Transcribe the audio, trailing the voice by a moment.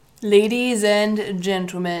Ladies and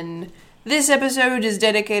gentlemen, this episode is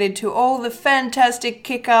dedicated to all the fantastic,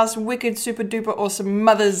 kick-ass, wicked, super-duper awesome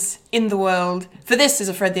mothers in the world. For this is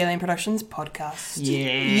a Fred the Alien Productions podcast.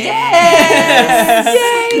 Yes!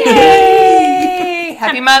 Yay!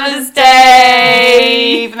 Happy Mother's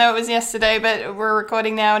Day! Even though it was yesterday, but we're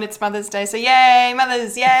recording now and it's Mother's Day, so yay,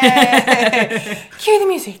 mothers, yay! Cue the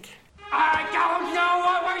music. I don't know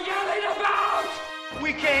what we're yelling about!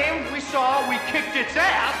 We came, we saw, we kicked its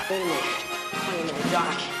ass! Wait a minute,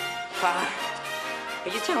 Doc. Are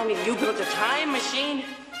you telling me you built a time machine?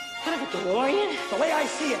 Kind of a DeLorean? The way I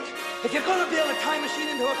see it, if you're gonna build a time machine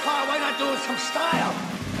into a car, why not do it some style?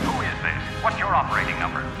 Who is this? What's your operating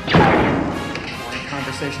number? Boring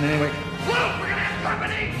conversation anyway. Luke, we're gonna have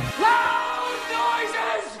company! Loud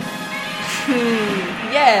noises!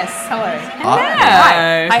 Yes, hello.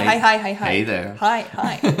 Hi. Hi. Hey there. Hi.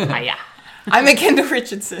 Hiya. I'm Kendall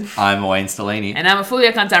Richardson. I'm Wayne Stellini. And I'm a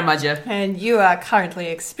Fulia Kantarmaja. And you are currently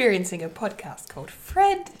experiencing a podcast called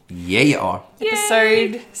Fred. Yeah, you are.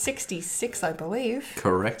 Episode 66, I believe.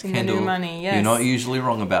 Correct, In the Kendall. new money, yes. You're not usually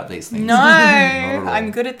wrong about these things. No, at all. I'm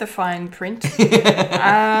good at the fine print.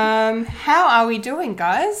 How are we doing,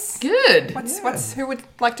 guys? Good. Who would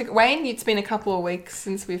like to... Wayne, it's been a couple of weeks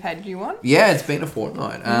since we've had you on. Yeah, it's been a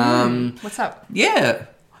fortnight. What's up? Yeah,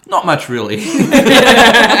 not much really.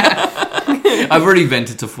 I've already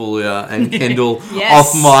vented to Fulia and Kendall Yes.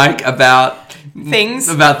 off mic about Things.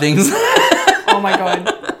 Oh my god.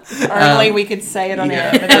 Only we could say it on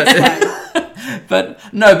air, but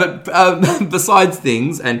that's fine. Besides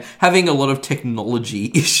things and having a lot of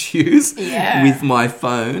technology issues with my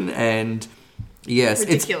phone, and yes,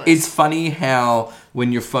 Ridiculous. it's funny how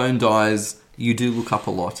when your phone dies, you do look up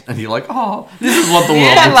a lot, and you're like, oh, this is what the world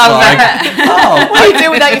I looks love like. that. What do you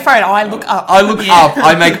do without your phone? Oh, I look up. I look up.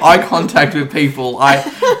 I make eye contact with people. I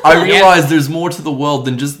realize there's more to the world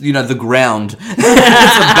than just the ground. It's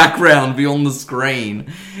the background beyond the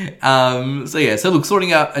screen. So look,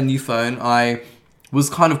 sorting out a new phone. I was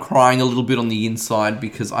kind of crying a little bit on the inside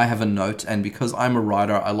because I have a note, and because I'm a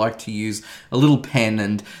writer, I like to use a little pen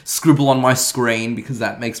and scribble on my screen because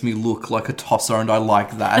that makes me look like a tosser, and I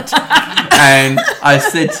like that. And I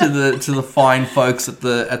said to the fine folks at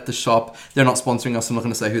the shop, they're not sponsoring us, I'm not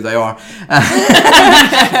going to say who they are.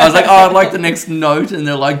 I was like, oh, I'd like the next note, and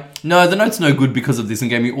they're like, no, the note's no good because of this, and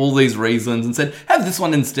gave me all these reasons and said, have this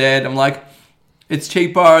one instead. I'm like, it's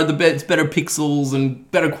cheaper, it's better pixels and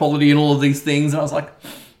better quality and all of these things. And I was like,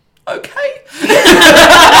 okay.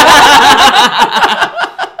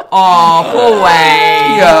 Oh, poor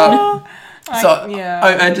Wayne. Yeah. So yeah.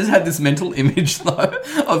 I just had this mental image, though,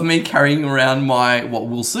 of me carrying around what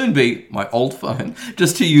will soon be my old phone,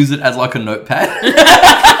 just to use it as like a notepad.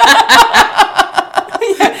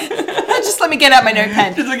 Just let me get out my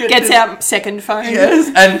notepad. Gets out second phone.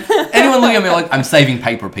 Yes. And anyone looking at me like, I'm saving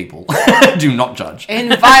paper, people. Do not judge.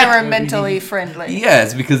 Environmentally friendly.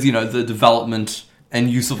 Yes, because, the development and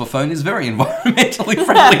use of a phone is very environmentally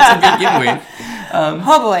friendly to begin with.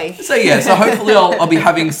 Probably. So hopefully I'll be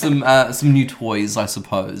having some new toys, I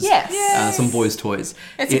suppose. Yes. Some boys' toys.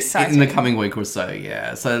 It's exciting. In the coming week or so,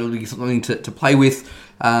 yeah. So it'll be something to play with,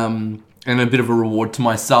 and a bit of a reward to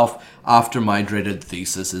myself after my dreaded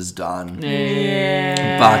thesis is done.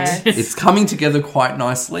 Yeah. But it's coming together quite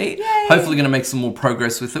nicely. Yay. Hopefully going to make some more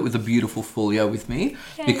progress with it, with a beautiful Fulia with me.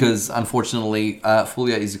 Yay. Because unfortunately,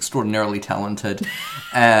 Fulia is extraordinarily talented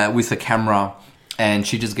with a camera. And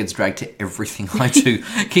she just gets dragged to everything I do,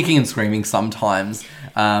 kicking and screaming sometimes,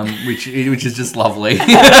 which is just lovely.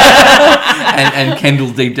 and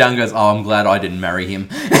Kendall deep down goes, oh, I'm glad I didn't marry him.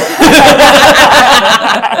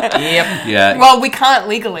 Yep. Yeah. Well, we can't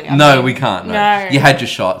legally. We can't. No. No. You had your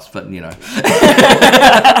shots, but I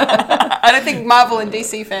don't think Marvel and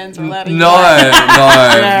DC fans are allowed to.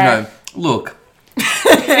 No. Look.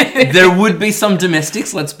 There would be some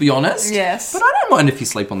domestics, let's be honest. Yes. But I don't mind if you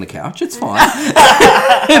sleep on the couch. It's fine.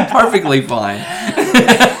 Perfectly fine.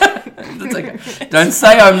 That's okay. Don't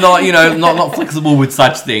say I'm not, not flexible with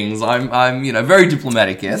such things. I'm very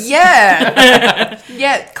diplomatic, yes? Yeah.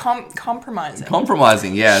 Yeah, compromising.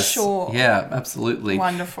 Compromising, yes. Sure. Yeah, absolutely.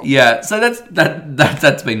 Wonderful. Yeah, so that's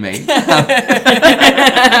been me.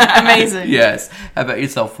 Amazing. Yes. How about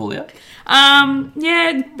yourself, Fulia?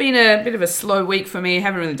 It's been a bit of a slow week for me.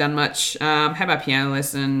 Haven't really done much. Had my piano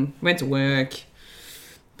lesson, went to work,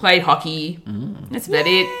 played hockey. That's about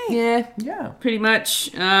it. Yeah, pretty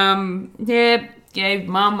much. Gave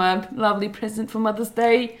Mum a lovely present for Mother's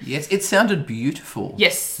Day. Yes, it sounded beautiful.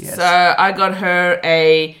 Yes. So I got her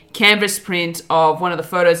a canvas print of one of the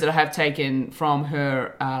photos that I have taken from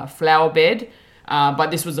her flower bed.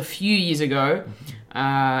 But this was a few years ago.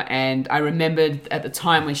 And I remembered at the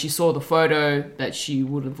time when she saw the photo that she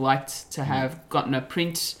would have liked to have gotten a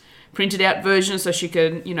printed out version so she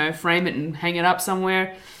could, frame it and hang it up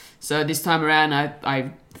somewhere. So this time around,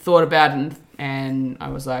 I thought about it and I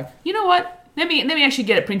was like, you know what? Let me actually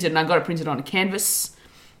get it printed. And I got it printed on a canvas.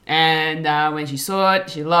 And when she saw it,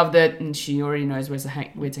 she loved it, and she already knows where to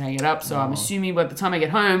hang it up. So I'm assuming by the time I get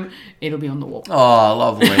home, it'll be on the wall. Oh,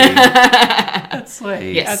 lovely. That's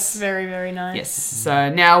sweet. Yes. That's very, very nice. Yes. So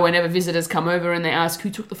now whenever visitors come over and they ask who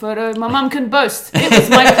took the photo, my mum can boast. It was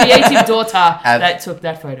my creative daughter that took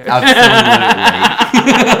that photo.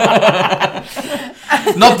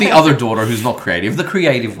 Absolutely. Not the other daughter who's not creative, the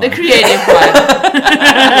creative one. The creative one.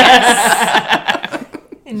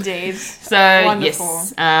 Indeed. So, Wonderful.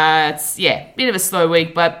 yes. It's, bit of a slow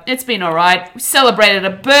week, but it's been all right. We celebrated a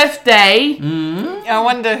birthday. I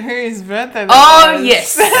wonder whose birthday that Oh, was.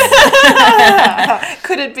 yes.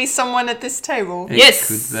 Could it be someone at this table? Yes.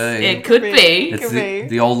 Could be. It could be. It's Could be.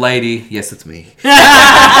 the old lady. Yes, it's me. Wayne,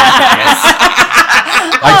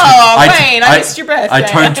 I missed your birthday. I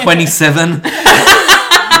turned 27.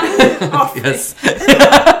 Yes.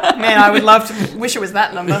 Man, I would love to wish it was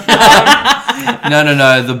that number.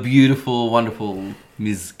 No. The beautiful, wonderful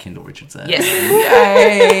Ms. Kendall Richardson. Yes.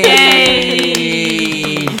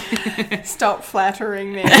 Yay! Stop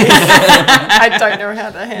flattering me. I don't know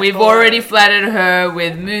how to handle We've it. already flattered her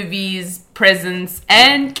with movies, presents,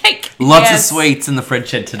 and cake. Lots Yes. of sweets in the Fred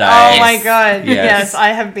shed today. Oh my god! Yes. Yes, I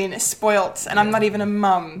have been spoilt, and I'm not even a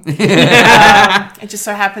mum. It just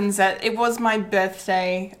so happens that it was my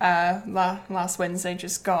birthday last Wednesday,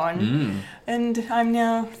 just gone, and I'm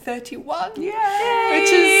now 31. Which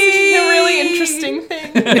is a really interesting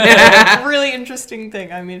thing. Really interesting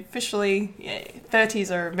thing. I mean, officially, 30s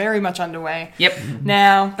are very much underway. Yep.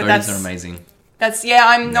 Now, but 30s are amazing.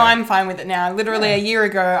 I'm fine with it now. Literally a year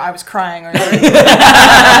ago, I was crying over it.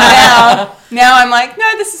 now I'm like,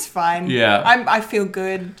 no, this is fine. Yeah. I feel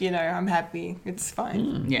good. I'm happy. It's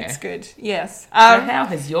fine. Yeah. It's good. Yes. So how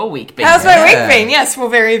has your week been? How's my week been? Yes, well,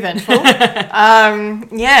 very eventful.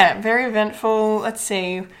 Very eventful. Let's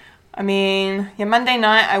see. I mean, Monday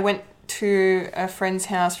night I went to a friend's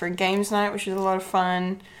house for a games night, which was a lot of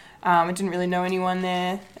fun. I didn't really know anyone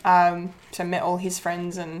there. So I met all his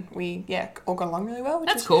friends and we, all got along really well.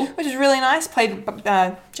 That's cool. Which is really nice. Played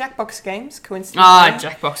Jackbox games, coincidentally.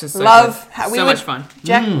 Jackbox is so Love. good. So much fun.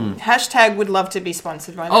 Hashtag would love to be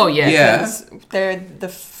sponsored by them. Oh, yeah. Yeah. Because they're the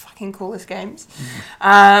fucking coolest games.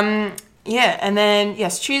 And then,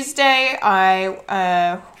 Tuesday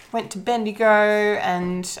I went to Bendigo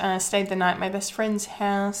and stayed the night at my best friend's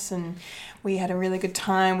house and we had a really good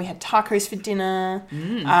time. We had tacos for dinner.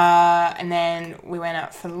 And then we went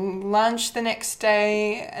out for lunch the next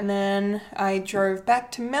day. And then I drove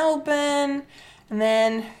back to Melbourne. And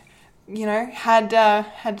then, had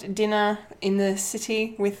dinner in the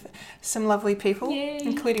city with some lovely people,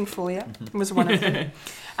 including Fulia. Was one of them.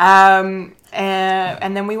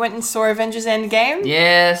 And then we went and saw Avengers Endgame.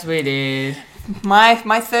 Yes, we did. My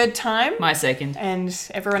third time. My second. And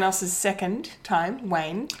everyone else's second time.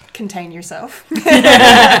 Wayne, contain yourself.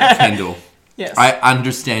 Kendall. Yes. I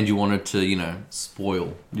understand you wanted to,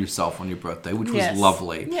 spoil yourself on your birthday, which was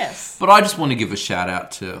lovely. Yes. But I just want to give a shout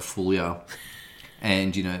out to Fulia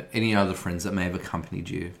and, any other friends that may have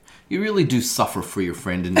accompanied you. You really do suffer for your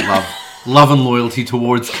friend and love and loyalty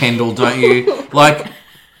towards Kendall, don't you?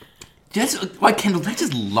 Kendall, they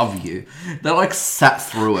just love you. They sat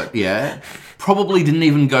through it, yeah? Probably didn't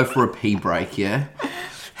even go for a pee break, yeah?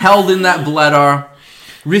 Held in that bladder,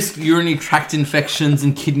 risked urinary tract infections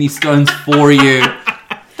and kidney stones for you.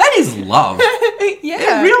 That is love.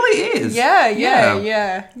 Yeah. It really is. Yeah.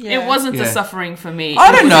 It wasn't the Yeah. suffering for me.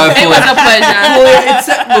 I don't know. It was a pleasure.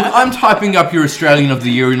 Look, I'm typing up your Australian of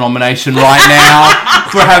the Year nomination right now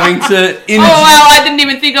for having to... Oh, wow, I didn't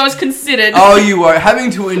even think I was considered. Oh, you were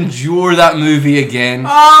having to endure that movie again.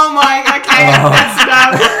 Oh my, okay, that's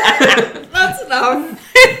enough. That's enough.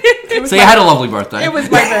 So you had a lovely birthday. It was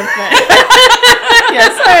my birthday.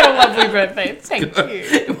 Yes, I had a lovely birthday. Thank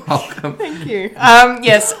you. You're welcome. Thank you.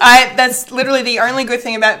 Yes, that's literally the only good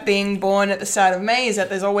thing about being born at the start of May is that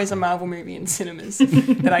there's always a Marvel movie in cinemas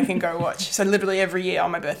that I can go watch. So literally every year on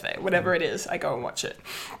my birthday, whatever it is, I go and watch it.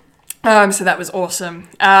 So that was awesome.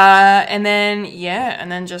 And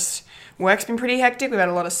then just work's been pretty hectic. We've had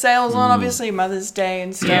a lot of sales on, obviously, Mother's Day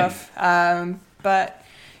and stuff. But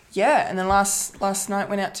yeah, and then last night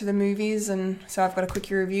went out to the movies, and so I've got a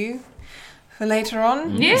quickie review for later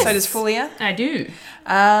on. Yes. So does Fulia. I do.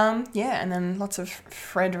 And then lots of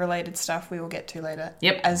Fred-related stuff we will get to later.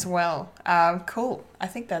 Yep. As well. Cool. I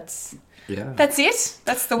think that's Yeah. it.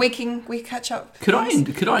 That's the week catch up. Could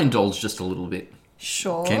I indulge just a little bit?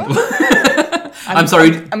 Sure. Kendall. I'm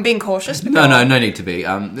sorry. I'm being cautious. But No need to be.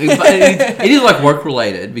 But it is like work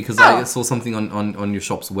related because I Oh. saw something on your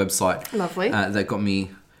shop's website. Lovely. That got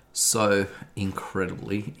me so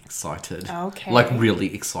incredibly excited. Okay. Like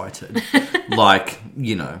really excited. like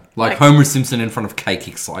Homer Simpson in front of cake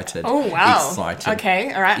excited. Oh, wow. Excited.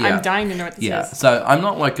 Okay, all right. Yeah. I'm dying to know what this Yeah. is. So I'm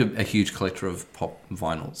not like a huge collector of pop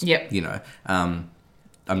vinyls. Yep.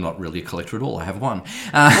 I'm not really a collector at all. I have one,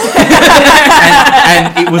 and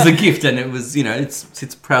it was a gift, and it was it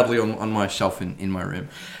sits proudly on my shelf in my room.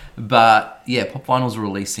 But yeah, Pop Vinyl's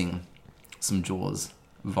releasing some Jaws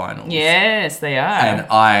vinyls. Yes, they are. And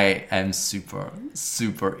I am super,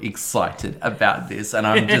 super excited about this. And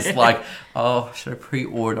I'm just like, oh, should I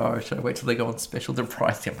pre-order? Or should I wait till they go on special? They're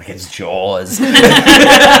priced. I'm like, it's Jaws.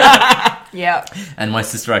 Yeah. And my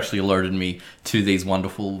sister actually alerted me to these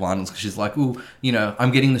wonderful vinyls because she's like, ooh,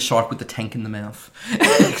 I'm getting the shark with the tank in the mouth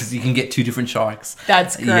because you can get 2 different sharks.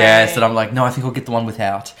 That's great. Yes, and I'm like, no, I think I'll get the one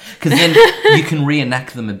without because then you can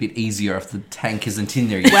reenact them a bit easier if the tank isn't in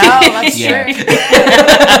there. Well, that's Yeah. true.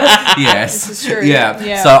 Yes. This is true. Yeah.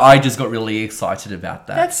 Yeah. So I just got really excited about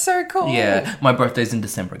that. That's so cool. Yeah. My birthday's in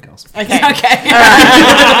December, girls. Okay. Okay. All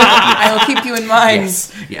right. I will keep you in mind.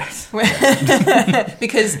 Yes.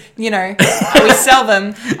 Because, we sell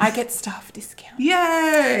them, I get staff discount.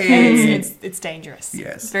 Yay! And it's dangerous.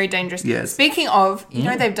 Yes. It's very dangerous. Yes. Speaking of,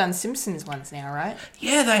 they've done Simpsons ones now, right?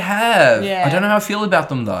 Yeah, they have. Yeah. I don't know how I feel about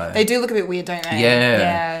them, though. They do look a bit weird, don't they?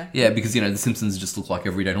 Yeah. Yeah. Because, The Simpsons just look like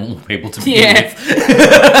everyday normal people to begin Yeah.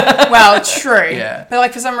 with. Well, true. Yeah.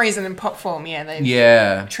 But, for some reason in pop form, they've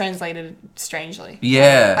Yeah. translated strangely.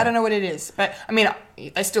 Yeah. I don't know what it is. But,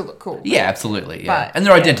 they still look cool. Yeah, absolutely. Yeah. But- And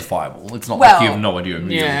they're identifiable. It's not Well- like you have no idea who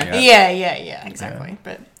Yeah. you are. Yeah, exactly.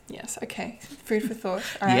 But yes, okay. Food for thought.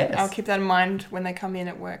 All right, Yes. I'll keep that in mind when they come in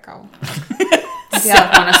at work.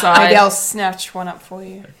 Step one aside. Maybe I'll snatch one up for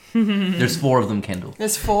you. There's 4 of them, Kendall.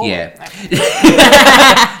 There's 4. Yeah. Okay.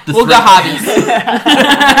 We'll go Harvey's.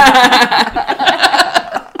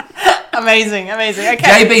 Amazing.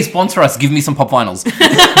 Okay. JB, sponsor us. Give me some pop vinyls. Do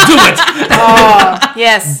it.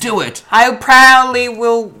 Yes. Do it. I proudly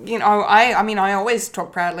will. I always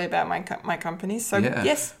talk proudly about my company. So Yeah.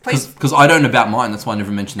 yes, please. Because I don't know about mine. That's why I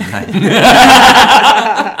never mentioned the name.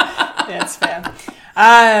 Yeah, it's fair.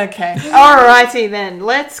 Okay. Alrighty then.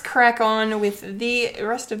 Let's crack on with the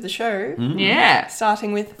rest of the show. Yeah.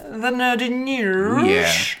 Starting with the nerdy news.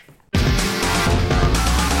 Yeah.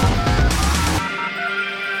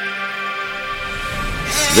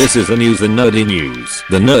 This is the news in Nerdy News.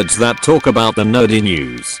 The nerds that talk about the nerdy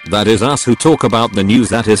news. That is us who talk about the news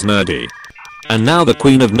that is nerdy. And now the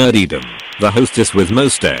queen of nerdydom, the hostess with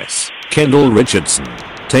most S, Kendall Richardson.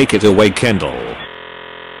 Take it away, Kendall.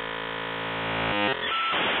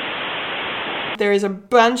 There is a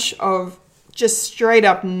bunch of just straight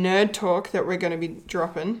up nerd talk that we're going to be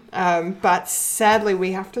dropping. But sadly,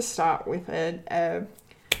 we have to start with a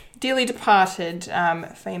dearly departed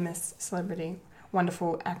famous celebrity,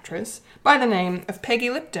 wonderful actress by the name of Peggy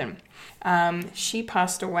Lipton. She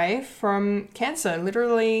passed away from cancer,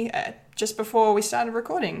 literally just before we started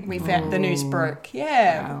recording. The news broke.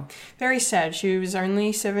 Yeah, wow. Very sad. She was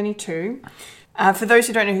only 72. For those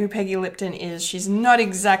who don't know who Peggy Lipton is, she's not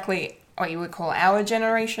exactly what you would call our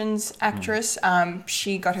generation's actress.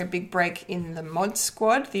 She got her big break in the Mod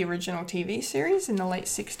Squad, the original TV series in the late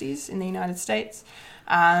 60s in the United States.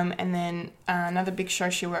 And then another big show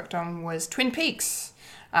she worked on was Twin Peaks.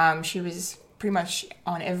 She was pretty much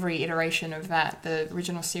on every iteration of that, the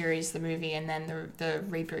original series, the movie, and then the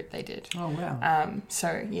reboot they did. Oh, wow.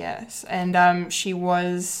 So, yes. And she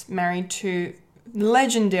was married to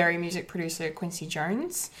legendary music producer Quincy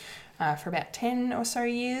Jones for about 10 or so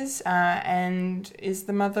years, and is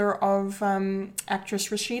the mother of actress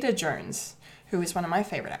Rashida Jones, who is one of my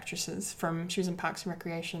favourite actresses. She was in Parks and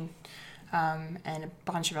Recreation, and a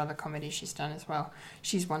bunch of other comedies she's done as well.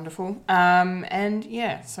 She's wonderful. And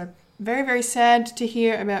yeah, so very, very sad to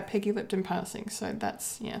hear about Peggy Lipton passing. So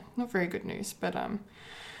that's, not very good news. But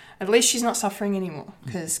at least she's not suffering anymore,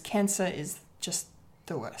 because cancer is just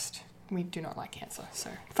the worst. We do not like cancer. So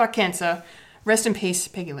fuck cancer. Rest in peace,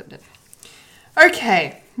 Peggy Lipton.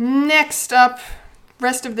 Okay, next up,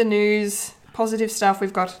 rest of the news. Positive stuff.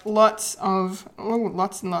 We've got lots and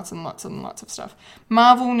lots of stuff.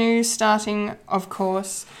 Marvel news starting, of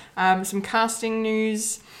course. Some casting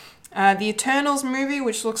news. The Eternals movie,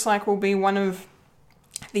 which looks like will be one of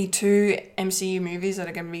the 2 MCU movies that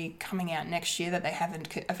are going to be coming out next year that they haven't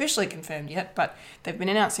officially confirmed yet, but they've been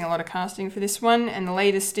announcing a lot of casting for this one. And the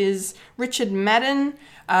latest is Richard Madden,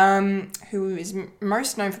 who is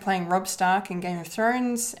most known for playing Robb Stark in Game of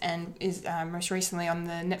Thrones and is most recently on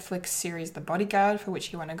the Netflix series The Bodyguard, for which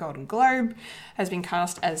he won a Golden Globe, has been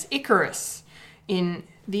cast as Icarus in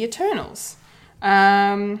The Eternals.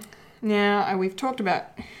 Now, we've talked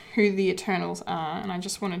about who the Eternals are, and I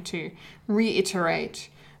just wanted to reiterate.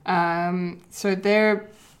 So they're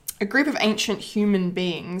a group of ancient human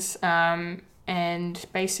beings, and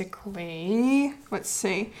basically, let's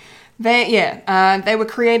see, they were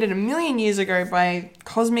created 1 million years ago by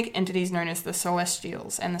cosmic entities known as the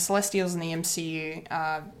Celestials. And the Celestials in the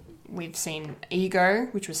MCU, we've seen Ego,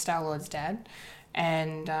 which was Star-Lord's dad,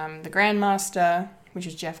 and the Grandmaster, which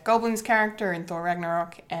is Jeff Goldblum's character in Thor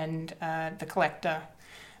Ragnarok, and the Collector,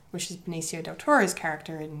 which is Benicio del Toro's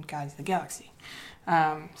character in Guardians of the Galaxy.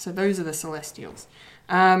 So those are the Celestials.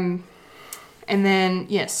 And then,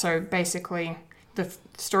 yes, so basically the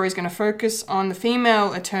story is going to focus on the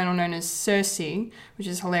female Eternal known as Cersei, which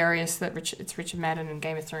is hilarious that it's Richard Madden in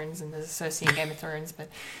Game of Thrones and there's Cersei in Game of Thrones, but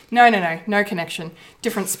no connection.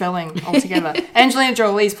 Different spelling altogether. Angelina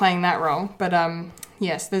Jolie's playing that role, but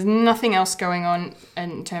yes, there's nothing else going on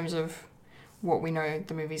in terms of what we know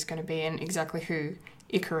the movie's going to be and exactly who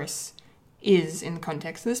Icarus is in the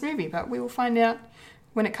context of this movie, but we will find out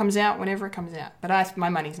when it comes out, whenever it comes out. But my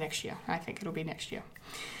money's next year. I think it'll be next year.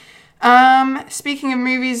 Speaking of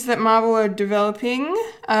movies that Marvel are developing,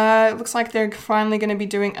 it looks like they're finally going to be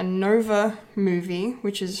doing a Nova movie,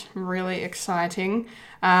 which is really exciting.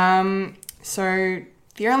 So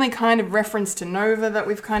the only kind of reference to Nova that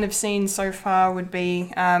we've kind of seen so far would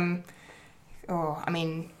be,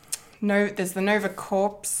 there's the Nova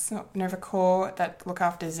Corps that look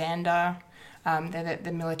after Xandar. They're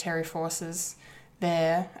the military forces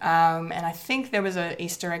there. And I think there was an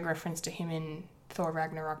Easter egg reference to him in Thor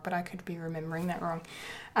Ragnarok, but I could be remembering that wrong.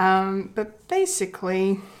 But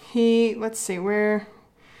basically, let's see, where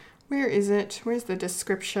is it? Where's the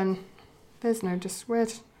description? There's no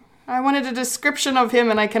I wanted a description of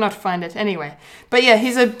him and I cannot find it. Anyway, but yeah,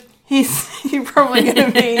 he's probably going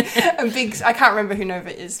to be a big... I can't remember who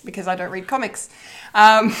Nova is because I don't read comics.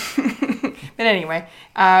 But anyway,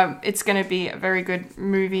 it's going to be a very good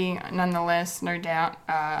movie nonetheless, no doubt.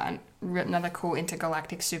 Another cool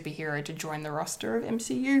intergalactic superhero to join the roster of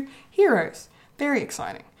MCU heroes. Very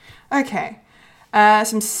exciting. Okay,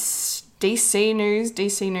 some DC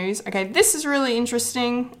news. Okay, this is really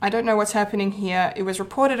interesting. I don't know what's happening here. It was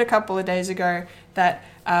reported a couple of days ago that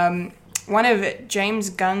one of James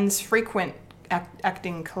Gunn's frequent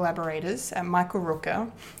acting collaborators, Michael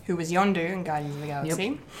Rooker, who was Yondu in Guardians of the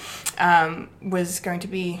Galaxy, was going to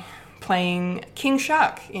be playing King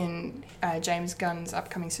Shark in James Gunn's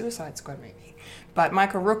upcoming Suicide Squad movie. But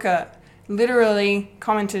Michael Rooker literally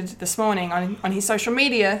commented this morning on his social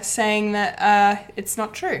media saying that it's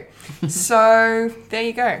not true. So there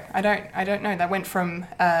you go. I don't know. That went from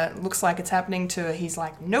looks like it's happening to he's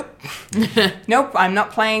like, nope, I'm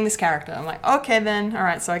not playing this character. I'm like, okay then, all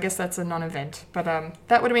right. So I guess that's a non-event. But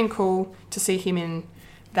that would have been cool to see him in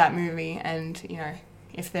that movie, and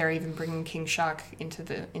if they're even bringing King Shark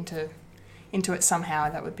into it somehow,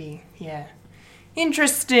 that would be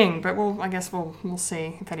interesting. But I guess we'll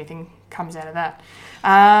see if anything comes out of that.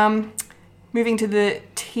 Moving to the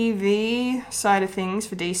TV side of things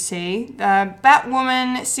for DC,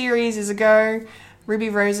 Batwoman series is a go. Ruby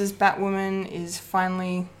Rose's Batwoman is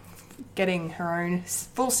finally getting her own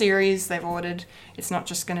full series they've ordered. It's not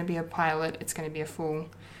just going to be a pilot, it's going to be a full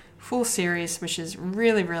series, which is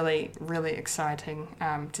really, really, really exciting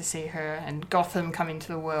to see her and Gotham come into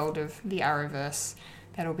the world of the Arrowverse.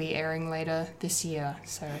 That'll be airing later this year.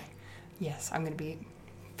 So, yes, I'm going to be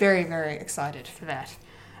very, very excited for that.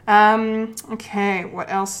 Okay,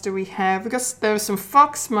 what else do we have? There was some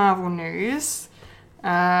Fox Marvel news.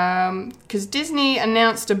 Because Disney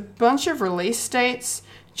announced a bunch of release dates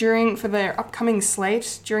for their upcoming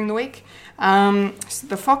slate during the week. So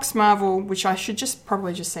the Fox Marvel, which I should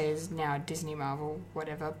probably just say is now Disney Marvel,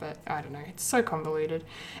 whatever, but I don't know, it's so convoluted.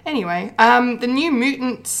 Anyway, the New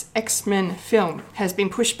Mutants X-Men film has been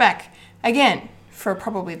pushed back again for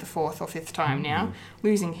probably the 4th or 5th time now,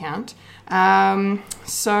 losing count.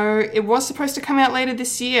 So it was supposed to come out later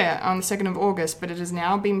this year on the 2nd of August, but it has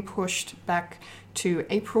now been pushed back to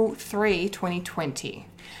April 3, 2020.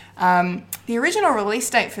 The original release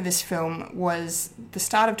date for this film was the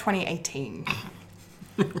start of 2018.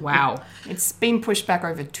 Wow. It's been pushed back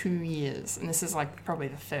over 2 years, and this is like probably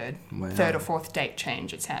the third or fourth date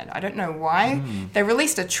change it's had. I don't know why. They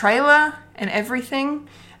released a trailer and everything,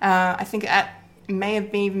 I think at may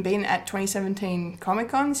have even been at 2017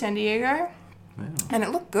 Comic-Con San Diego. And it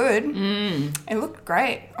looked good. It looked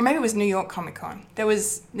great. Or maybe it was New York Comic Con. There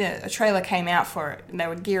was a trailer came out for it, and they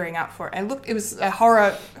were gearing up for it. It was a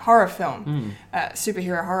horror film,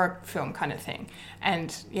 superhero horror film kind of thing.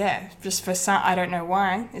 And yeah, just for some, I don't know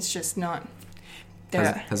why. It's just not.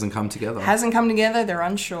 Hasn't come together. Hasn't come together. They're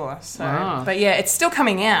unsure. So, but yeah, it's still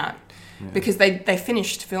coming out because they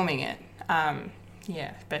finished filming it.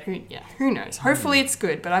 But who knows? Hopefully it's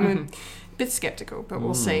good. But I'm a bit skeptical, but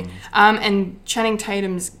we'll see. And Channing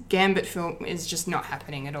Tatum's Gambit film is just not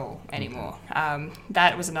happening at all anymore.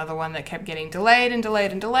 That was another one that kept getting delayed and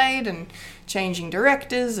changing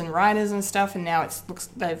directors and writers and stuff. And now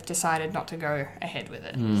they've decided not to go ahead with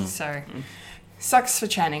it. So. Sucks for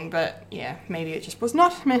Channing, but yeah, maybe it just was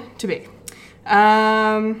not meant to be.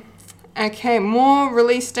 Okay, more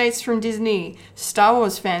release dates from Disney. Star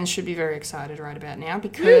Wars fans should be very excited right about now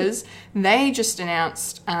because they just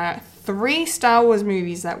announced 3 Star Wars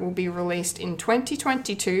movies that will be released in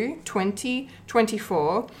 2022,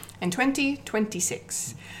 2024, and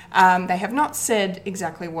 2026. They have not said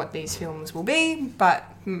exactly what these films will be,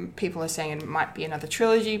 but people are saying it might be another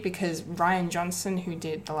trilogy because Rian Johnson, who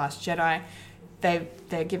did The Last Jedi,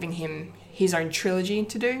 they're giving him his own trilogy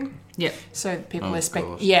to do. Yep. So people are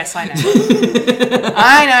yes, I know.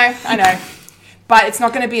 I know. But it's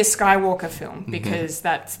not going to be a Skywalker film because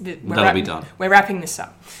that'll be done. We're wrapping this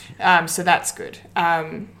up. So that's good.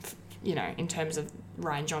 In terms of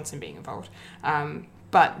Rian Johnson being involved.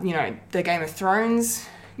 But, the Game of Thrones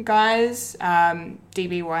guys,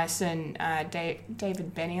 D.B. Weiss and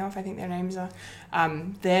David Benioff, I think their names are,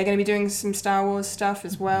 they're going to be doing some Star Wars stuff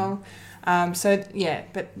as well.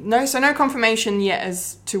 But no confirmation yet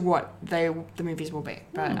as to what the movies will be.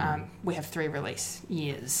 But we have 3 release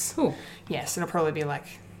years. Cool. Yes, it'll probably be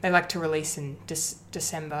they like to release in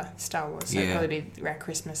December Star Wars. So it'll probably be around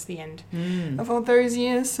Christmas, the end of all those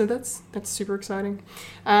years. So that's super exciting.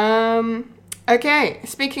 Okay,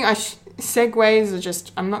 speaking, segues are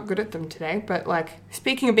just, I'm not good at them today, but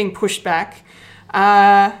speaking of being pushed back,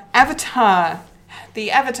 Avatar,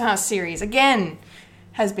 the Avatar series, again,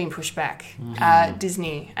 has been pushed back.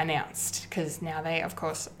 Disney announced, because now they, of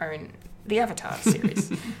course, own the Avatar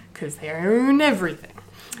series, because they own everything.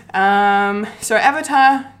 So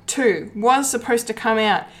Avatar 2 was supposed to come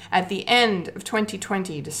out at the end of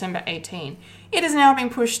 2020, December 18. It has now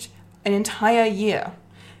been pushed an entire year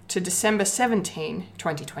to December 17,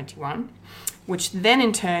 2021, which then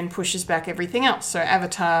in turn pushes back everything else. So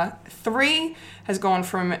Avatar 3 has gone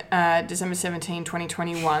from December 17,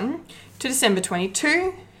 2021 to December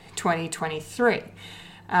 22, 2023.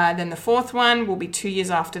 Then the 4th one will be 2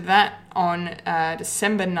 years after that on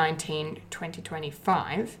December 19,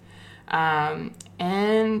 2025.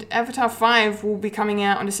 And Avatar 5 will be coming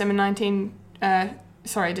out on December 17,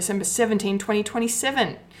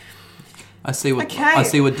 2027. I see what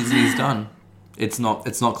Disney's done. It's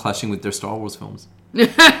not clashing with their Star Wars films.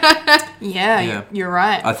 Yeah, you're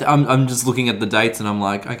right. I'm just looking at the dates and I'm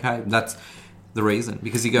like, okay, that's the reason.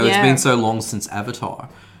 Because you go, it's been so long since Avatar.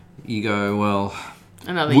 You go, well,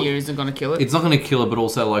 another year isn't going to kill it. It's not going to kill it, but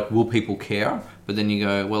also will people care? But then you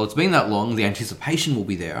go, well, it's been that long. The anticipation will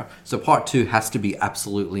be there. So part 2 has to be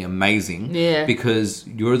absolutely amazing. Yeah. Because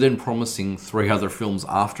you're then promising 3 other films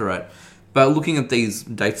after it. But looking at these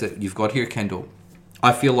dates that you've got here, Kendall,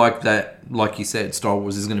 I feel like that, like you said, Star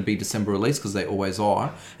Wars is going to be December release because they always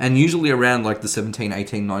are. And usually around the 17,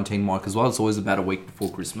 18, 19 mark as well. It's always about a week before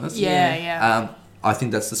Christmas. Yeah. I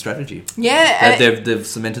think that's the strategy. Yeah. They've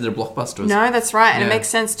cemented their blockbusters. No, that's right. And it makes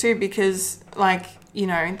sense too because,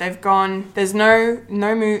 they've gone... There's no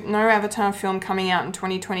Avatar film coming out in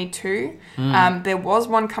 2022. There was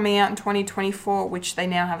one coming out in 2024, which they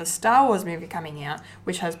now have a Star Wars movie coming out,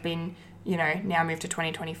 which has been... now moved to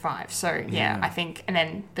 2025. So, I think... And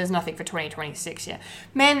then there's nothing for 2026 yet.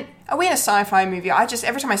 Man, are we in a sci-fi movie?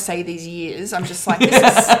 Every time I say these years, I'm just like, this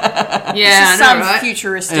is some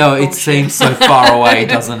futuristic bullshit. It seems so far away,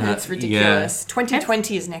 doesn't it? It's ridiculous.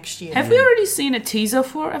 2020 is next year. Have we already seen a teaser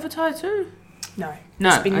for Avatar 2? No.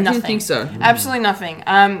 No, been I nothing. didn't think so. Absolutely nothing.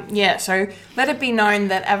 So let it be known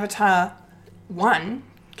that Avatar 1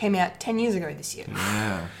 came out 10 years ago this year.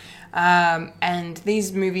 Yeah. And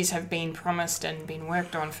these movies have been promised and been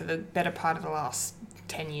worked on for the better part of the last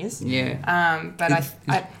 10 years. Yeah.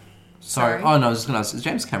 Sorry. Oh, no, I was just going to ask, is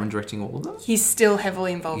James Cameron directing all of them? He's still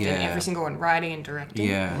heavily involved in every single one, writing and directing.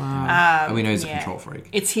 Yeah. Wow. And we know he's a control freak.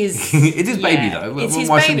 It's his... It's his baby, though. It's his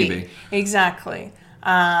Why baby. shouldn't he be? Exactly.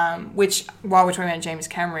 Which, while we're talking about James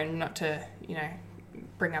Cameron, not to,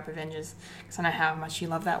 bring up Avengers because I know how much you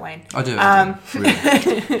love that, Wayne. I do.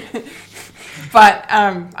 Really. But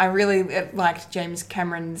I really liked James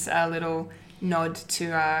Cameron's little nod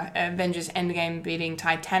to Avengers Endgame beating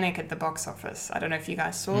Titanic at the box office. I don't know if you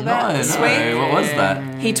guys saw that this week. No, what was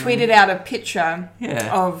that? He tweeted out a picture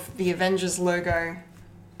Yeah. of the Avengers logo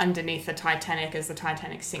underneath the Titanic as the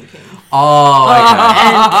Titanic's sinking. Oh,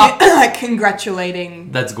 okay. And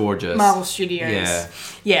congratulating That's gorgeous. Marvel Studios. Yeah.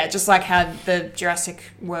 Yeah, just like how the Jurassic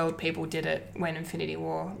World people did it when Infinity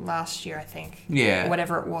War last year, I think. Yeah. Or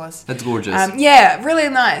whatever it was. That's gorgeous. Yeah, really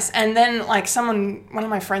nice. And then, like, one of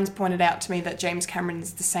my friends pointed out to me that James Cameron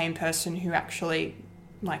is the same person who actually,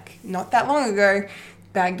 like, not that long ago,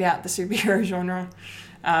 bagged out the superhero genre.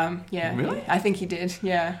 Yeah. Really? I think he did.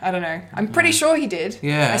 Yeah, I don't know. I'm pretty sure he did.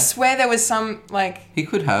 Yeah. I swear there was some, like... He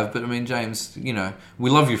could have, but I mean, James, you know,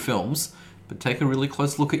 we love your films, but take a really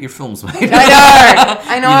close look at your films, mate.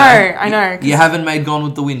 I know. You haven't made Gone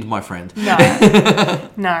with the Wind, my friend. No.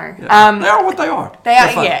 No. They are what they are. They are,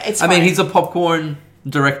 They're fun. yeah, it's I mean, funny. he's a popcorn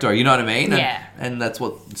director, you know what I mean? Yeah. And that's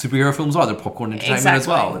what superhero films are. They're popcorn entertainment as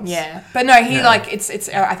well. It's- Yeah. But no, he, Yeah. like, it's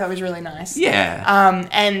I thought it was really nice. Yeah.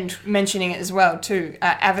 And mentioning it as well, too,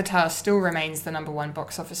 Avatar still remains the #1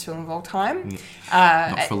 box office film of all time.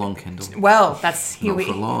 Not for long, Kendall. Well, that's here Not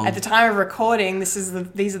for long. at the time of recording.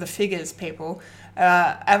 These are the figures, people.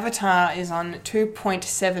 Avatar is on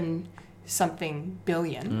 2.7 something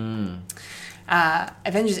billion.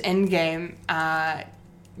 Avengers Endgame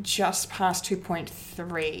just past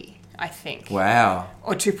 2.3, I think. Wow.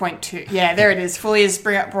 Or 2.2. Yeah, there it is. Fully has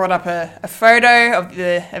brought up a photo of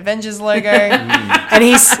the Avengers logo. And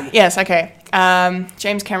yes, okay.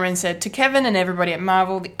 James Cameron said, "To Kevin and everybody at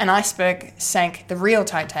Marvel, an iceberg sank the real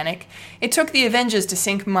Titanic. It took the Avengers to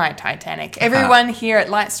sink my Titanic. Everyone here at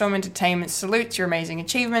Lightstorm Entertainment salutes your amazing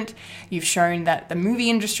achievement. You've shown that the movie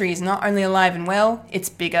industry is not only alive and well, it's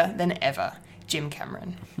bigger than ever. Jim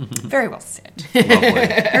Cameron." Very well said. Lovely.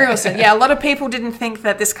 Very well said. Yeah, a lot of people didn't think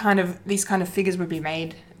that these kind of figures would be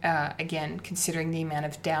made again, considering the amount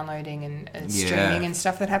of downloading and streaming and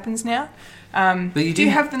stuff that happens now. But Do you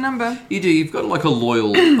have the number? You do. You've got like a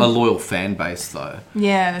loyal fan base, though.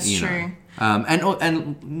 Yeah, that's You true. know.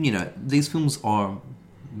 And you know, these films are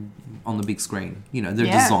on the big screen. You know, they're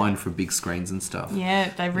Yeah. designed for big screens and stuff. Yeah,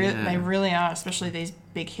 they Yeah. really are, especially these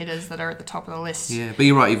big hitters that are at the top of the list. Yeah, but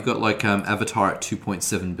you're right. You've got like Avatar at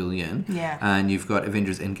 2.7 billion. Yeah. And you've got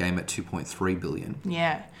Avengers Endgame at 2.3 billion.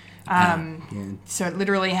 Yeah. So it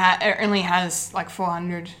literally it only has like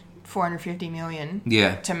 450 million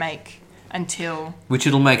Yeah. to make until. Which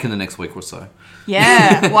it'll make in the next week or so.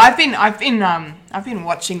 Yeah. Well, I've been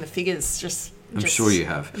watching the figures just. I'm sure you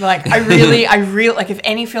have. Like I really like if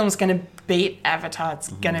any film's going to beat Avatar, it's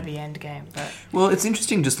going to be Endgame. But Well, it's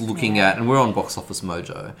interesting just looking at, and we're on Box Office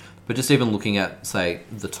Mojo, but just even looking at, say,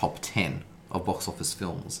 the top 10 of box office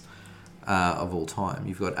films of all time.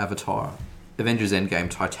 You've got Avatar, Avengers Endgame,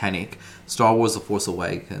 Titanic, Star Wars The Force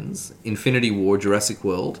Awakens, Infinity War, Jurassic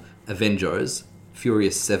World, Avengers,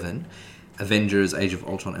 Furious 7, Avengers Age of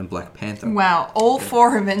Ultron, and Black Panther. wow, all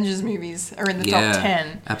 4 Avengers movies are in the Yeah, top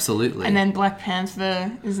 10. Absolutely. And then Black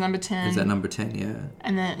Panther is number 10. Is that number 10? Yeah.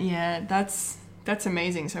 And then that's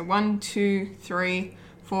amazing. So 1, 2, 3,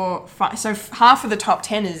 4, 5. So half of the top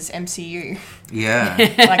 10 is MCU. Yeah.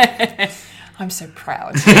 Like I'm so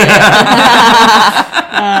proud.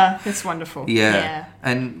 It's wonderful. Yeah.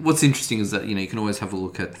 And what's interesting is that, you know, you can always have a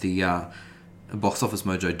look at the Box Office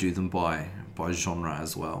Mojo do them by genre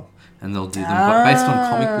as well. And they'll do them based on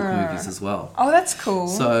comic book movies as well. Oh, that's cool.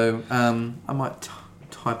 So I might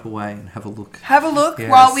type away and have a look. Have a look Yes.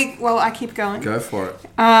 while I keep going. Go for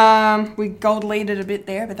it. We gold leaded a bit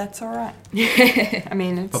there, but that's all right. I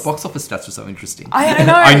mean, it's... But box office stats are so interesting. I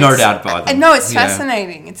know. I it's- nerd out by them. I know, it's Yeah.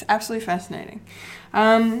 fascinating. It's absolutely fascinating.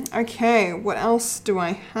 Okay, what else do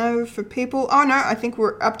I have for people? Oh no, I think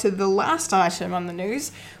we're up to the last item on the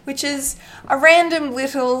news, which is a random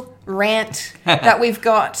little rant that we've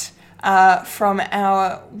got from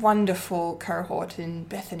our wonderful cohort in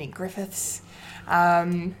Bethany Griffiths.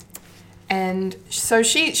 And so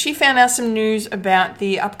she found out some news about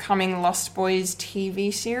the upcoming Lost Boys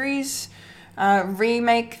TV series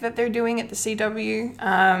remake that they're doing at the CW.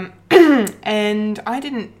 And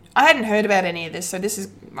I hadn't heard about any of this, so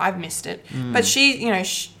I've missed it. But she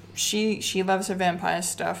loves her vampire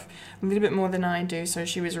stuff a little bit more than I do, so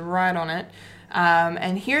she was right on it.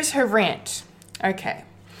 And here's her rant. Okay.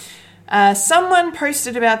 Someone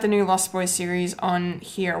posted about the new Lost Boys series on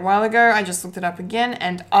here a while ago. I just looked it up again,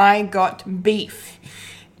 and I got beef.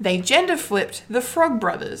 They gender flipped the Frog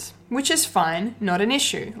Brothers, which is fine, not an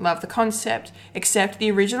issue. Love the concept, except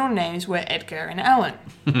the original names were Edgar and Alan.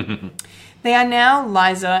 They are now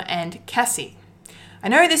Liza and Cassie. I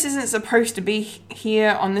know this isn't supposed to be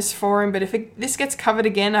here on this forum, but if this gets covered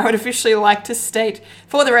again, I would officially like to state,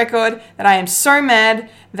 for the record, that I am so mad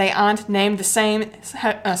they aren't named the same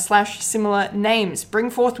 / similar names. Bring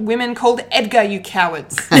forth women called Edgar, you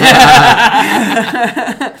cowards.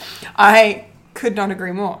 I could not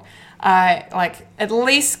agree more. At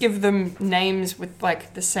least give them names with,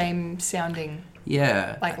 the same sounding,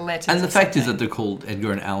 letters. And the or fact is something. that they're called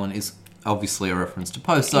Edgar and Alan is obviously a reference to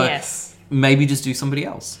Poe. So Yes. maybe just do somebody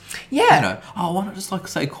else. Yeah. Why not just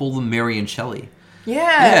call them Mary and Shelley?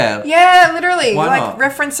 Yeah. Yeah, literally. Why not?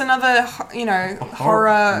 Reference another,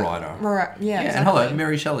 horror writer. Yeah, And exactly. hello,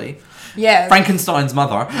 Mary Shelley. Yeah. Frankenstein's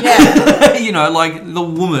mother. Yeah. The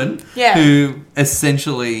woman Yeah. who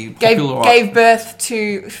essentially gave birth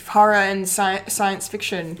to horror and science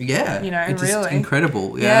fiction. Yeah. It's just really.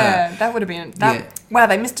 incredible. Yeah, that would have been... Yeah. Wow,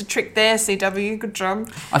 they missed a trick there, CW. Good job.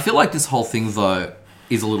 I feel like this whole thing, though,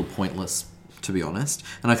 is a little pointless, to be honest.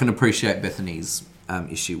 And I can appreciate Bethany's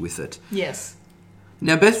issue with it. Yes.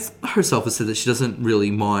 Now, Beth herself has said that she doesn't really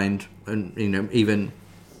mind and, even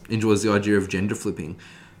enjoys the idea of gender flipping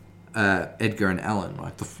Edgar and Alan,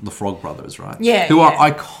 like the Frog Brothers, right? Yeah, Who yeah. are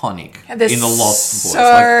iconic They're in The Lost Boys.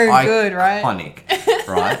 so good, right? Iconic,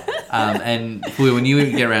 right? And when you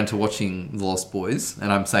get around to watching The Lost Boys,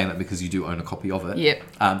 and I'm saying that because you do own a copy of it,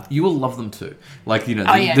 Yep. you will love them too.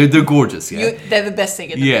 yeah. They're gorgeous, yeah. They're the best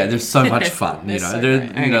thing in the Yeah, movie. they're so much fun. They're so they're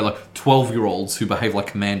great. like 12-year-olds who behave like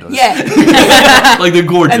commandos. Yeah. They're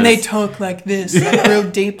gorgeous. And they talk like this, real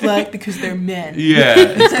deep because they're men. Yeah,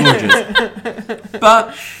 it's gorgeous.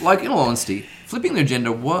 But, in all honesty, flipping their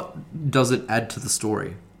gender, what does it add to the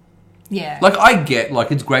story? Yeah. I get,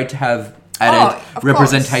 it's great to have added of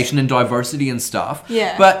representation and diversity and stuff.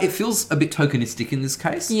 Yeah. But it feels a bit tokenistic in this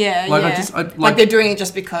case. Yeah, I they're doing it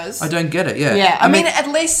just because. I don't get it, yeah. Yeah, I mean, at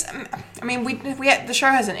least, the show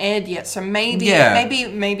hasn't aired yet, so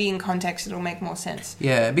maybe in context it'll make more sense.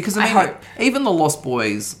 Yeah, because I hope. even The Lost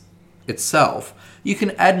Boys itself, you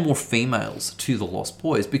can add more females to The Lost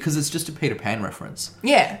Boys because it's just a Peter Pan reference.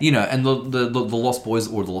 Yeah. And the Lost Boys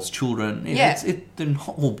or the Lost Children, they're not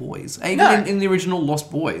all boys. Even No. in the original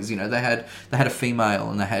Lost Boys, they had a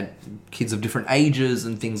female and they had kids of different ages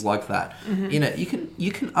and things like that. Mm-hmm.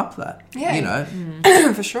 You can up that. Yeah.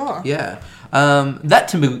 For sure. Yeah. That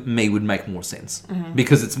to me would make more sense Mm-hmm.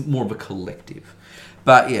 because it's more of a collective.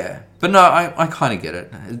 But no, I kind of get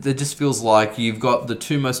it. It just feels like you've got the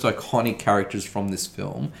two most iconic characters from this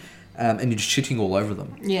film, and you're just shitting all over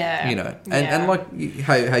them. Yeah. And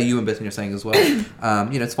how you and Bethany are saying as well,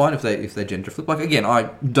 it's fine if they gender flip. Again, I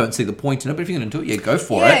don't see the point in it, but if you're going to do it, go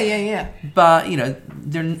for it. Yeah. But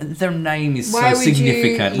their name is Why so would you-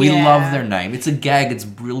 significant. We yeah. love their name. It's a gag. It's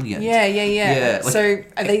brilliant. Yeah. So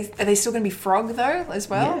are they still going to be Frog though as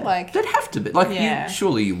well? Yeah. They'd have to be. Yeah.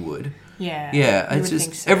 Surely you would. Yeah. Yeah, you it's would just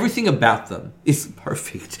think so. everything about them is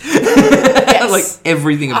perfect. Yes.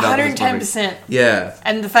 Everything about them is 110%. perfect. Yeah.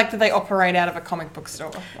 And the fact that they operate out of a comic book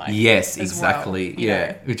store. Yes, as exactly.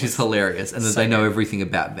 well, Which is hilarious, and that so they know everything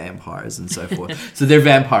about vampires and so forth. So they're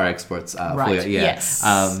vampire experts, Right, yes.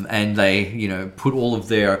 And they, put all of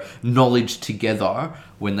their knowledge together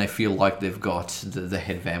when they feel like they've got the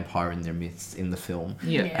head vampire in their midst in the film.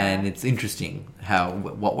 Yeah. And it's interesting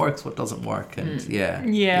what works, what doesn't work, and Yeah.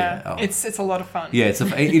 It's a lot of fun. Yeah, it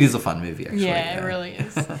is a fun movie, actually. Yeah, it really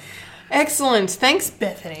is. Excellent. Thanks,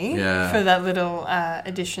 Bethany, for that little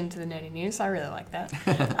addition to the nerdy news. I really like that.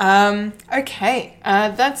 Okay,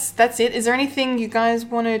 that's it. Is there anything you guys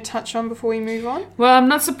want to touch on before we move on? Well, I'm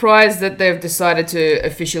not surprised that they've decided to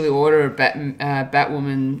officially order a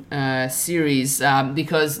Batwoman series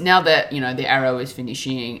because now that the Arrow is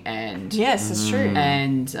finishing and Yes, that's true.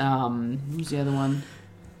 and who's the other one?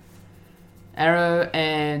 Arrow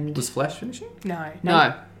and Was Flash finishing?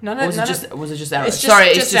 No. Or was it just Arrow? It's just- Sorry,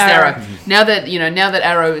 it's just just Arrow. Arrow. Now that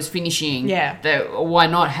Arrow is finishing, Yeah. why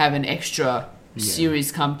not have an extra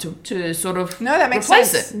series come to sort of No, that makes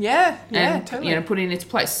replace sense. it Yeah, and totally. put it in its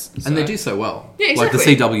place. And they So- do so well. Yeah, Like the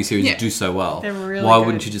exactly. CW series Yeah. do so well. They're really Why good.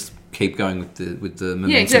 wouldn't you just keep going with the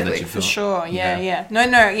momentum exactly, that you've For got? sure, yeah. No,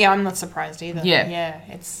 I'm not surprised either. Yeah.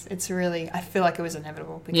 It's really, I feel like it was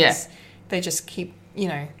inevitable because Yeah. they just keep,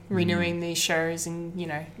 renewing these shows and,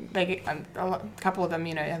 they get, a couple of them,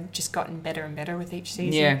 have just gotten better and better with each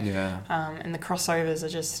season. Yeah. Yeah. And the crossovers are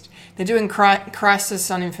just, they're doing Crisis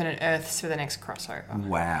on Infinite Earths for the next crossover.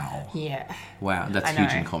 Wow. Yeah. Wow. That's I know.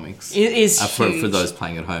 huge in comics. It is For huge. those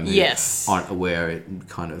playing at home who Yes. aren't aware, it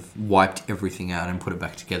kind of wiped everything out and put it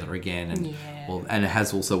back together again. And, Yeah. and it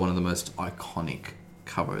has also one of the most iconic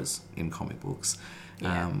covers in comic books.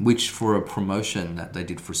 Which for a promotion that they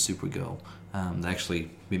did for Supergirl, They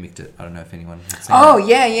actually mimicked it. I don't know if anyone has seen Oh, it.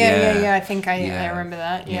 yeah. I think I remember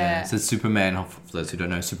that. Yeah. So it's Superman, for those who don't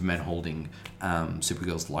know, Superman holding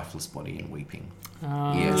Supergirl's lifeless body and weeping.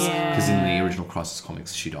 Oh. Yes. Yeah. Because in the original Crisis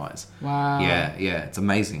Comics, she dies. Wow. Yeah. It's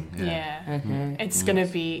amazing. Yeah. Okay. It's going to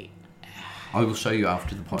be... I will show you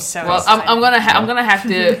after the podcast. So Well, I'm gonna have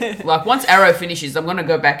to like once Arrow finishes, I'm gonna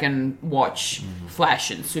go back and watch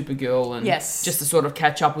Flash and Supergirl and Yes. just to sort of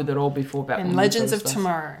catch up with it all before Batman. And Legends of starts.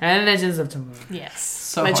 Tomorrow. And Legends of Tomorrow. Yes.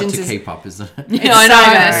 So Legends hard to is... keep up, isn't it? Yeah, I know. so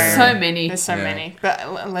There's hard. so many. There's so Yeah. many.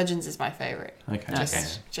 But Legends is my favourite. Okay.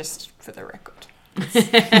 Just for the record.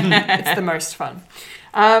 It's the most fun.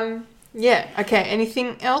 Yeah. Okay.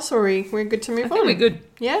 Anything else, or we're good to move I on? think we're good.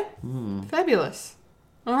 Yeah. Fabulous.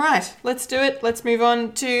 All right. Let's do it. Let's move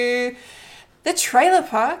on to the trailer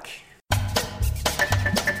park.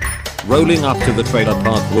 Rolling up to the trailer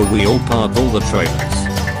park where we all park all the trailers.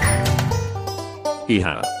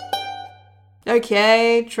 Hee-haw.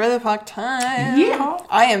 Okay, trailer park time. Yeah.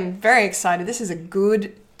 I am very excited. This is a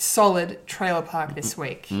good, solid trailer park this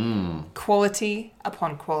week. Quality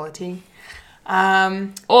upon quality.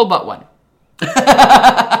 All but one.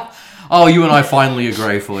 Oh, you and I finally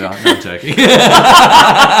agree fully. I'm joking.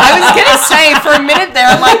 I was going to say for a minute there,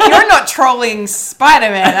 I'm like, you're not trolling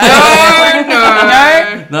Spider-Man.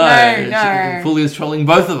 No. Fully is trolling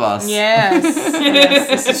both of us. Yes,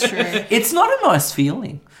 this is true. It's not a nice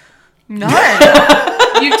feeling. No.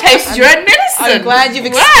 You taste your own medicine. I'm glad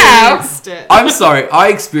you've Wow. experienced it. I'm sorry, I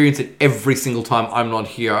experience it every single time I'm not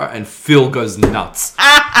here, and Phil goes nuts.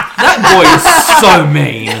 That boy is so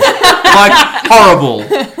mean. Like, horrible.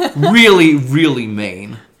 Really, really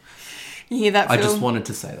mean. You hear that, I Phil? just wanted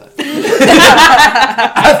to say that.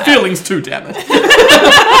 I have feelings too, damn it.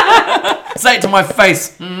 Say it to my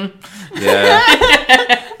face. Yeah.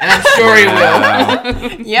 And I'm sure he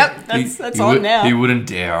will. Yep, that's on now. He wouldn't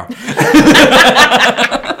dare.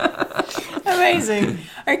 Amazing.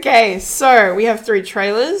 Okay, so we have 3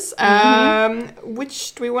 trailers.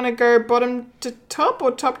 Which do we want to go bottom to top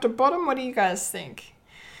or top to bottom? What do you guys think?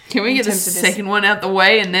 Can we get the terms of this- second one out the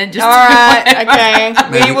way and then just... All right, okay.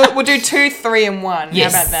 We'll do 2, 3, and 1.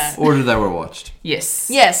 Yes. How about that? Order they were watched. Yes.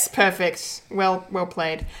 Yes, perfect. Well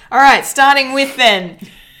played. All right, starting with then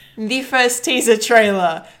the first teaser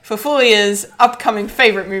trailer for Fulia's upcoming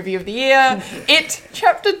favourite movie of the year, It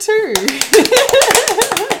Chapter 2.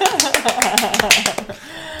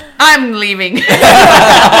 I'm leaving.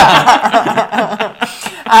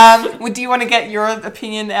 Do you want to get your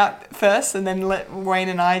opinion out first and then let Wayne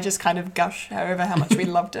and I just kind of gush over how much we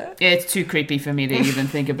loved it? Yeah, it's too creepy for me to even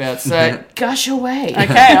think about, so gush away.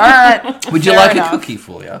 Okay, all right. Would you Fair like enough. a cookie,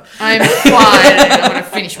 Fulia? I'm fine. I want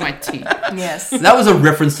to finish my tea. Yes. That was a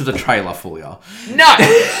reference to the trailer, Fulia. No!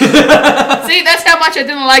 See, that's how much I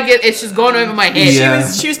didn't like it. It's just gone over my head.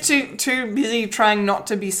 Yeah. She was too busy trying not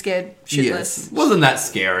to be scared shitless. Yes. Wasn't that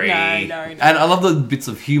scary? No. And I love the bits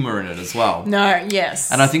of humour in it as well. No,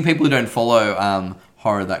 yes. And I think people who don't follow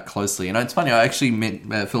horror that closely, and it's funny, I actually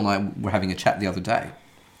met Phil and I were having a chat the other day.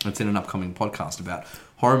 It's in an upcoming podcast about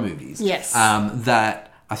horror movies. Yes. That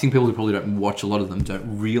I think people who probably don't watch a lot of them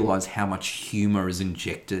don't realise how much humour is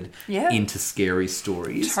injected into scary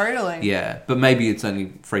stories. Totally. Yeah, but maybe it's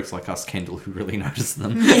only freaks like us, Kendall, who really notice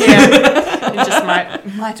them. Yeah. It just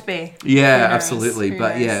might be. Yeah, Who knows? absolutely. Who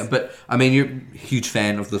But knows? yeah, but I mean, you're a huge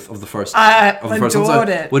fan of the first. I of the first one. adored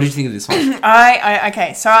So it. What did you think of this one?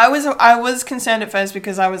 Okay, so I was concerned at first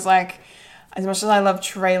because I was like, as much as I love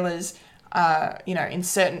trailers, in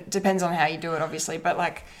certain, depends on how you do it, obviously, but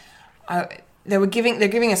like, they're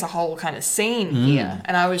giving us a whole kind of scene here,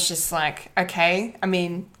 and I was just like, okay, I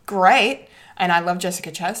mean, great, and I love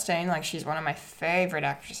Jessica Chastain, like she's one of my favorite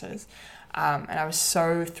actresses. And I was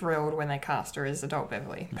so thrilled when they cast her as Adult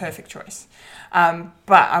Beverly. Perfect choice. But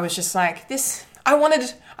I was just like, I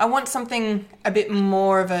want something a bit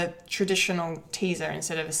more of a traditional teaser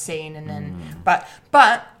instead of a scene, and then, but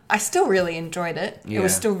I still really enjoyed it. Yeah. It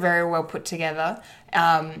was still very well put together.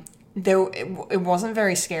 It wasn't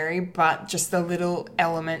very scary, but just the little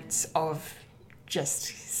elements of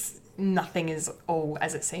just nothing is all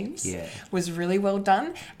as it seems was really well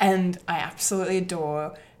done, and I absolutely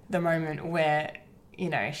adore the moment where,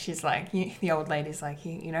 she's like, the old lady's like,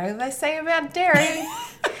 they say about dairy.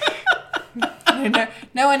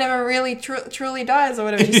 No one ever really truly dies, or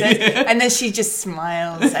whatever she says. And then she just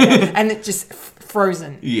smiles, and it just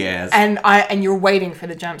frozen. Yes. And you're waiting for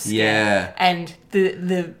the jump scare. Yeah. And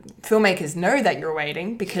the filmmakers know that you're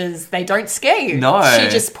waiting because they don't scare you. No. She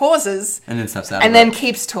just pauses And then snaps out and of then it.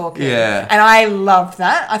 keeps talking. Yeah. And I loved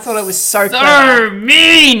that. I thought it was so So clever.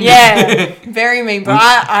 mean. Yeah, very mean. But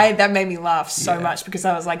I that made me laugh so Yeah. much because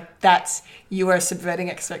I was like, you are subverting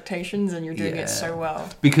expectations and you're doing Yeah. it so well.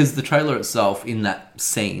 Because the trailer itself in that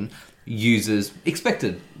scene uses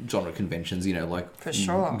expected genre conventions, like For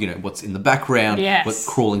sure. What's in the background, Yes. what's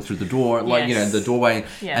crawling through the door, like Yes. the doorway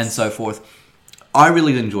Yes. and so forth. I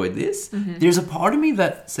really enjoyed this. Mm-hmm. There's a part of me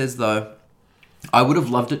that says though, I would have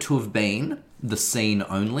loved it to have been the scene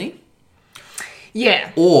only, Yeah.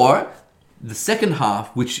 or the second half,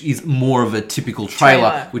 which is more of a typical trailer.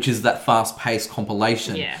 Trailer. Which is that fast-paced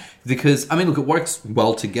compilation. Yeah. Because, I mean, look, it works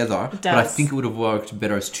well together, but I does. think it would have worked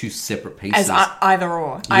better as two separate pieces. As either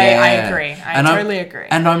or. I Yeah. agree. I And totally agree.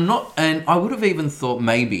 And I would have even thought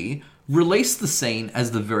maybe release the scene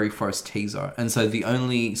as the very first teaser. And so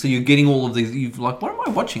you're getting all of these, you've like, what am I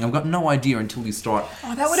watching? I've got no idea until you start.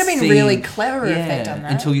 Oh, that would have been seeing- really clever if they'd done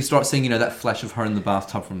that. Until you start seeing, that flash of her in the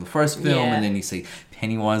bathtub from the first film, Yeah. and then you see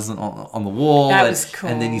Pennywise on the wall. That and, was cool.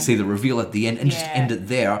 And then you see the reveal at the end, and just Yeah. end it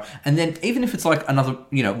there. And then even if it's like another,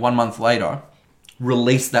 1 month later,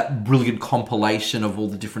 release that brilliant compilation of all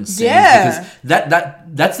the different scenes. Yeah. Because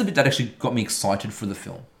that's the bit that actually got me excited for the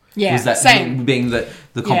film. Yeah, Was that same. being the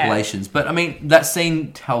compilations. But I mean, that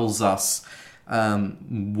scene tells us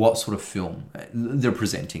what sort of film they're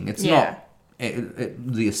presenting. It's Yeah. not...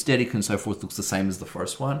 the aesthetic and so forth looks the same as the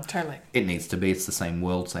first one. Totally. It needs to be. It's the same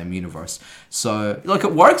world, same universe. So,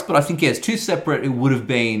 it works, but I think, it's two separate. It would have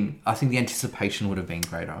been... I think the anticipation would have been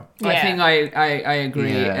greater. I Yeah. think I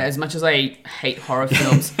agree. Yeah. As much as I hate horror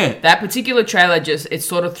films, that particular trailer it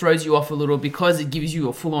sort of throws you off a little because it gives you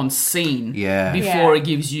a full-on scene Yeah. before Yeah. it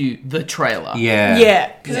gives you the trailer. Yeah.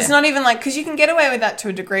 Yeah, because it's Yeah. not even because you can get away with that to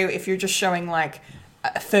a degree if you're just showing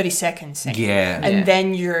a 30-second scene. Yeah. And Yeah.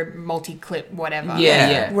 then you're multi-clip, whatever. Yeah,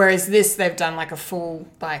 yeah. Whereas this, they've done a full,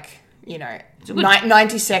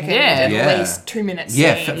 90-second, at Yeah. least 2 minutes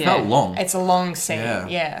Yeah, scene. it felt long. It's a long scene, Yeah.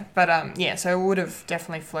 yeah. But, so it would have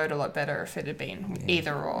definitely flowed a lot better if it had been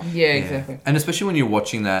either or. Yeah, exactly. And especially when you're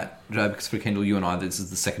watching that, because for Kendall, you and I, this is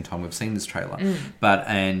the second time we've seen this trailer.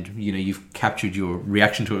 You've captured your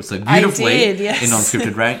reaction to it so beautifully did, yes. in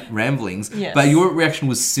unscripted ramblings. Yes. But your reaction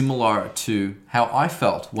was similar to how I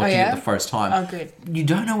felt watching yeah? it the first time. Oh, good. You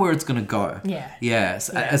don't know where it's going to go. Yeah. Yes,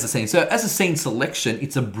 as a scene. So as a scene selection,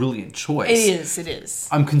 it's a brilliant choice. It is.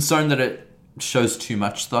 I'm concerned that it shows too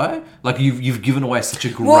much though. You've given away such a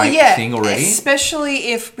great thing already.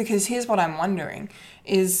 Especially because here's what I'm wondering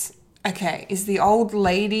is the old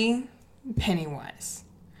lady Pennywise?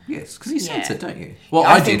 Yes, because you sense Yeah. it, don't you? Well,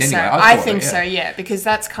 I did think anyway. So. I I thought think it, so, yeah, because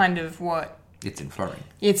that's kind of what It's inferring.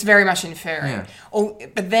 it's very much inferring. Yeah.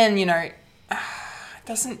 But then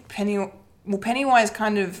doesn't Pennywise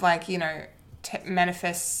kind of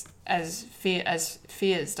manifests as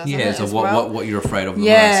fears, doesn't it? Yeah, so as well? what you're afraid of the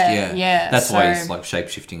Yeah, most. Yeah, yeah, That's why so- it's shape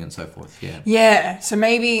shifting and so forth. Yeah. Yeah,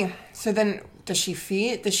 so then does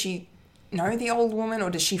she know the old woman, or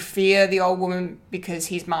does she fear the old woman because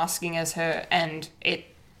he's masking as her and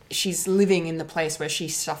she's living in the place where she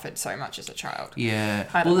suffered so much as a child? Yeah.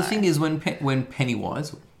 I don't Well, the know. thing is, when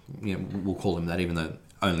Pennywise, we'll call him that, even though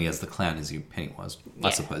only as the clown is you Pennywise, I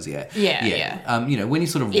Yeah. suppose. Yeah. Yeah. When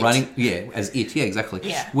he's sort of It. running, as it. Yeah, exactly.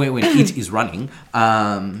 Yeah. When it is running,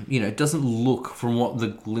 it doesn't look, from what the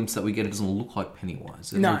glimpse that we get, it doesn't look like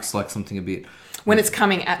Pennywise. It No. looks like something a bit. When it's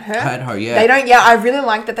coming at her? At her, yeah. They don't, I really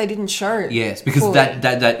like that they didn't show. Yes, because fully.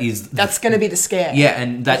 that is. That's going to be the scare. Yeah,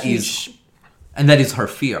 and that is her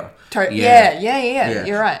fear. Yeah,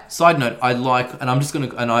 you're right. Side note,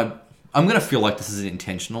 I'm gonna feel like this is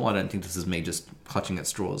intentional. I don't think this is me just clutching at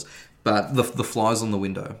straws. But the flies on the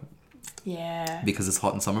window, Yeah. because it's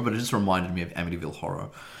hot in summer, but it just reminded me of Amityville Horror.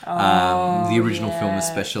 The original film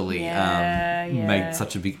especially made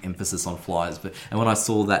such a big emphasis on flies. And when I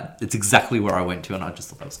saw that, it's exactly where I went to, and I just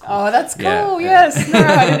thought that was cool. Oh, that's cool. Yeah, Yes. No,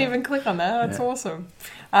 I didn't even click on that. That's awesome.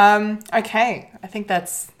 Okay. I think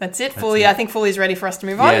that's it. Fully. it. I think Fully's ready for us to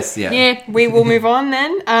move on. Yes, yeah. Yeah. We will move on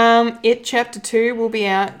then. It Chapter 2 will be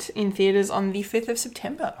out in theaters on the 5th of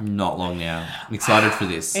September. Not long now. I'm excited for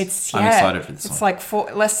this. I'm Yeah, excited for this It's one. like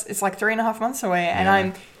 3.5 months away, and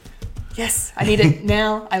I need it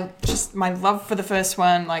now. My love for the first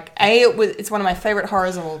one. It's one of my favorite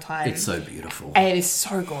horrors of all time. It's so beautiful. And it is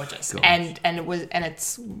so gorgeous, Gosh. and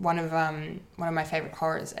it's one of my favorite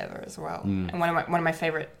horrors ever as well, and one of my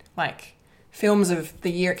favorite films of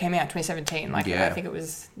the year it came out, 2017. Like, Yeah. I think it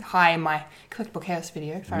was high in my Collectible Chaos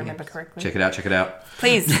video, if I remember correctly. Check it out.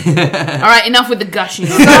 Please. All right, enough with the gushing.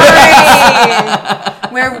 Sorry.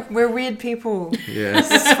 We're weird people.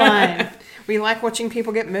 Yes. It's fine. We like watching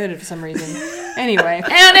people get murdered for some reason. Anyway.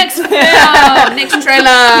 Our next film, next trailer.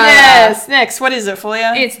 Yes. Next, what is it,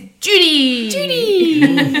 Fulia? It's Judy.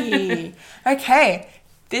 Okay.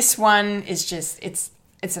 This one is just it's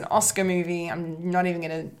an Oscar movie. I'm not even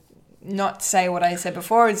gonna not say what I said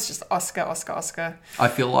before. It's just Oscar. I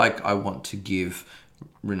feel like I want to give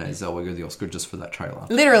Renee Zellweger the Oscar just for that trailer.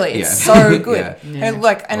 Literally, it's Yeah. so good. Yeah. And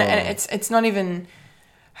look, and it's not even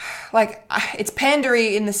like it's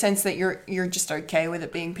pandery in the sense that you're just okay with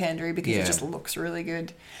it being pandery because Yeah. it just looks really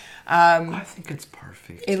good. I think it's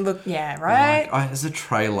perfect. It looked right. Like, as a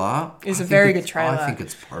trailer, It's I a think very good trailer. I think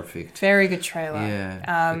it's perfect. Very good trailer.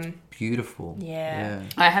 Yeah, it's beautiful. yeah.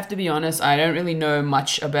 I have to be honest, I don't really know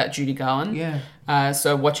much about Judy Garland. Yeah.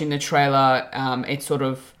 So watching the trailer, it sort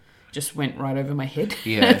of just went right over my head.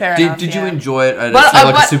 Yeah. Fair did enough, did you yeah. enjoy it at But, say,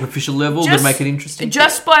 like but a superficial level to make it interesting?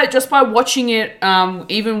 Just by watching it,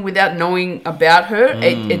 even without knowing about her,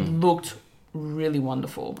 it looked really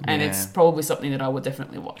wonderful, and Yeah. it's probably something that I would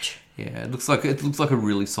definitely watch. Yeah, it looks like a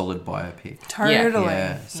really solid biopic. Totally.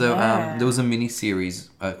 Yeah. So Yeah. there was a mini series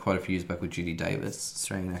quite a few years back with Judy Davis,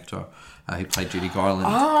 Australian actor, who played Judy Garland.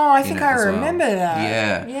 Oh, I in think it I as well. remember that.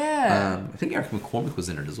 Yeah. Yeah. I think Eric McCormick was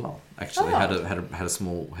in it as well. Actually, Oh. had a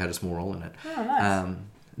small role in it. Oh, nice.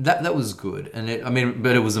 That was good, and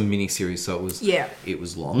but it was a mini series, so it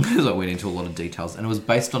was long, so it went into a lot of details, and it was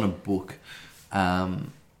based on a book,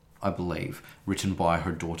 I believe, written by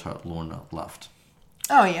her daughter Lorna Luft.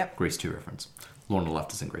 Oh, yep. Grease 2 reference. Lorna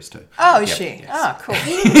Luft is in Grease 2. Oh, is Yep, she? yes. Oh, cool.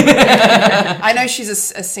 I know she's a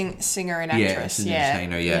singer and Yeah, actress. she's an Yeah,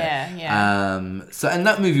 entertainer, yeah. yeah. So, and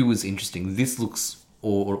that movie was interesting. This looks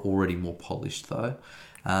already more polished, though.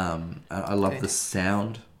 I love the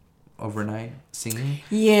sound of Renee singing.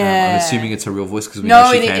 Yeah. I'm assuming it's her real voice because we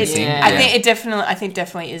know she can sing. I think it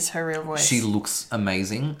definitely is her real voice. She looks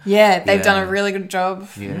amazing. Yeah, they've Yeah. done a really good job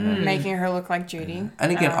Yeah. making her look like Judy.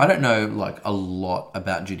 And again, I don't know like a lot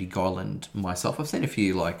about Judy Garland myself. I've seen a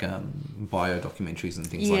few like bio documentaries and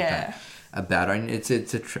things like that about her, and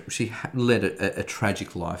she led a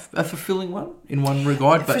tragic life, a fulfilling one in one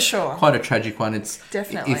regard, but For sure. quite a tragic one. It's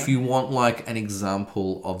Definitely. if you want like an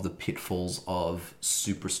example of the pitfalls of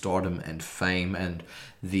superstardom and fame and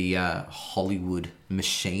the Hollywood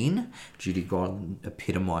machine, Judy Garland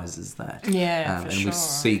epitomizes that. Yeah, for and sure. we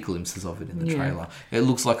see glimpses of it in the trailer. It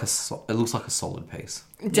looks like a solid piece.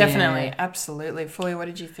 Definitely, Yeah. absolutely. Fully, what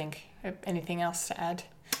did you think? Anything else to add?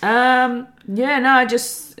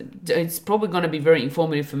 It's probably going to be very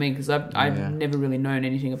informative for me because I've never really known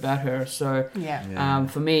anything about her. So Yeah.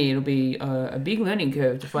 for me, it'll be a big learning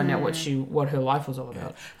curve to find out what her life was all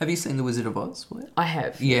about. Have you seen The Wizard of Oz? Will? I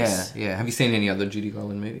have. Yeah, yes. yeah. Have you seen any other Judy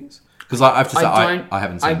Garland movies? Because I have to say, I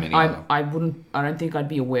haven't seen many of them. I don't think I'd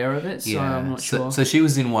be aware of it, so I'm not sure. So she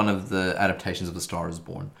was in one of the adaptations of The Star is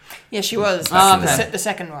Born. Yeah, she was. Back in The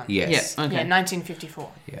second one. Yes. Yeah, okay. Yeah, 1954.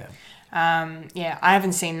 Yeah. I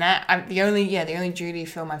haven't seen that. The only Judy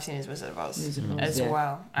film I've seen is Wizard of Oz as yeah.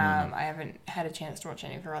 well. I haven't had a chance to watch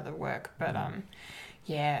any of her other work, but I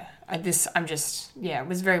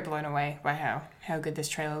was very blown away by how good this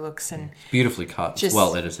trailer looks and Beautifully cut. Just-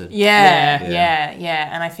 well edited. yeah,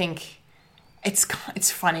 and I think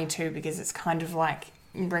it's funny too because it's kind of like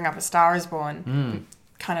you bring up A Star is Born,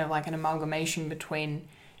 kind of like an amalgamation between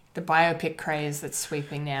the biopic craze that's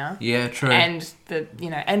sweeping now. Yeah, true. And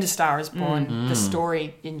and A Star is Born, the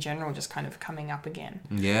story in general just kind of coming up again.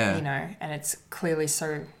 Yeah. And it's clearly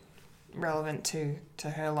so relevant to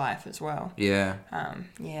her life as well. Yeah.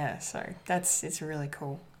 So it's really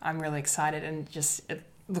cool. I'm really excited, and just it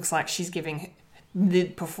looks like she's giving the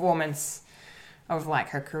performance of like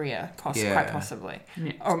her career, quite possibly.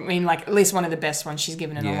 Yeah. Or, I mean, like at least one of the best ones she's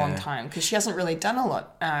given in a long Yeah. time because she hasn't really done a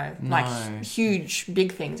lot, like huge,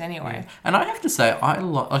 big things anyway. And I have to say, For a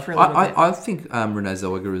little bit. I think Renee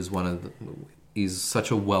Zellweger is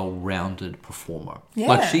such a well-rounded performer. Yeah.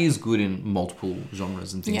 Like she is good in multiple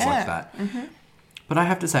genres and things like that. Mm-hmm. But I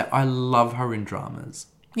have to say, I love her in dramas.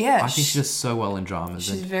 Yeah, I think she does so well in dramas.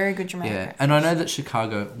 she's and, very good dramatic. yeah, and I know that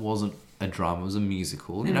Chicago wasn't a drama, it was a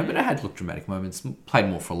musical, but it had dramatic moments, played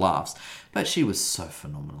more for laughs. But she was so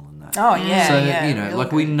phenomenal in that. Oh yeah, So, yeah.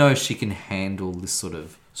 like really we good. know she can handle this sort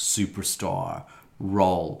of superstar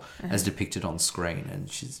role as depicted on screen, and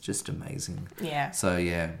she's just amazing. Yeah. So,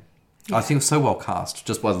 yeah. I think it's so well cast,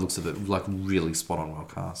 just by the looks of it, like really spot on well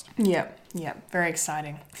cast. Yeah, very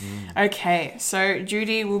exciting. Okay, so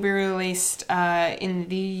Judy will be released in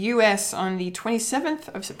the US on the 27th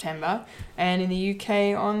of September and in the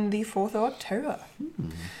UK on the 4th of October.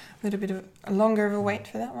 A little bit of longer of a wait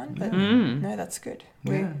for that one, but no, that's good.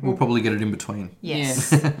 We'll probably get it in between.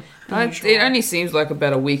 Yes. It only seems like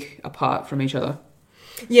about a week apart from each other.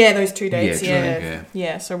 Yeah, those 2 dates. Yeah, true,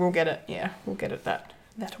 Yeah, so we'll get it. Yeah, we'll get it that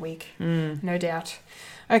week. No doubt.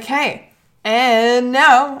 Okay, and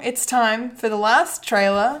now it's time for the last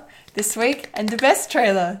trailer this week and the best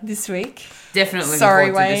trailer this week. Definitely. Sorry,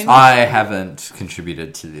 looking forward to this Wayne. one. I haven't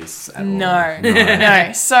contributed to this at all.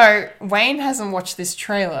 No. So Wayne hasn't watched this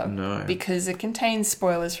trailer No. because it contains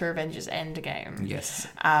spoilers for Avengers Endgame. Yes.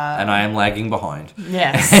 And I am lagging behind.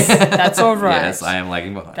 Yes, that's all right. Yes, I am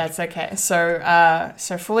lagging behind. That's okay. So,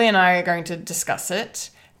 Fully and I are going to discuss it,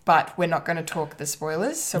 but we're not going to talk the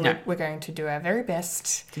spoilers. So No. we're going to do our very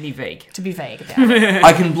best To be vague. to be vague about it.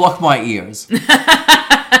 I can block my ears.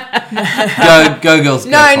 Go girls.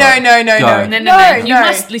 Go No. for it. Go. No. You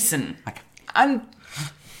must listen.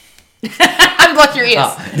 Unblock your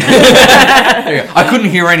ears. There you go. I couldn't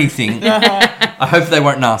hear anything. I hope they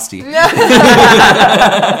weren't nasty. You'll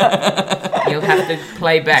have to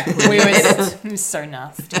play back. It was so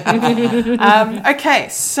nasty. Okay,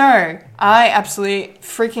 so I absolutely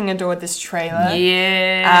freaking adored this trailer.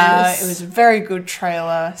 Yes. It was a very good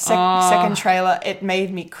trailer. Second trailer, it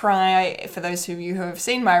made me cry. For those of you who have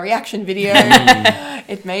seen my reaction video,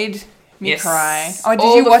 it made me Yes. cry. Oh, did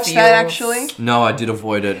All you the watch that feels. actually? No, I did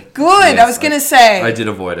avoid it. Good. Yes, I was gonna say. I did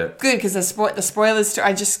avoid it. Good, because the spoilers.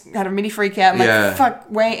 I just had a mini freak out. I'm Yeah. like, fuck,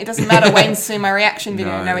 Wayne. It doesn't matter. Wayne's seen my reaction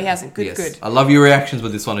video. No, he hasn't. Good, Yes. good. I love your reactions,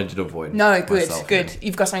 but this one I did avoid. No, good, myself, good. yeah.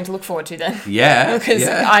 You've got something to look forward to then. Yeah. Because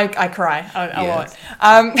yeah. I cry a Yes.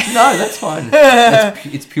 lot. No, that's fine.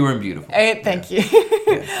 It's pure and beautiful. Thank you.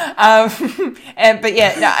 But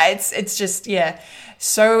yeah, no, it's just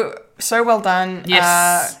so well done.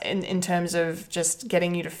 Yes. In terms of just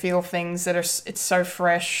getting you to feel things that are it's so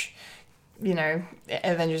fresh. You know,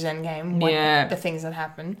 Avengers Endgame. Yeah. The things that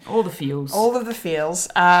happen. All the feels. All of the feels.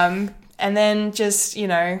 And then just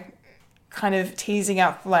kind of teasing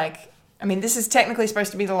up like. I mean, this is technically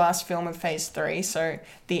supposed to be the last film of Phase 3, so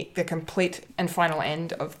the complete and final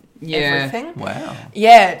end of everything. Wow.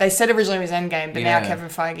 Yeah, they said originally it was Endgame, but now Yeah. Kevin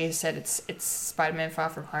Feige has said it's Spider-Man Far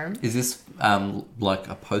From Home. Is this like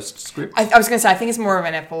a postscript? I was going to say, I think it's more of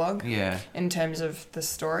an epilogue Yeah. in terms of the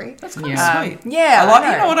story. That's kind of Yeah. sweet. Yeah, I like. I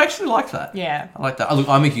know. You know what? I actually like that. Yeah. I like that. Look,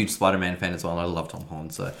 I'm a huge Spider-Man fan as well. And I love Tom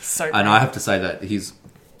Holland, So and great. I have to say that his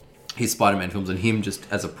Spider-Man films and him just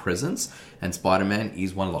as a presence and Spider-Man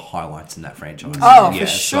is one of the highlights in that franchise. Oh, for so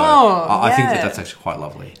sure. I think Yeah. that's actually quite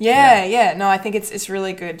lovely. Yeah. No, I think it's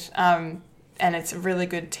really good. And it's a really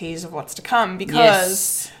good tease of what's to come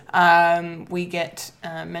because we get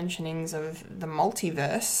mentionings of the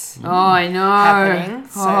multiverse Oh, I know. happening.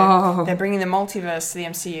 So Oh. they're bringing the multiverse to the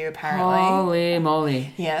MCU apparently. Holy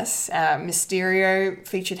moly. Yes, Mysterio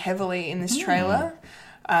featured heavily in this trailer.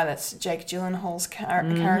 That's Jake Gyllenhaal's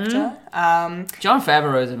character. John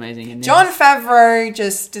Favreau is amazing in this. Jon Favreau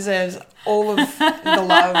just deserves all of the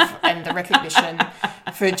love and the recognition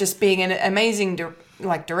for just being an amazing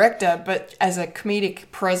director, but as a comedic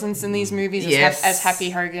presence in these movies, Yes. as Happy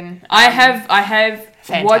Hogan. I have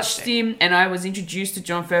Fantastic. watched him, and I was introduced to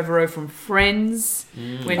John Favreau from Friends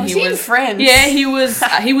when Was he in Friends? Yeah, he was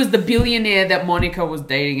the billionaire that Monica was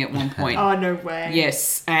dating at one point. Oh, no way.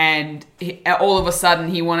 Yes, and all of a sudden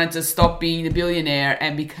he wanted to stop being the billionaire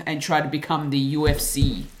and try to become the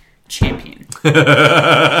UFC champion.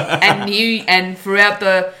 and throughout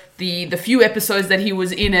the few episodes that he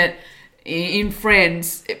was in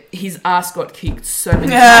Friends, his ass got kicked so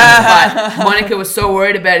many times. But Monica was so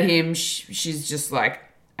worried about him. She's just like,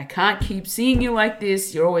 I can't keep seeing you like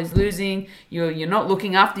this. You're always losing. You're not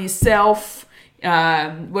looking after yourself.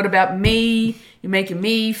 What about me? You're making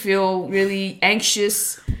me feel really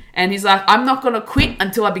anxious. And he's like, I'm not going to quit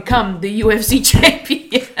until I become the UFC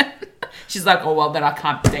champion. She's like, oh, well, then I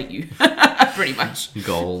can't date you. Pretty much.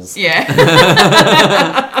 Goals. Yeah.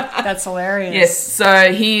 That's hilarious. Yes,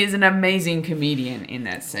 so he is an amazing comedian in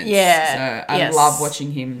that sense. Yeah, So I yes. love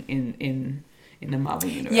watching him in the Marvel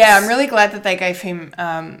universe. Yeah, I'm really glad that they gave him,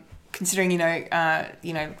 considering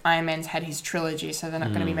Iron Man's had his trilogy, so they're not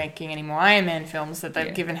going to be making any more Iron Man films. That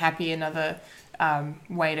they've given Happy another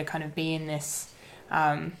way to kind of be in this,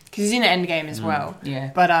 because he's in Endgame as well.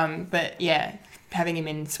 Yeah. But yeah, having him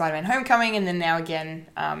in Spider-Man: Homecoming, and then now again,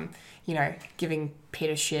 giving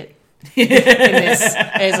Peter shit. In this,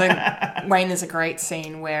 there's a great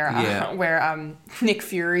scene where Yeah. Nick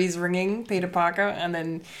Fury's ringing Peter Parker, and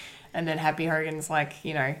then And then Happy Hogan's like,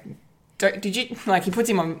 you know, did you, like, he puts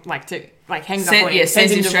him on, like, to, like, hangs up on him.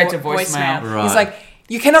 Sends him straight to voicemail. Right. He's like,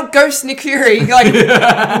 you cannot ghost Nick Fury. Like, you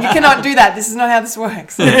cannot do that. This is not how this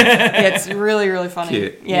works. Yeah, it's really, really funny.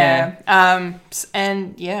 Cute. Yeah.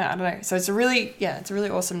 And yeah, I don't know. So it's a really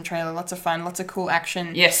awesome trailer. Lots of fun. Lots of cool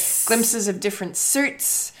action. Yes. Glimpses of different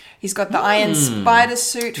suits. He's got the Iron Spider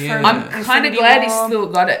suit from I'm kind of Infinity glad he's War. still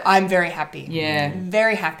got it. I'm very happy. Yeah.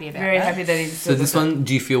 Very happy about Very that. happy that he's So still this got it. one,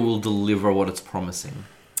 do you feel will deliver what it's promising?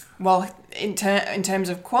 Well, in terms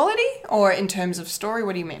of quality or in terms of story,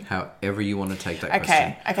 what do you mean? However you want to take that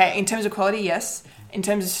question. Okay. In terms of quality, yes. In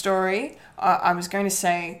terms of story, I was going to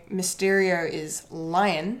say Mysterio is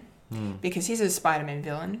Lion because he's a Spider-Man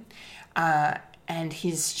villain, and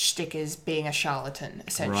his shtick is being a charlatan,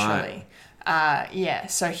 essentially. Right.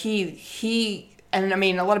 So he. And I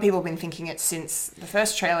mean, a lot of people have been thinking it since the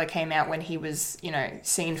first trailer came out when he was, you know,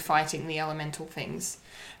 seen fighting the elemental things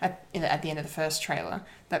at the end of the first trailer.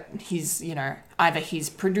 That he's, you know, either he's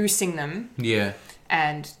producing them Yeah.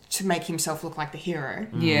 and to make himself look like the hero,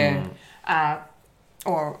 Yeah.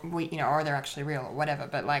 or or they're actually real or whatever.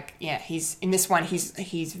 But like, yeah, he's in this one.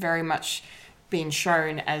 He's very much been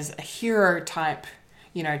shown as a hero type,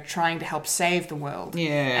 you know, trying to help save the world.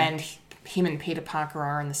 Yeah. And him and Peter Parker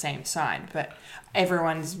are on the same side, but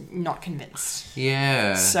everyone's not convinced.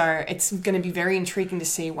 Yeah. So it's going to be very intriguing to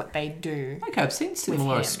see what they do. Okay, I've seen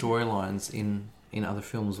similar him. storylines in other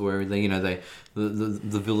films where the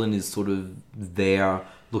villain is sort of there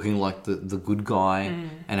looking like the good guy,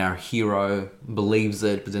 and our hero believes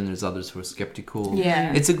it, but then there's others who are skeptical.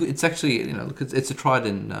 Yeah. It's actually, you know, look, it's a tried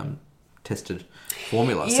and tested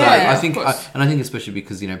formula. So Yeah, I of think, course. and I think especially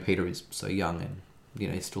because, you know, Peter is so young and, you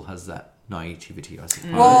know, he still has that naivety, I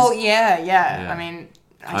suppose. Well, yeah. I mean,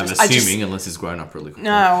 I'm assuming, unless he's grown up really quickly.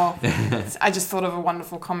 No, well, I just thought of a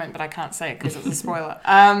wonderful comment, but I can't say it because it's a spoiler.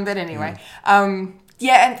 But anyway,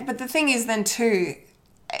 but the thing is then too,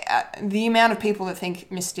 the amount of people that think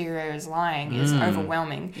Mysterio is lying is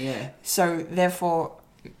overwhelming. Yeah. So therefore,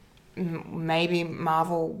 maybe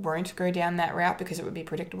Marvel won't go down that route because it would be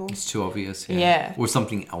predictable. It's too obvious. Yeah. Or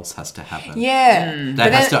something else has to happen. Yeah.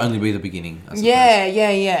 That has to only be the beginning, I suppose.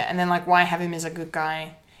 Yeah. And then, like, why have him as a good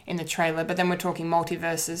guy in the trailer? But then we're talking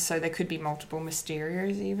multiverses, so there could be multiple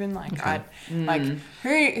Mysterios even. Like,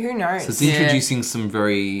 who knows? So it's introducing some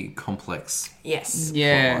very complex. Yes.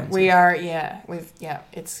 Yeah. We are,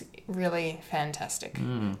 it's really fantastic.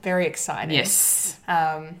 Very exciting. Yes.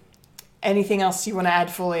 Anything else you want to add,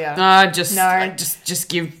 Fulia? Just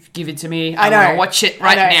give it to me. I know. want to watch it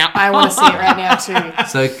right now. I want to see it right now too.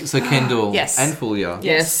 So Kendall Yes. and Fulia.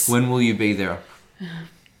 Yes. When will you be there?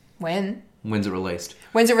 When? When's it released?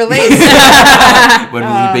 When's it released? When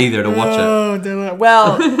will you be there to watch it?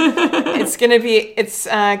 Well, it's gonna be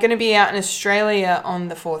out in Australia on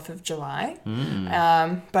the 4th of July,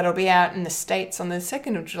 but it'll be out in the States on the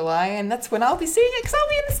 2nd of July, and that's when I'll be seeing it because I'll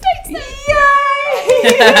be in the States. Yay!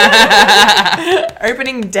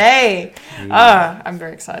 Opening day. I'm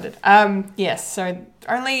very excited. Yes. So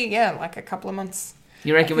only like a couple of months.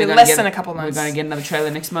 You reckon we're Less than a couple of months. We're going to get another trailer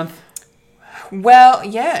next month? Well,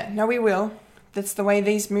 yeah. No, we will. That's the way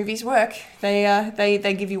these movies work.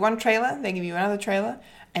 They give you one trailer, they give you another trailer,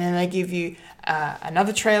 and then they give you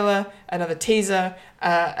another trailer, another teaser.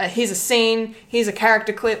 Here's a scene. Here's a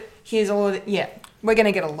character clip. Here's all of it. Yeah, we're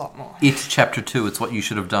gonna get a lot more. It's Chapter 2. It's what you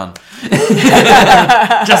should have done.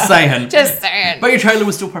 Just saying. Just saying. But your trailer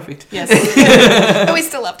was still perfect. Yes. But we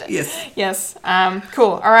still loved it. Yes. Yes.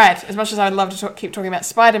 Cool. All right. As much as I'd love to keep talking about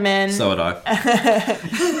Spider-Man. So would I.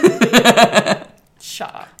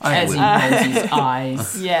 Shut up. As he rolls his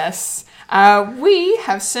eyes. Yes. We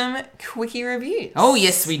have some quickie reviews. Oh,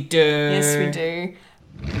 yes, we do. Yes, we do.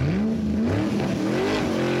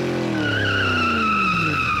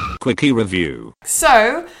 Quickie review.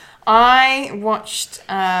 So, I watched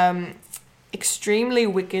Extremely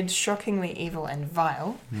Wicked, Shockingly Evil and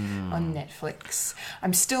Vile on Netflix.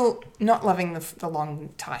 I'm still not loving the long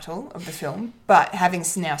title of the film, but having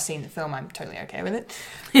now seen the film, I'm totally okay with it.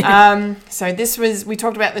 So we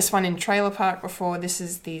talked about this one in Trailer Park before. This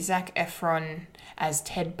is the Zac Efron as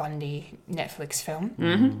Ted Bundy Netflix film.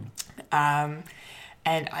 Mm-hmm.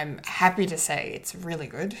 And I'm happy to say it's really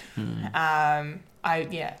good.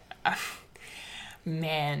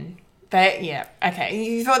 Man. Okay.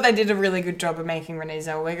 You thought they did a really good job of making Renee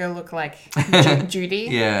Zellweger look like Judy?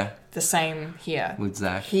 Yeah. The same here. With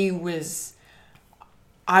Zach.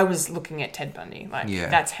 I was looking at Ted Bundy.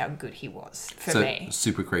 That's how good he was for me.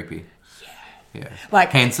 Super creepy. Yeah.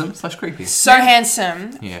 Like, handsome / creepy. So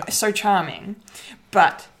handsome. Yeah. So charming.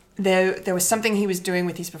 But there was something he was doing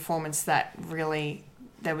with his performance that really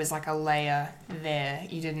there was like a layer there.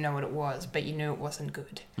 You didn't know what it was, but you knew it wasn't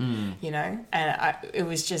good. You know, and I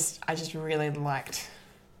just really liked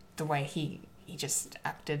the way he just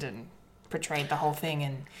acted and portrayed the whole thing.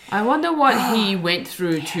 And I wonder what he went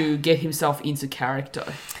through to get himself into character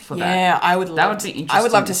for that. yeah, I would love be to, interesting. I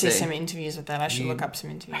would love to see some interviews with that. I should look up some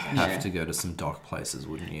interviews. Have to go to some dark places,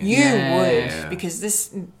 wouldn't you? You Yeah. would, because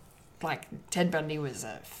this, like, Ted Bundy was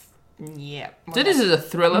a So this is a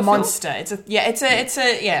thriller monster. It's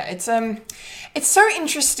so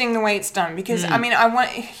interesting the way it's done, because I mean,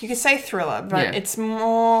 you could say thriller, but Yeah. it's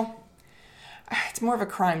more of a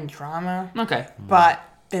crime drama. film? Okay. But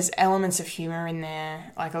there's elements of humor in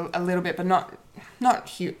there, like a little bit, but not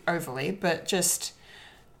overly, but just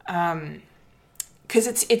because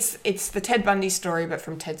it's the Ted Bundy story, but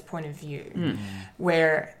from Ted's point of view,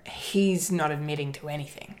 where he's not admitting to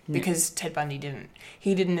anything, because Ted Bundy didn't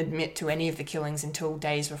admit to any of the killings until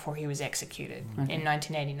days before he was executed in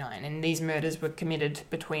 1989, and these murders were committed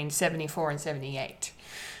between 74 and 78.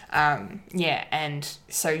 And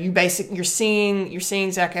so you're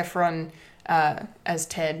seeing Zac Efron as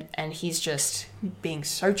Ted, and he's just being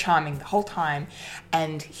so charming the whole time,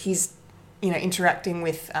 and he's interacting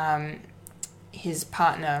with his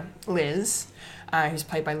partner Liz, who's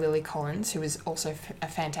played by Lily Collins, who is also a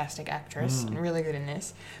fantastic actress and really good in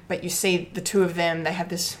this. But you see the two of them, they have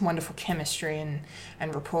this wonderful chemistry and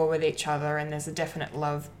rapport with each other, and there's a definite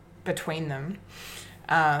love between them.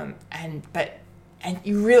 And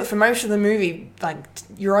you really, for most of the movie, like,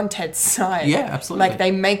 you're on Ted's side. Yeah, absolutely.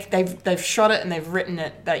 Like they've shot it and they've written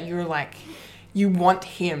it that you're like, you want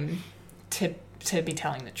him to be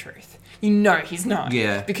telling the truth. You know he's not.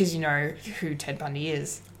 Yeah. Because you know who Ted Bundy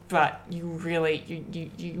is. But you really,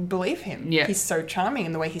 you believe him. Yeah. He's so charming,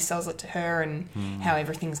 and the way he sells it to her, and how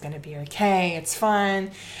everything's going to be okay, it's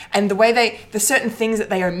fine. And the way the certain things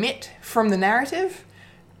that they omit from the narrative,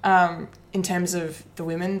 in terms of the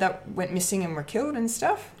women that went missing and were killed and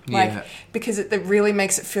stuff. Yeah. Because it really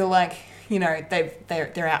makes it feel like,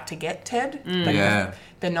 they're out to get Ted. But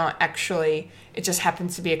they're not actually, it just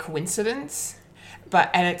happens to be a coincidence.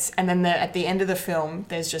 And then at the end of the film,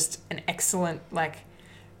 there's just an excellent, like,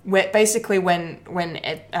 where basically when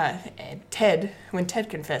Ted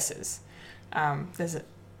confesses,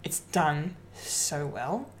 it's done so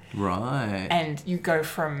well. Right. And you go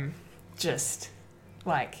from just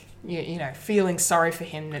like, feeling sorry for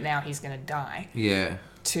him that now he's going to die, Yeah.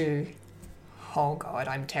 to, oh God,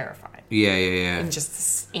 I'm terrified. Yeah.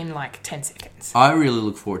 In like 10 seconds. I really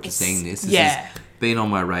look forward to seeing this. This yeah. has been on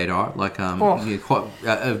my radar. Like, quite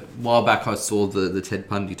a while back, I saw the Ted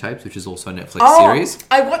Bundy tapes, which is also a Netflix series.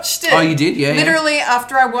 I watched it. Oh, you did? Yeah. Literally,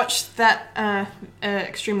 after I watched that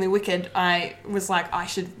Extremely Wicked, I was like, I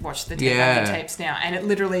should watch the Ted Bundy tapes now. And it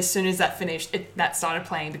literally, as soon as that finished, that started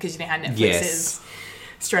playing, because you know how Netflix is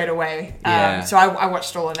straight away. So I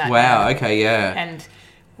watched all of that. Wow. Okay. Yeah. And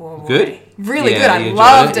good. Really Yeah, good. you I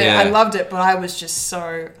loved enjoyed it. it? Yeah. I loved it, but I was just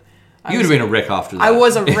so. You would have been a wreck after that. I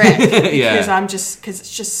was a wreck because Yeah. because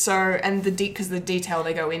it's just so, and because the detail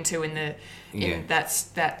they go into in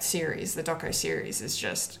that series, the doco series, is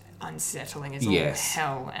just unsettling as all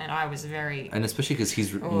hell, and I was very. And especially because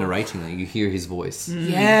he's narrating it, you hear his voice.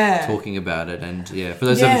 Yeah. Talking about it, and for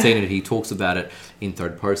those who haven't seen it, he talks about it in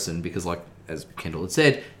third person because, like, as Kendall had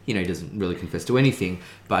said, he doesn't really confess to anything,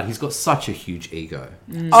 but he's got such a huge ego.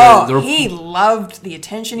 So he loved the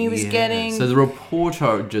attention he was getting. So the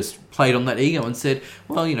reporter just played on that ego and said,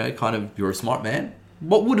 well, kind of, you're a smart man.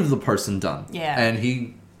 What would have the person done? Yeah. And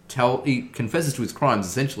he confesses to his crimes,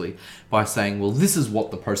 essentially, by saying, well, this is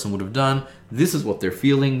what the person would have done. This is what they're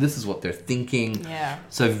feeling. This is what they're thinking. Yeah.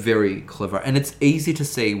 So very clever. And it's easy to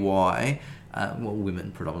see why,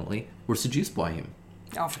 women predominantly, were seduced by him.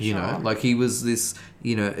 Oh, for sure. Like, he was this,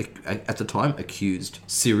 at the time, accused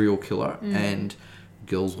serial killer, and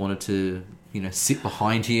girls wanted to, sit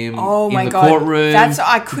behind him in the courtroom.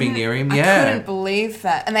 I couldn't, be near him. I couldn't believe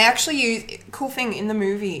that. And they actually cool thing in the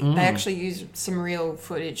movie, they actually used some real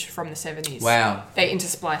footage from the 70s. Wow. They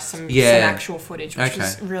interspliced some actual footage, which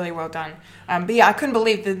was really well done. But I couldn't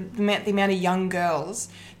believe the amount of young girls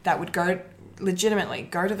that would legitimately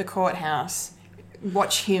go to the courthouse,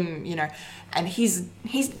 watch him, and he's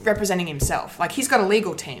representing himself. Like, he's got a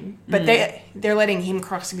legal team, but they're letting him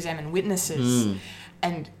cross-examine witnesses.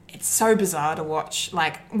 And it's so bizarre to watch,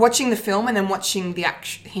 like, watching the film and then watching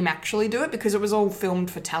him actually do it, because it was all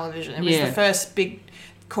filmed for television. It was the first big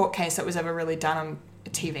court case that was ever really done on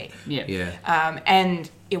TV. Yeah. And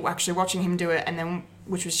actually watching him do it, and then,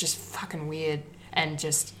 which was just fucking weird, and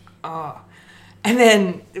just, and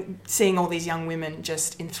then seeing all these young women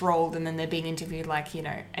just enthralled, and then they're being interviewed, like,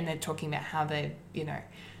 and they're talking about how they,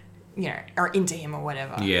 are into him or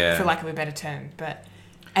whatever. Yeah. For lack of a better term.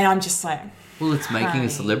 And I'm just like... Well, it's making honey. a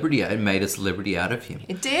celebrity. It made a celebrity out of him.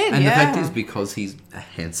 It did, And yeah. the fact is, because he's a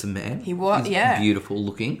handsome man. He was, he's yeah. beautiful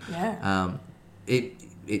looking. Yeah.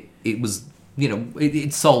 It was,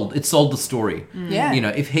 it sold the story. Yeah.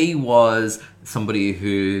 If he was somebody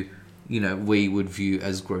who, we would view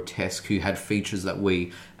as grotesque, who had features that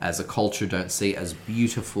we as a culture don't see as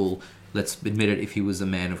beautiful, let's admit it, if he was a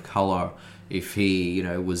man of color, if he,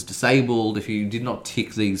 was disabled, if he did not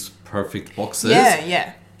tick these perfect boxes.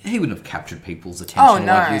 Yeah. He wouldn't have captured people's attention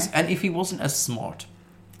no. like this. And if he wasn't as smart,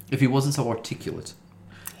 if he wasn't so articulate,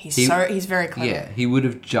 He's very clever. yeah, he would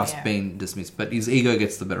have just Yeah. been dismissed. But his ego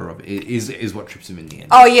gets the better of it. Is what trips him in the end.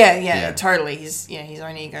 Oh yeah, Yeah. totally. His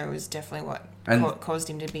own ego was definitely what And- caused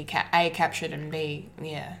him to be captured and B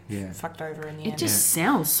Yeah. fucked over in the It end. just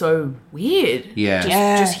sounds so weird.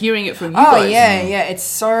 Yeah. Just hearing it from you Oh guys. yeah. It's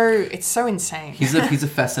so insane. He's a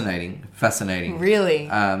fascinating really.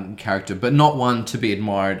 character, but not one to be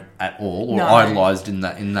admired at all or No. idolized in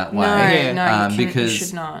that way. No, you because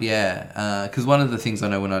should not. because one of the things I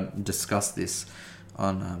know when I discussed this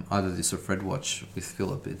on either this or Fred Watch with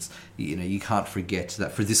Philip, it's you can't forget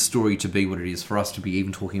that for this story to be what it is, for us to be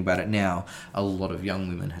even talking about it now, a lot of young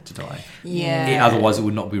women had to die. Yeah. Otherwise, it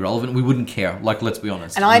would not be relevant. We wouldn't care. Like, let's be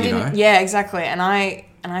honest. And I you didn't. know? Yeah, exactly. And I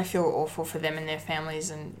feel awful for them and their families,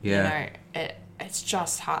 and Yeah. it's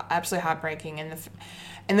just absolutely heartbreaking.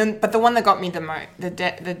 But the one that got me the most,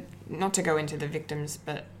 not to go into the victims,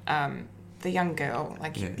 but the young girl,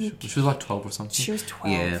 like Yeah, she was like 12 or something. she was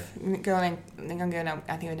 12. Yeah. The young girl,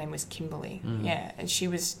 I think her name was Kimberly. Yeah, and she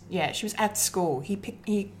was at school.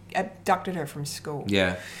 He abducted her from school.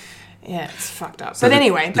 Yeah. Yeah, it's fucked up. So But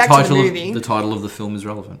anyway, back to the movie. The title of the film is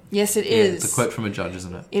relevant. Yes, it Yeah, is. it's a quote from a judge,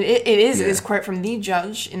 isn't it? It is. Yeah. It is a quote from the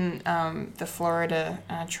judge in the Florida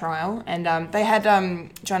trial. And they had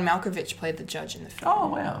John Malkovich played the judge in the film. Oh,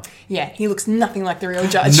 wow. Yeah, he looks nothing like the real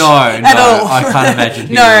judge. No, at all. I can't imagine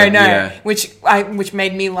he No, would, no. yeah. Which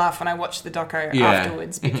made me laugh when I watched the doco Yeah.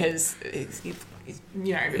 afterwards, because he's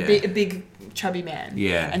a big chubby man.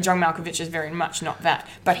 Yeah. And John Malkovich is very much not that,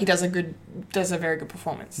 but he does a very good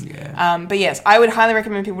performance. Yeah. But yes, I would highly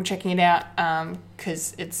recommend people checking it out,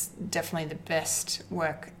 because it's definitely the best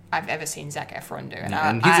work I've ever seen Zac Efron do.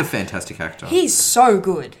 And he's a fantastic actor. He's so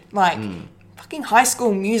good. Like, fucking High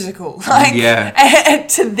School Musical. Like, Yeah.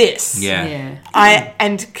 to this. Yeah.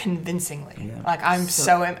 And convincingly. Like, I'm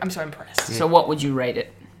so impressed. So what would you rate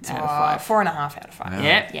it out of 5? 4.5 out of 5.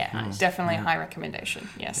 Yeah. Yeah, definitely a high recommendation.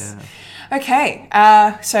 Yes. Yeah. Okay,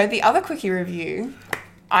 so the other quickie review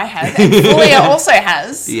I have, and Fulia also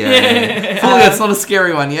has. Yeah. Fully, it's not a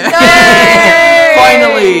scary one yet. No!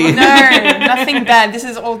 Finally. No, nothing bad. This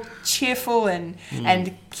is all cheerful and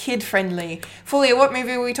kid friendly. Fulia, what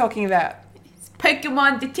movie are we talking about?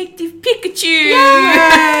 Pokemon Detective Pikachu!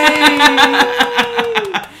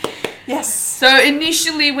 Yes. So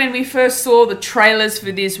initially when we first saw the trailers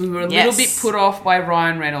for this, we were a little bit put off by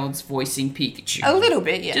Ryan Reynolds voicing Pikachu. A little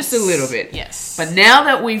bit, yes. Just a little bit. Yes. But now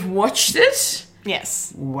that we've watched it,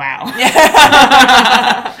 yes. wow.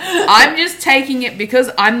 I'm just taking it because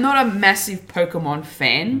I'm not a massive Pokemon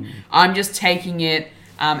fan. I'm just taking it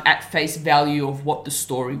at face value of what the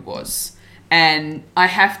story was. And I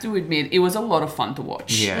have to admit, it was a lot of fun to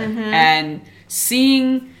watch. Yeah. And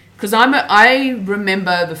seeing... Because I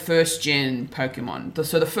remember the first gen Pokemon,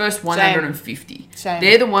 so the first 150. Same.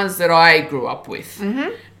 They're the ones that I grew up with.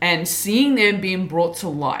 And seeing them being brought to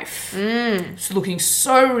life, it's looking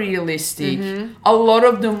so realistic. A lot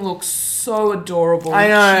of them look so adorable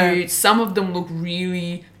and cute. Some of them look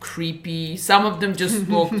really creepy. Some of them just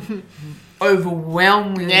look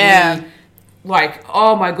overwhelmingly like,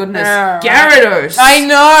 oh my goodness, Gyarados. I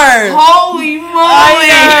know. Holy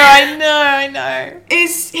moly. I know.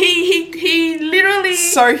 Is he literally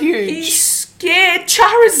So huge. He scared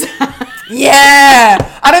Charizard. Yeah.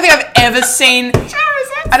 I don't think I've ever seen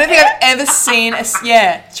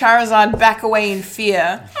Charizard back away in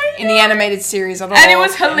fear in the animated series at all. And it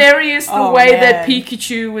was hilarious the Oh, way man. that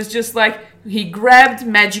Pikachu was just like, he grabbed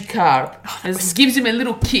Magikarp and gives him a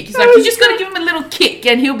little kick. He's like, you just gotta give him a little kick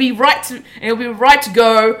and he'll be right to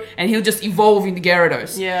go and he'll just evolve into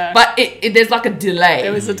Gyarados. Yeah. But there's like a delay.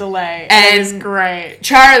 There was a delay. And it was great.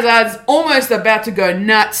 Charizard's almost about to go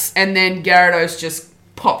nuts and then Gyarados just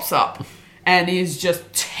pops up and is just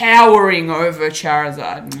towering over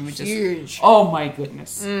Charizard. And we just, Huge. Oh my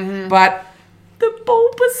goodness. But the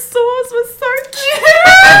Bulbasaurs were so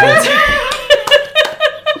cute.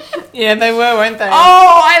 Yeah, they were, weren't they? Oh,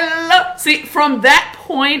 I love... See, from that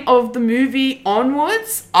point of the movie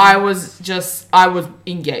onwards, I was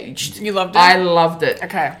engaged. You loved it? I loved it.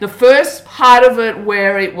 Okay. The first part of it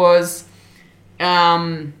where it was,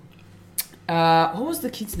 what was the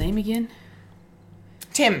kid's name again?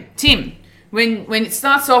 Tim. When it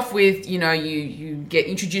starts off with, you get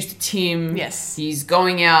introduced to Tim. Yes. He's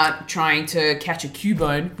going out trying to catch a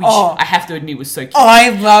Cubone, which Oh. I have to admit was so cute. Oh, I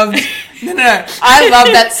loved I love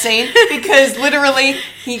that scene because literally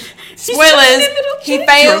spoilers, he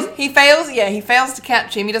fails to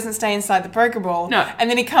catch him. He doesn't stay inside the Pokeball. No. And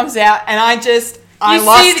then he comes out and I You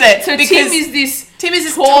lost see it. So because Tim is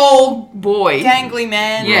this tall, tall boy. gangly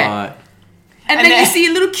man. Yeah. Right. And And then you then- see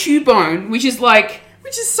a little Cubone, which is like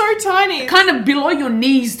Which is so tiny. kind of below your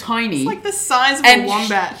knees tiny. It's like the size of and a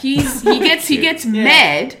wombat. he gets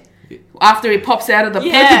mad after he pops out of the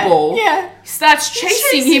Yeah, Pokeball. yeah. He starts chasing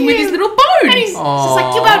chasing him with him. his little bones. And he's just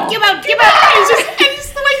like, give out. And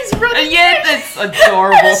just the way he's running. And yeah, that's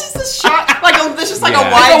adorable. It's just a shot, there's just like Yeah.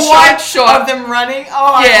 a wide, Like a wide shot, shot. of them running.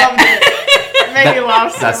 Oh, Yeah. I loved it. It made me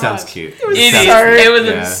laugh so That sounds much. cute. It was It so, is. It was.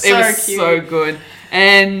 Yeah. It was cute. so good.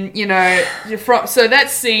 And so that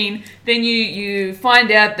scene, then you find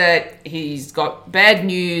out that he's got bad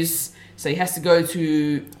news, so he has to go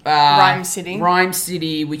to Rhyme City. Rhyme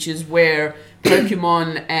City, which is where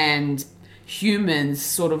Pokemon and humans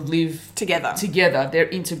sort of live Together. They're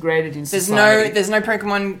integrated in There's society. no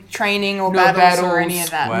Pokemon training or No battles or battles. any of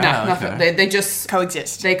that. Wow. No, nothing. okay. They just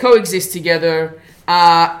Coexist. they coexist together,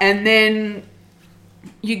 and then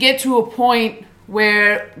you get to a point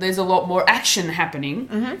where there's a lot more action happening.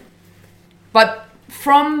 Mm-hmm. But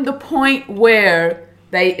from the point where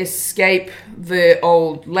they escape the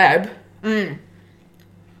old lab, and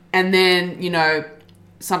then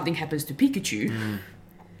something happens to Pikachu.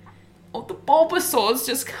 Oh, the Bulbasaurs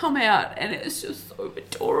just come out, and it's just so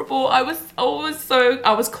adorable. I was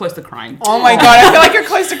close to crying. Oh my god, I feel like you're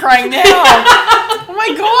close to crying now. Oh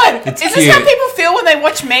my god. It's Is this how cute. people feel when they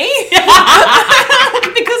watch me?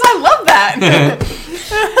 Because I love that.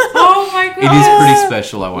 Oh my god! It is pretty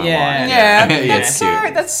special, I won't Yeah. lie. Yeah, Yeah, that's it's so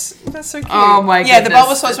cute. that's so cute. Oh my Yeah, the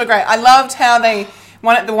goodness. Bulbasaurs were great. I loved how they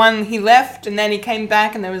the one he left and then he came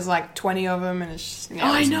back and there was like 20 of them and it's just,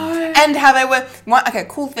 I it was- know. And how they were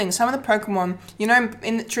cool thing. Some of the Pokemon,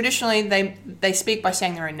 traditionally they speak by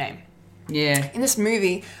saying their own name. Yeah. In this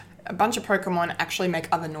movie, a bunch of Pokemon actually make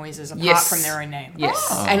other noises apart Yes. from their own name. Yes.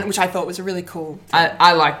 And which I thought was a really cool thing.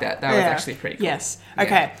 I like that. That was Yeah. actually pretty cool. Yes.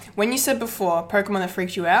 Okay. When you said before Pokemon that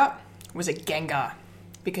freaked you out, was it Gengar?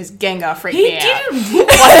 Because Gengar freaked He me out. didn't look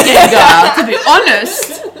like Gengar, to be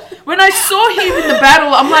honest. When I saw him in the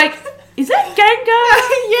battle, I'm like, is that Gengar?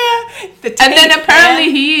 Yeah. The And then teeth, apparently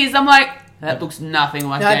man. he is. I'm like, that looks nothing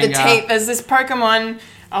like No, Gengar. the teeth. There's this Pokemon.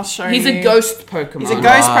 I'll show you. He's a ghost Pokemon. He's a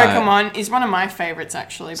ghost Right. Pokemon. He's one of my favorites,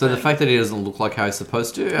 actually. So the but- fact that he doesn't look like how he's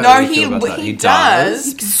supposed to? How No, do you feel about that? he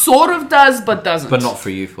does. Sort of does, but doesn't. But not for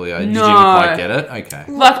you, Fulio. Did you No. quite get it? Okay.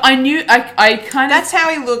 Like, I knew, I kind of... That's how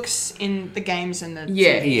he looks in the games and the.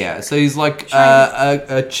 Yeah. Yeah, so he's like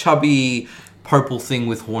a chubby purple thing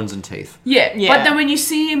with horns and teeth. Yeah. Yeah. But then when you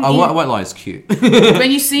see him... I in- won't lie, it's cute. when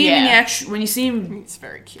you see him in the Yeah. when you see him It's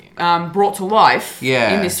very cute. brought to life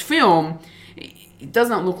Yeah. in this film, it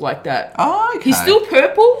doesn't look like that. Oh, okay. He's still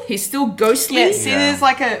purple. He's still ghostly. Yeah, see, Yeah. there's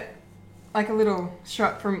like a little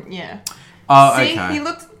shot from Oh, See, okay. he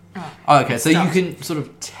looked. Oh, okay, so you Stuff. can sort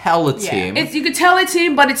of tell it's Yeah. him. You could tell it's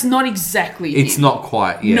him, but it's not exactly It's him. not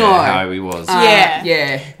quite, No. how he was. Yeah.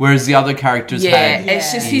 Yeah. Whereas the other characters Yeah. had...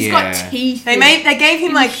 It's just, he's Yeah. got teeth. They gave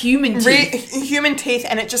him like human teeth. human teeth,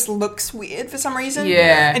 and it just looks weird for some reason.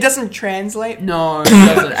 Yeah. it doesn't translate. No, it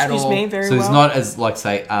doesn't at Excuse all. me, very So well. it's not as, like,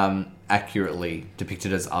 say, accurately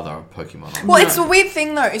depicted as other Pokemon. Well, it's a weird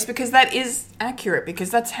thing though. It's because that is accurate because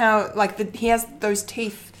that's how he has those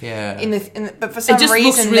teeth. Yeah. But for some just reason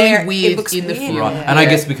looks really there weird it looks in the weird. film. Right. Yeah. And I Yeah.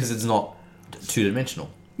 guess because it's not two-dimensional.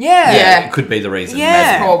 Yeah. Yeah. It could be the reason.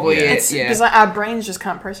 Yeah. maybe. Probably Yeah. it. It's Yeah. because our brains just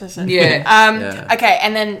can't process it. Yeah. Yeah. Okay,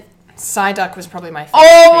 and then Psyduck was probably my favorite.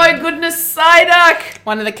 Oh my thing. goodness, Psyduck!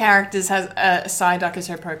 One of the characters has Psyduck as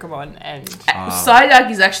her Pokemon, and Psyduck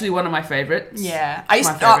is actually one of my favorites. yeah, I used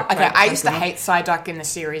My favourite I used to Pokemon. hate Psyduck in the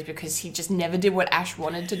series because he just never did what Ash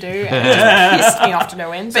wanted to do, and it just pissed me off to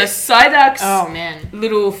no end. So But Psyduck's oh man,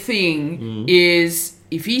 little thing is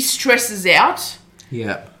if he stresses out,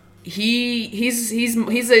 Yeah.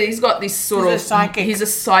 he's got this sort He's a of psychic he's a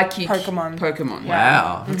psychic Pokemon.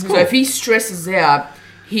 Wow. That's So if he stresses out,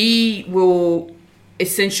 he will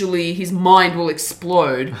essentially his mind will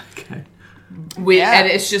explode. Okay. With, Yeah. and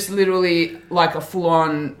it's just literally like a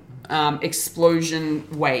full-on explosion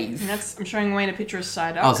wave. I'm showing Wayne a picture of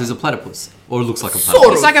Psyduck. Oh, so there's a platypus. Or it looks like a Sort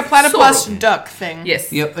platypus. It's like a platypus Sort of. duck thing.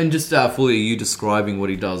 Yes. Yep, and just fully you describing what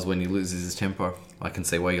he does when he loses his temper. I can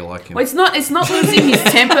see why you like him. Well, it's not losing his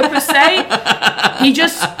temper per se.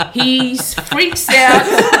 He freaks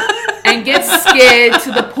out and gets scared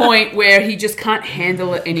to the point where he just can't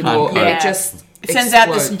handle it anymore. Can't And cope. it just It sends out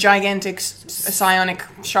this explodes. gigantic psionic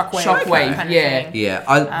shockwave. Shockwave, kind of yeah. thing. Yeah,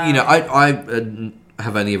 I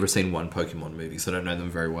have only ever seen one Pokemon movie, so I don't know them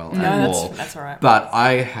very well at all. that's all right. But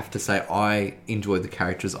I have to say, I enjoy the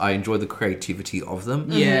characters. I enjoy the creativity of them.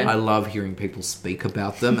 Yeah. I love hearing people speak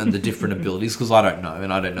about them and the different abilities, because I don't know,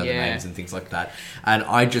 and I don't know the Yeah. names and things like that. And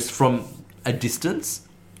I just, from a distance,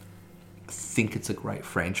 think it's a great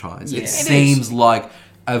franchise. Yeah. It It seems like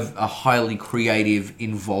a highly creative,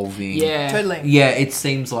 involving... Yeah. Totally. Yeah, it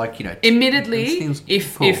seems like, you know... Admittedly, it seems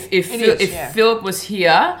if cool. Philip was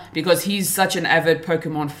here, because he's such an avid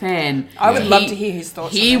Pokemon fan, I would love to hear his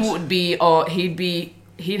thoughts He on this. would be,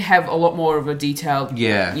 he'd have a lot more of a detailed,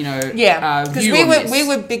 Yeah. Yeah, because view we on were this. we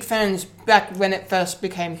were big fans back when it first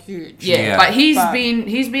became huge. Yeah, Yeah. but he's But-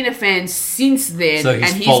 been a fan since then, So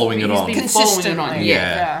he's and following it on. He's been following it on, Consistently.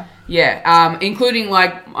 yeah. Yeah. Including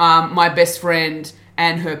like my best friend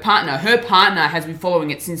and her partner. Her partner has been following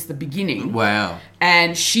it since the beginning. Wow.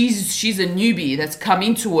 And she's a newbie that's come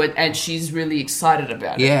into it, and she's really excited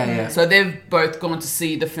about it. Yeah, yeah. So they've both gone to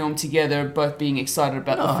see the film together, both being excited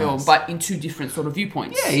about the film, but in two different sort of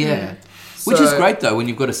viewpoints. Yeah. Which is So- great though when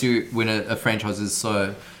you've got a series, when a franchise is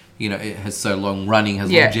so, it has so long running, has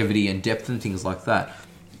Yeah. longevity and depth and things like that.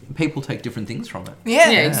 People take different things from it. Yeah,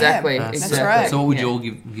 Yeah, exactly. That's exactly. right. So what would Yeah. you all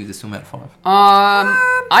give this film out of 5?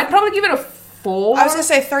 I'd probably give it a 4. I was gonna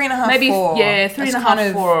say 3.5, Maybe, 4. yeah, 3.5, That's kind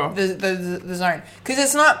of 4. The zone, because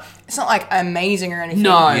it's not like amazing or anything.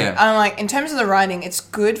 No. Yeah. I'm like, in terms of the writing, it's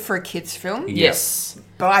good for a kids' film. Yes.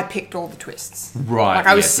 But I picked all the twists. Right. Like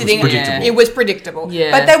I was yes, sitting, It was predictable. it was predictable.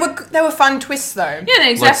 Yeah. But they were fun twists though. Yeah,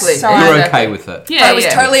 exactly. So You're exactly. okay with it. Yeah, I was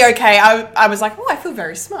yeah. totally okay. I was like, oh, I feel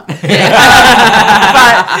very smart. but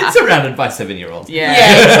Surrounded by 7-year-olds. Yeah.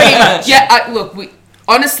 yeah, pretty much. Yeah, look,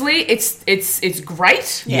 honestly, it's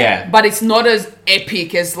great. Yeah. But it's not as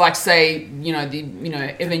epic as, like, say,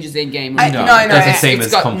 Avengers Endgame. I- No, no, it doesn't it's seem got-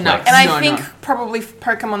 as no. complex. And I No, think no. probably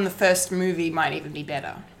Pokemon the first movie might even be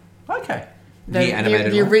better. Okay. The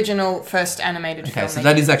animated the one? original first animated Okay, film. so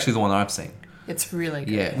that is actually the one that I've seen. It's really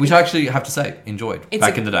good. Yeah, which I actually have to say enjoyed It's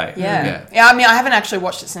back a- in the day. Yeah. I mean, I haven't actually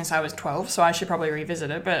watched it since I was 12, so I should probably revisit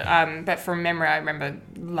it. But from memory, I remember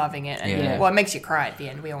loving it. And, Yeah. Well, it makes you cry at the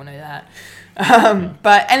end. We all know that. And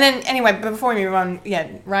then anyway, before we move on,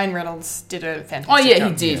 Ryan Reynolds did a fantastic Oh, yeah, job.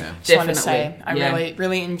 he did. Yeah. Just want Definitely. to say, I Yeah.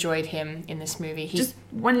 really enjoyed him in this movie. He, Just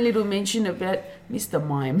one little mention about Mr.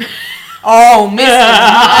 Mime. oh, Mr.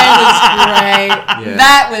 Mime was great. Yeah.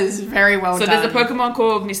 That was very well So done. there's a Pokemon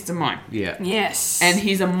called Mr. Mime. Yeah. Yes. And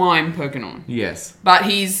he's a mime Pokemon. Yes. But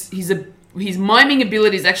his miming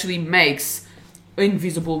abilities actually makes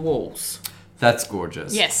invisible walls. That's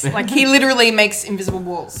gorgeous. yes, like he literally makes invisible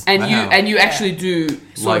walls. And Wow. you actually do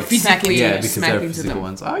sort Like of physically yeah, because smack they're into physical them.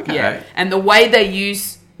 ones. Okay. Yeah. And the way they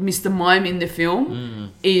use Mr. Mime in the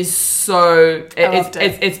film is so loved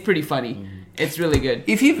it. it's pretty funny. It's really good.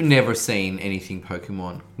 If you've never seen anything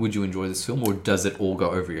Pokemon, would you enjoy this film, or does it all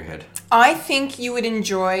go over your head? I think you would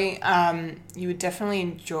enjoy. You would definitely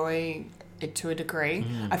enjoy it to a degree.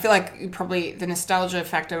 I feel like probably the nostalgia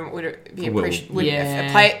factor would be Will. would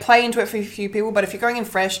Yeah. play into it for a few people. But if you're going in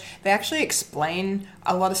fresh, they actually explain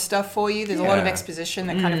a lot of stuff for you. There's a lot of Yeah. exposition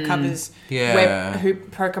that kind of covers Yeah. who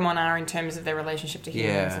Pokemon are in terms of their relationship to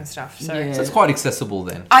humans Yeah. and stuff. So. Yeah. So it's quite accessible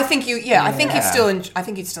then. I think I think you'd Yeah. still, I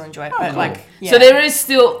think you'd still enjoy it. But cool. like, yeah. So there's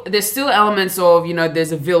still elements of,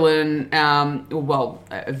 there's a villain,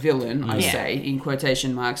 a villain, I Yeah. say, in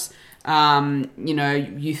quotation marks.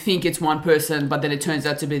 You think it's one person, but then it turns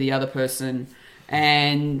out to be the other person.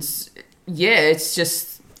 And yeah, it's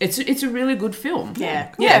just, it's a really good film. yeah,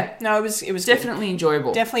 Yeah. yeah. No, it was good. Definitely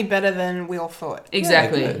enjoyable. Definitely better than we all thought.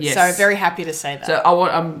 Exactly. Yeah, good. Yes. So very happy to say that. So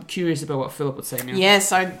I'm curious about what Philip would say now. Yeah,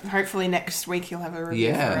 so hopefully next week he'll have a review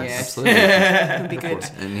Yeah, for us. absolutely. It'll be Of good.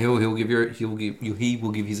 course. And he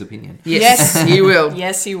will give his opinion. Yes, he will.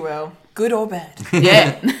 Yes, he will. Good or bad.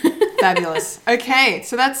 Yeah. Fabulous. Okay,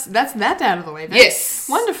 so that's that out of the way then. Yes.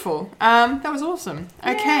 Wonderful. That was awesome.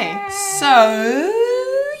 Okay, so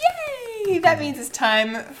yay! That means it's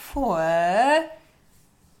time for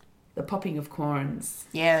The popping of corns.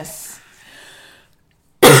 yes.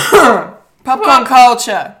 Popcorn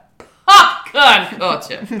culture. Popcorn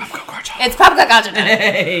culture. It's popcorn culture. Today.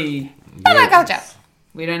 Hey. Popcorn culture.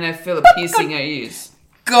 We don't have Philip piercing our ears.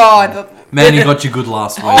 God. Man, he got you good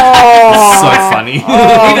last week. Oh. It's so funny. Even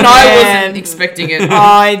I man. wasn't expecting it.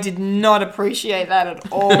 I did not appreciate that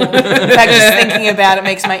at all. In fact, just thinking about it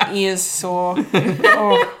makes my ears sore.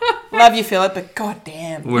 Oh, love you, Philip, but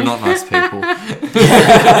goddamn. We're not nice people.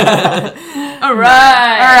 All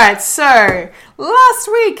right. All right, so last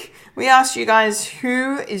week we asked you guys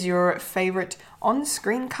who is your favourite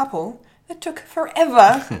on-screen couple that took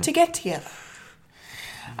forever to get together.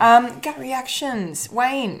 Gut reactions.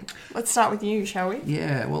 Wayne, let's start with you, shall we?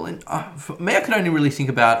 Yeah, well, for me, I could only really think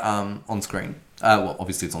about on screen. Well,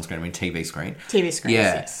 obviously it's on screen. I mean, TV screen. TV screens,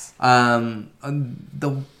 Yeah. yes.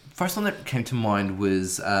 The first one that came to mind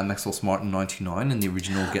was Maxwell Smart in '99 in the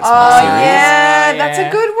original Get Oh, Smart series. yeah, that's a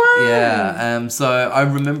good one. Yeah, so I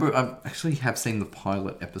remember I actually have seen the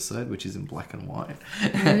pilot episode, which is in black and white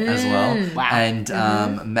as well. Wow. And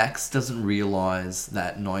Max doesn't realise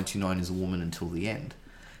that 99 is a woman until the end.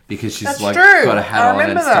 Because she's That's like true. got a hat I on and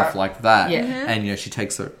remember stuff that. like that. Yeah. And she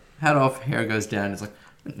takes her hat off, hair goes down, it's like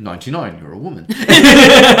 99, you're a woman.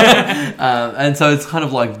 And so it's kind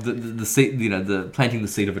of like the seed, the planting the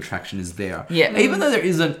seed of attraction is there. Yeah. Even though there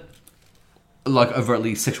isn't like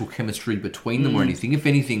overtly sexual chemistry between them or anything. If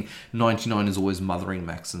anything, 99 is always mothering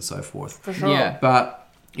Max and so forth. For sure. Yeah. But,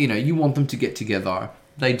 you want them to get together.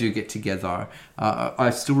 They do get together. I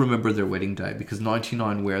still remember their wedding day because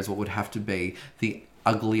 99 wears what would have to be the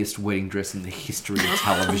ugliest wedding dress in the history of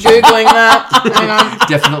television. Googling that. Hang on.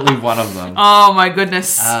 Definitely one of them. Oh my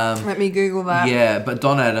goodness. Let me Google that. Yeah, but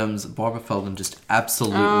Don Adams, Barbara Feldon, just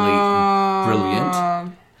absolutely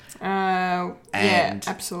brilliant. Yeah, And-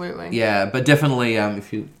 absolutely. Yeah, but definitely,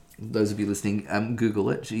 if you, those of you listening, Google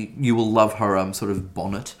it. You will love her sort of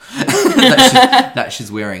bonnet that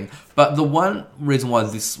she's wearing. But the one reason why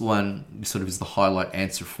this one sort of is the highlight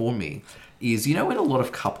answer for me is, when a lot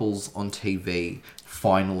of couples on TV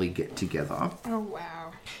finally get together, Oh,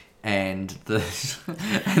 wow. and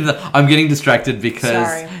I'm getting distracted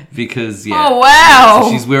Sorry. because Oh, wow.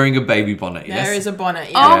 she's wearing a baby bonnet. Yes, There is a bonnet.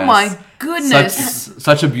 Oh Yeah. my goodness.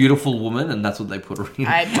 such a beautiful woman, and that's what they put her in.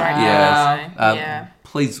 I tried to Yes. say. Yeah.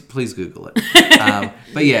 Please Google it.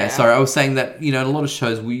 But yeah, sorry, I was saying that in a lot of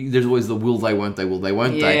shows there's always the will they, won't they, will they,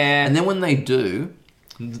 won't they, Yeah. and then when they do,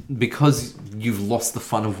 because you've lost the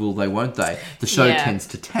fun of will they, won't they, the show Yeah. tends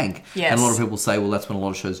to tank. Yes. And a lot of people say, well, that's when a lot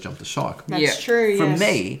of shows jump the shark. That's Yeah. true, For yes.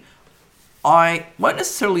 me, I won't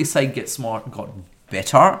necessarily say Get Smart got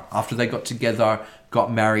better after they got together,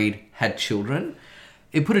 got married, had children.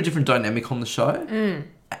 It put a different dynamic on the show,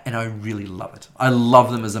 and I really love it. I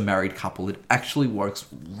love them as a married couple. It actually works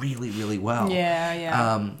really, really well. Yeah,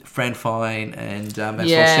 yeah. Fran Fine and Maxwell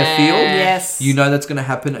Yeah. Sheffield. Yes. That's going to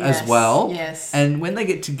happen as Yes, well. yes. And when they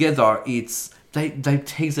get together, they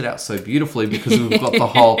tease it out so beautifully because we've got the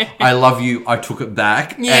whole "I love you, I took it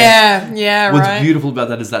back." Yeah, What's right. beautiful about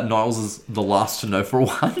that is that Niles is the last to know for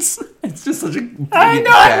once. It's just such a I big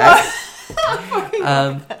know. gag.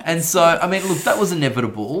 And so, I mean, look, that was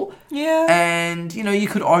inevitable. Yeah. And, you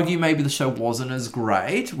could argue maybe the show wasn't as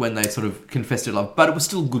great when they sort of confessed their love, but it was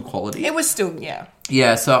still good quality. It was still, yeah.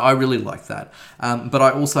 Yeah, so I really like that. But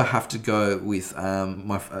I also have to go with,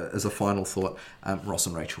 as a final thought, Ross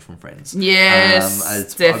and Rachel from Friends. Yes,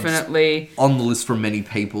 It's definitely. on the list for many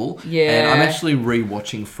people. Yeah. And I'm actually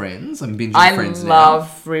rewatching Friends. I'm binging I Friends now.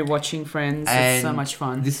 love rewatching Friends. It's so And much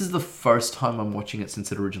fun. This is the first time I'm watching it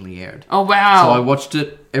since it originally aired. Oh, wow. So I watched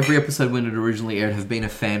it every episode when it originally aired. Have been a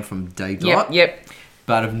fan from day dot. Yep.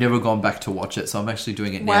 But I've never gone back to watch it, so I'm actually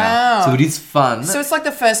doing it Wow. now. So it is fun. So it's like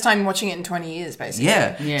the first time watching it in 20 years, basically.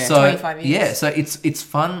 Yeah. So 25 years. Yeah, so it's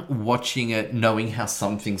fun watching it, knowing how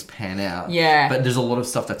some things pan out. Yeah. But there's a lot of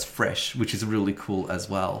stuff that's fresh, which is really cool as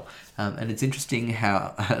well. And it's interesting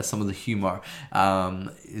how some of the humor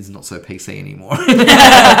is not so PC anymore.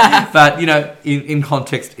 But in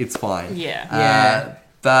context, it's fine. Yeah.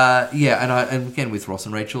 But yeah, and again with Ross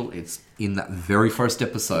and Rachel, it's in that very first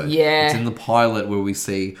episode. Yeah. It's in the pilot where we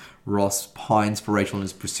see Ross pines for Rachel and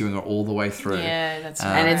is pursuing her all the way through. Yeah, that's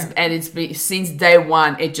right. And it's been, since day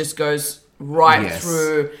one, it just goes right Yes.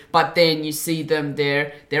 through. But then you see them,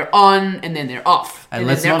 they're on and then they're off, And and, then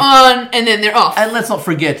let's they're not- on and then they're off. And let's not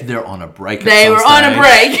forget they're on a break. at They some were on a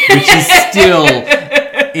stage, break. which is still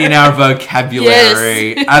in our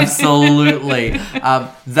vocabulary. Yes. Absolutely.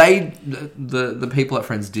 The people at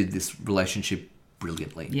Friends did this relationship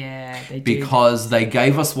brilliantly. Yeah, they did. Because they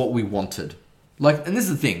gave us what we wanted. And this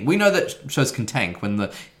is the thing. We know that shows can tank when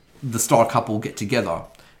the star couple get together.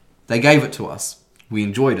 They gave it to us. We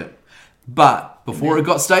enjoyed it. But before it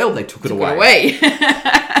got stale, they took it away.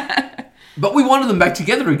 But we wanted them back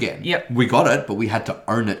together again. Yep. We got it, but we had to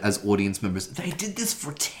earn it as audience members. They did this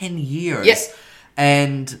for 10 years. Yes.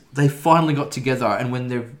 and they finally got together. And when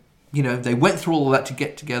they went through all of that to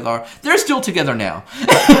get together, they're still together now.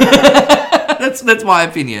 That's my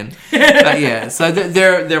opinion. But yeah, so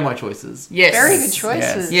they're my choices. Yes. Very good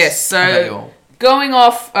choices. Yes, How about you so all? going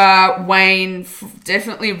off Wayne,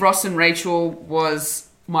 definitely Ross and Rachel was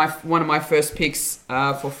one of my first picks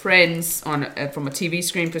for Friends from a TV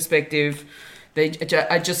screen perspective.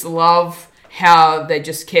 I just love how they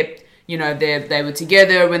just kept, they were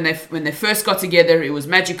together when they first got together. It was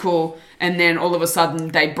magical, and then all of a sudden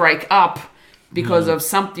they break up because of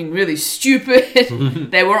something really stupid.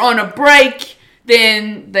 They were on a break,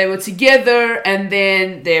 then they were together, and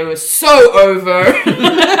then they were so over.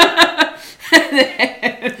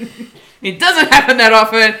 It doesn't happen that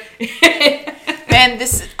often. Man,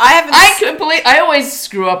 I always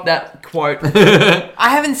screw up that quote. I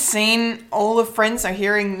haven't seen all of Friends, so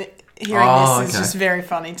hearing this is just very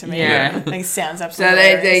funny to me. Yeah. It sounds So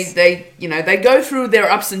absolutely hilarious. they go through their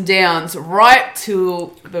ups and downs right till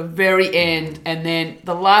the very end, and then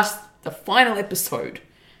the final episode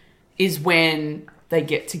is when they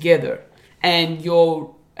get together, and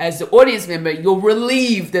as the audience member, you're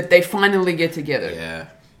relieved that they finally get together. Yeah.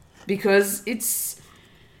 Because it's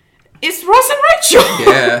Ross and Rachel.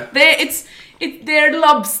 Yeah. They're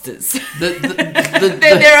lobsters. The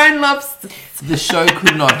They're their own lobsters. The show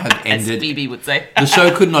could not have As ended. BB would say. The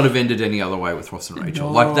show could not have ended any other way with Ross and Rachel.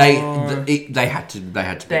 No. Like they had to. They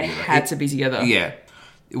had to. They be together. had to be together. Yeah,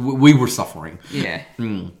 we were suffering. Yeah.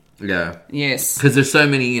 Yeah. Yes. Because there's so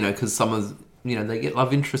many. Because some of they get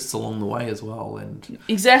love interests along the way as well, and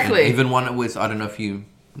Exactly. and even one with I don't know if you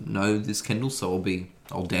know this, Kendall. So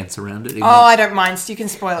I'll dance around it. Oh, I don't mind. You can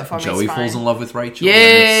spoil it for me. Joey it's fine. falls in love with Rachel.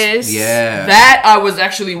 Yes. Yeah. That I was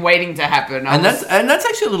actually waiting to happen. And that's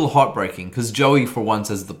actually a little heartbreaking because Joey, for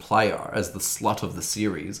once, as the player, as the slut of the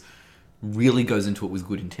series, really goes into it with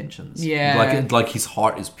good intentions. Yeah. like his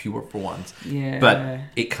heart is pure for once. Yeah. But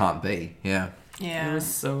it can't be. Yeah. It Yeah. was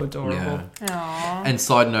so adorable. Yeah. Aww. And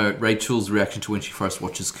side note, Rachel's reaction to when she first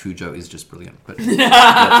watches Cujo is just brilliant. But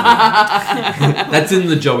that's in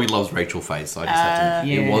the Joey loves Rachel phase. So I just had to.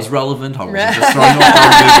 Yeah. It was relevant. I wasn't just throwing a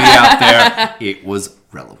horror movie out there. It was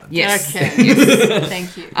relevant. Yes. Okay. Yes.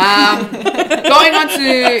 Thank you. Going on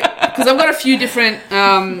to because I've got a few different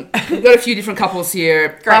couples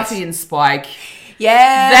here. Great. Buffy and Spike.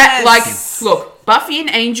 Yes. Look, Buffy and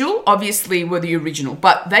Angel obviously were the original,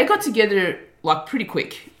 but they got together pretty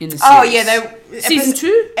quick in the series. Oh yeah, season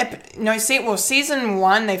 2. Season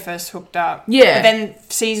 1 they first hooked up. Yeah. But then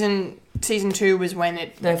season 2 was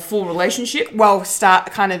when Their full relationship.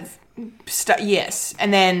 Yes,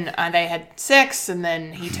 and then they had sex, and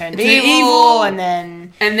then he turned Turned evil, evil. and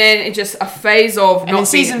then It just a phase of in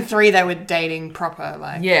season 3 they were dating proper,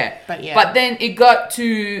 like But then it got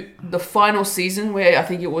to the final season where I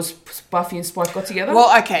think it was Buffy and Spike got together.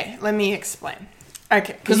 Well, okay, let me explain.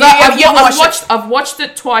 Okay, because I've watched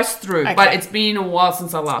it twice through, but Okay. it's been a while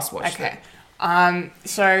since I last watched it. Okay,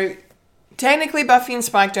 so technically Buffy and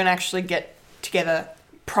Spike don't actually get together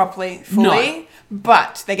properly, fully,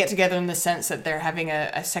 but they get together in the sense that they're having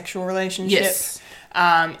a sexual relationship. Yes.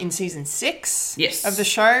 In season 6 Yes. of the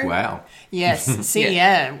show. Wow. Yes.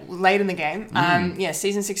 Late in the game.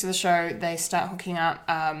 Season 6 of the show, they start hooking up.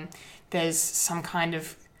 There's some kind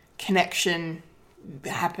of connection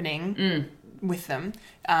happening with them.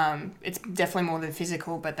 It's definitely more than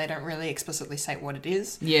physical, but they don't really explicitly say what it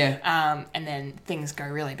is. Yeah. And then things go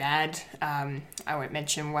really bad. I won't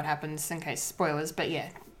mention what happens in case spoilers, but yeah.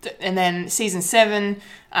 And then season 7,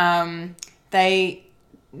 they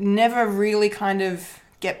never really kind of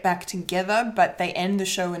get back together, but they end the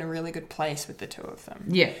show in a really good place with the two of them.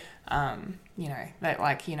 Yeah.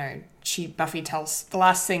 Buffy tells, the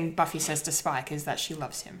last thing Buffy says to Spike is that she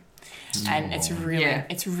loves him. And it's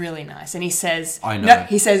really nice. And he says, I know. No,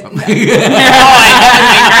 he says,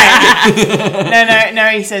 no,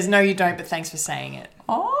 he says, no, you don't, but thanks for saying it.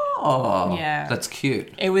 Oh, Yeah. that's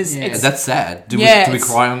cute. It was, it's, That's sad. Do we it's-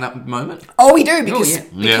 cry on that moment? oh, we do, because,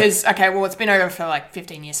 Yeah. it's been over for like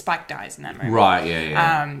 15 years. Spike dies in that movie. Right,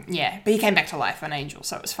 yeah. But he came back to life an angel,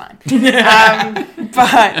 so it was fine. They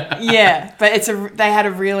had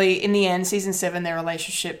a really, in the end, season 7, their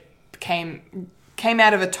relationship came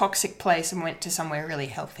out of a toxic place and went to somewhere really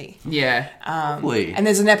healthy. Yeah. Lovely. And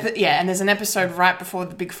there's an episode right before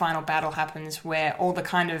the big final battle happens where all the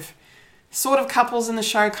kind of sort of couples in the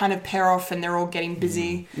show kind of pair off and they're all getting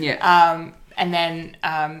busy. Yeah. And then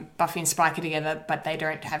Buffy and Spike are together, but they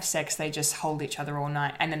don't have sex. They just hold each other all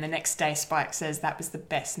night. And then the next day, Spike says, that was the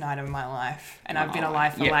best night of my life. And I've been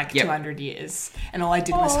alive for 200 years. And all I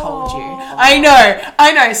did was hold you. I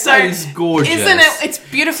know. So That is gorgeous. Isn't it? It's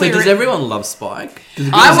beautifully So does written. everyone love Spike?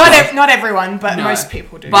 Not everyone, but most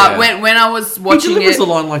people do. But when I was He watching delivers it, a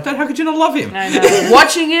line like that. How could you not love him? I know.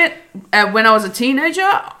 watching it when I was a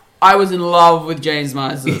teenager, I was in love with James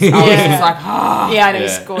Marsden. I was just like, Yeah, I know.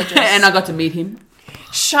 He's Yeah. gorgeous. and I got to meet him.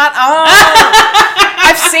 Shut up.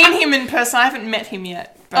 I've seen him in person. I haven't met him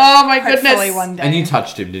yet. But Oh, my goodness. Hopefully one day. And you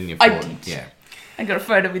touched him, didn't you? I Ford? did. Yeah. I got a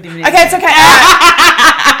photo with him. Okay, it's okay. And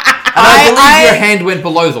I believe your hand went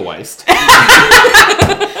below the waist.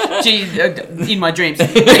 Gee, in my dreams.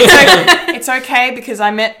 It's okay because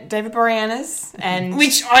I met David Boreanaz and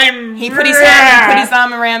he put his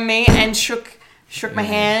arm around me and shook my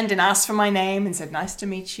hand and asked for my name and said, "Nice to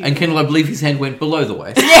meet you." And Kendall, I believe his hand went below the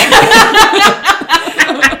waist.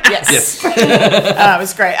 Yes. It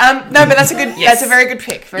was great. No, but that's a good. That's a very good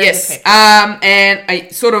pick. Very good pick. And I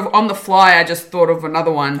sort of on the fly, I just thought of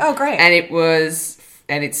another one. Oh, great.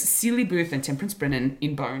 And it's Celia Booth and Temperance Brennan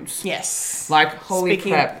in Bones. Yes. Like, holy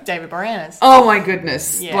Speaking crap. of David Boreanaz. Oh my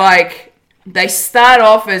goodness. Yeah. Like, they start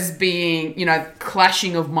off as being,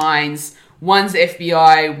 clashing of minds. One's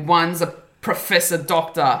FBI, one's a professor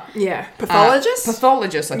doctor. Yeah. Pathologist?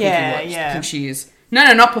 Pathologist, I think Yeah, he was. yeah. I think she is.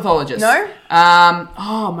 No, not pathologist. No?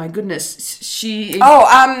 Oh my goodness. She is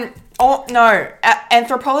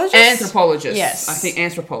anthropologist? anthropologist. Yes. I think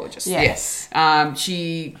anthropologist. Yes. Yes.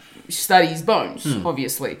 She studies bones,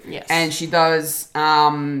 obviously. Yes. And she does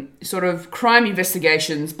sort of crime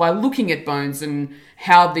investigations by looking at bones and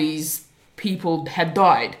how these people had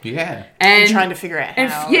died. Yeah. And trying to figure out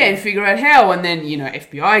how. And figure out how. And then,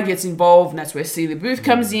 FBI gets involved, and that's where Celia Booth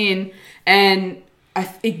comes in. And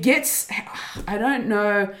it gets, I don't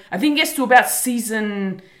know, I think it gets to about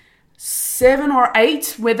season 7 or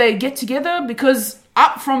 8 where they get together, because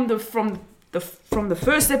up from the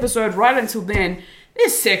first episode right until then,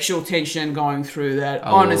 there's sexual tension going through that.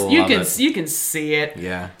 Honestly, you can see it.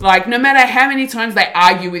 Yeah. Like, no matter how many times they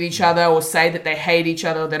argue with each other or say that they hate each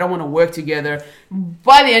other, they don't want to work together,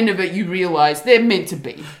 by the end of it, you realize they're meant to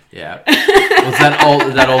be. Yeah. Was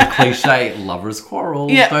that old cliche, lovers quarrel,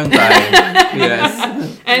 don't they?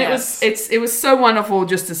 Yes. And it was so wonderful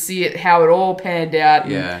just to see it, how it all panned out.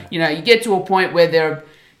 And, Yeah. you get to a point where they're,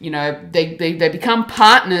 they become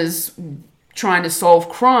partners trying to solve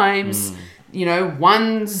crimes.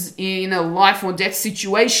 One's in a life or death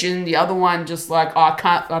situation, the other one just like, I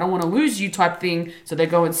don't want to lose you type thing. So they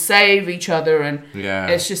go and save each other, and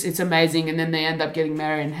it's amazing. And then they end up getting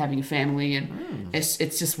married and having a family, and it's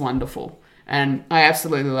just wonderful. And I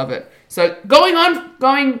absolutely love it. So going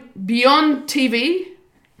beyond TV,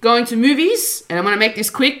 going to movies, and I'm going to make this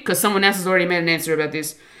quick because someone else has already made an answer about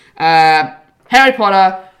this. Harry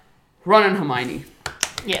Potter, Ron and Hermione.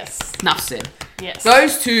 Yes. Enough said. Yes.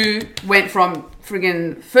 Those two went from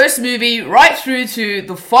friggin' first movie right through to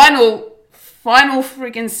the final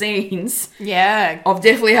friggin' scenes of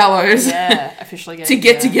Deathly Hallows. Yeah, officially to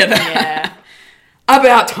get together. Yeah.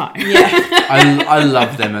 About time. Yeah. I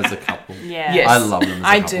love them as a couple. Yeah. Yes. I love them as a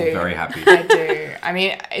I couple. do. Very happy. I do. I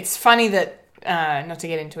mean, it's funny that, not to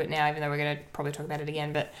get into it now, even though we're going to probably talk about it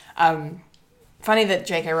again, but funny that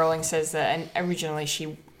J.K. Rowling says that, and originally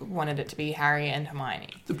she wanted it to be Harry and Hermione.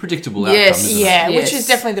 The predictable outcome, isn't it? Yeah, Yes. which is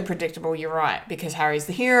definitely the predictable, you're right, because Harry's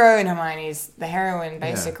the hero and Hermione's the heroine,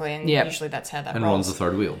 basically, and usually that's how that And rolls. Ron's the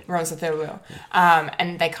third wheel. Ron's the third wheel.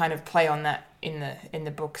 And they kind of play on that in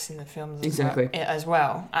the books, in the films as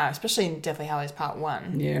well. Especially in Deathly Hallows Part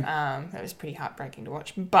 1. Yeah. That was pretty heartbreaking to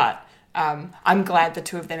watch. But I'm glad the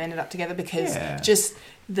two of them ended up together because just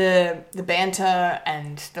the banter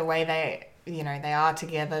and the way they are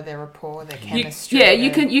together, their rapport, their chemistry.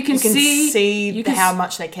 You can see how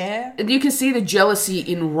much they care. You can see the jealousy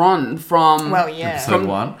in Ron from Episode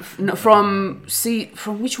 1. from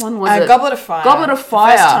which one was it? Goblet of Fire. Goblet of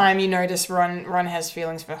Fire. The first time you notice Ron has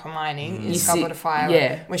feelings for Hermione is Goblet of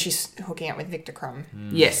Fire, where she's hooking up with Victor Crumb.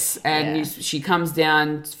 Yes, and she comes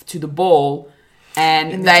down to the ball,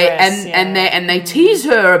 and In the they dress, and they tease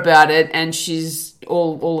her about it, and she's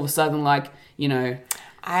all of a sudden like,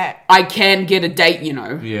 I can get a date,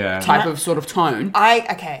 type of sort of tone.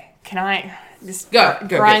 This Go,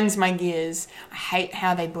 grinds my gears. I hate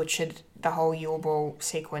how they butchered the whole Yule Ball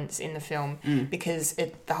sequence in the film because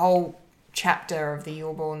the whole chapter of the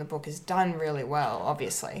Yule Ball in the book is done really well,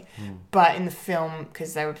 obviously. But in the film,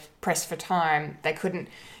 because they were pressed for time, they couldn't...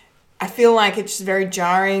 I feel like it's very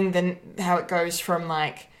jarring how it goes from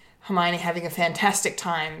like Hermione having a fantastic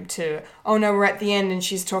time to, oh no, we're at the end and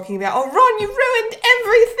she's talking about, oh Ron, you ruined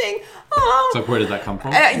everything. Oh. So where does that come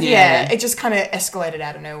from? Yeah, it just kind of escalated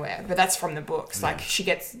out of nowhere. But that's from the books. Like, she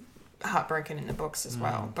gets heartbroken in the books as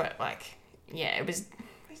well. But, like, yeah, it was...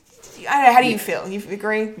 I don't know, how do you feel? You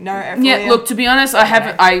agree? No? Yeah, look, to be honest,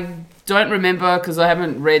 I don't remember because I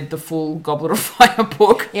haven't read the full Goblet of Fire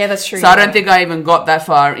book. Yeah, that's true. So I don't think I even got that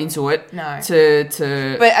far into it. No. To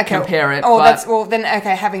compare it. Oh, but, then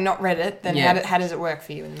having not read it, then how does it work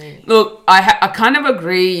for you in the movie? Look, I kind of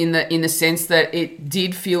agree in the sense that it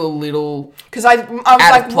did feel a little because I was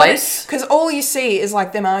out of place. Because all you see is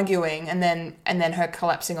like them arguing and then her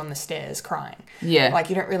collapsing on the stairs crying. Yeah, like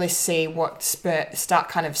you don't really see what started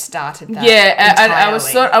that. Yeah,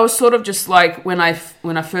 I was sort of just like when I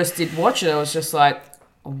first did watch it, I was just like,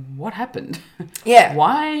 what happened? Yeah,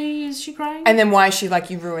 why is she crying? And then why is she like,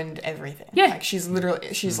 you ruined everything? Yeah, like she's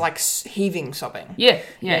like heaving, sobbing.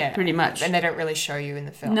 Yeah, pretty much. And they don't really show you in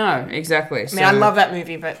the film. No, exactly. I mean, I love that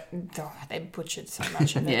movie, but they butchered so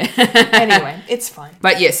much of it. Yeah. Anyway, it's fine.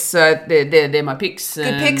 But yes, so they're my picks.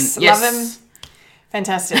 Good picks. Yes. Love them.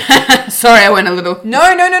 Fantastic. Sorry, I went a little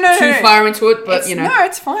too far into it, but no,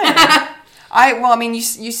 it's fine.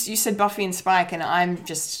 You said Buffy and Spike, and I'm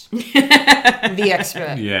just the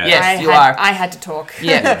expert. Yeah. Yes, you are. I had to talk.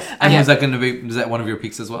 Yeah. And was that going to be? Was that one of your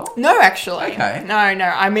picks as well? No, actually. Okay. No.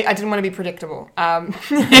 I mean, I didn't want to be predictable.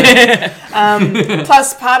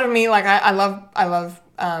 Plus, part of me, like, I love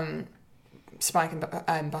Spike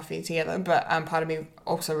and Buffy together, but part of me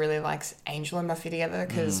also really likes Angel and Buffy together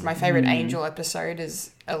because my favorite Angel episode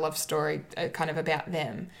is a love story kind of about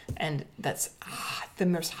them, and that's the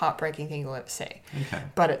most heartbreaking thing you'll ever see. Okay,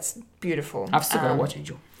 but it's beautiful. I've still got to watch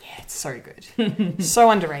Angel. Yeah, it's so good,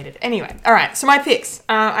 so underrated. Anyway, all right. So my picks.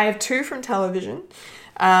 I have 2 from television,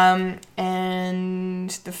 and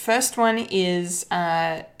the first one is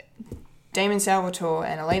Damon Salvatore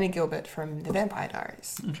and Elena Gilbert from The Vampire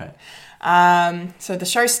Diaries. Okay. So the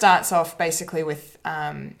show starts off basically with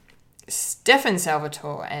Stefan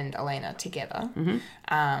Salvatore and Elena together,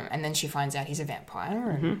 and then she finds out he's a vampire,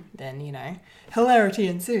 and then, hilarity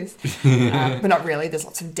ensues. But not really, there's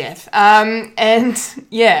lots of death. But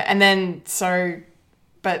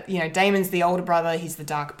Damon's the older brother, he's the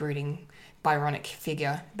dark, brooding, Byronic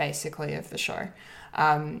figure, basically, of the show.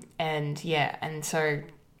 And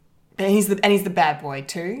he's the bad boy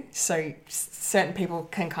too, so certain people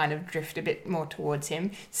can kind of drift a bit more towards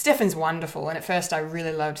him. Stefan's wonderful, and at first I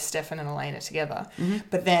really loved Stefan and Elena together,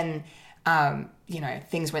 but then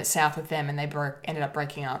things went south with them and they ended up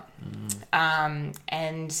breaking up.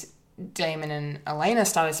 And Damon and Elena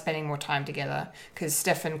started spending more time together because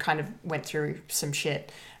Stefan kind of went through some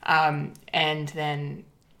shit, and then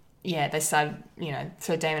they started,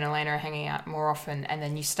 so Damon and Elena are hanging out more often, and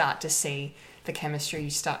then you start to see the chemistry, you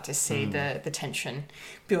start to see the tension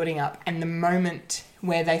building up, and the moment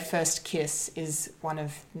where they first kiss is one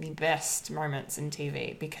of the best moments in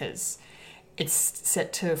TV because it's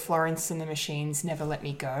set to Florence and the Machine's Never Let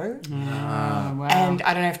Me Go. Wow. And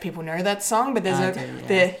I don't know if people know that song, but there's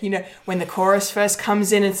when the chorus first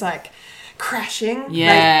comes in, it's like crashing.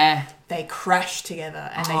 Yeah. They crash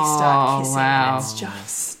together and they start kissing. Wow. And it's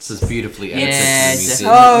just... This is beautifully edited. It's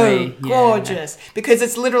so gorgeous. Because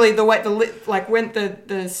it's literally the way, when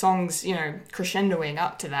the song's, crescendoing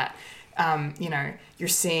up to that, you're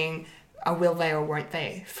seeing a will they or won't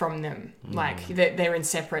they from them. Like, they're in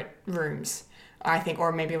separate rooms, I think.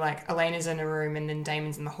 Or maybe, like, Elena's in a room and then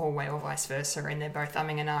Damon's in the hallway, or vice versa. And they're both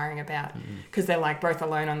umming and ahhing about. Because they're, like, both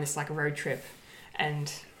alone on this, like, road trip.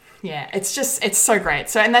 And... yeah, it's so great.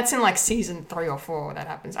 So, and that's in like season 3 or 4 that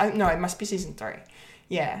happens. No, it must be season 3.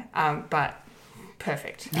 Yeah, but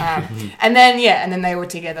perfect. And then they were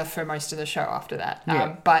together for most of the show after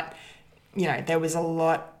that. But, there was a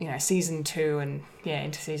lot, season 2 and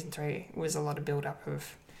into season 3 was a lot of build up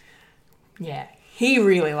of, he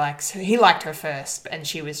liked her first, and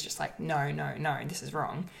she was just like, no, this is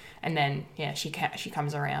wrong. And then, she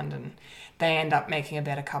comes around and they end up making a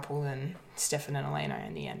better couple than Stefan and Elena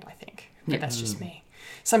in the end, I think. But that's just me.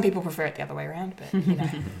 Some people prefer it the other way around, but,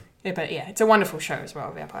 it's a wonderful show as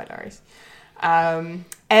well, Vampire Diaries. And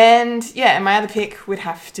my other pick would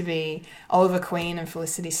have to be Oliver Queen and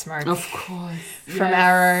Felicity Smoke. Of course. From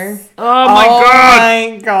Arrow. Oh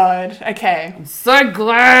my god. Okay. I'm so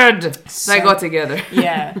glad they got together.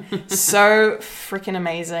 Yeah. So freaking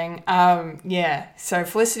amazing. So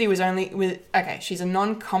Felicity was she's a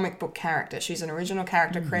non-comic book character. She's an original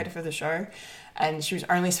character creator for the show, and she was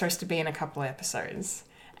only supposed to be in a couple of episodes,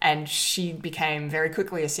 and she became very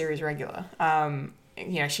quickly a series regular.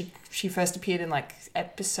 She first appeared in like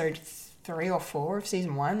episode 3 or 4 of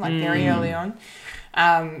season 1, like very early on.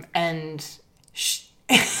 And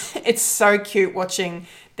it's so cute watching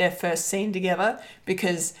their first scene together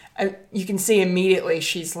because you can see immediately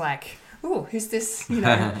she's like, "Oh, who's this? You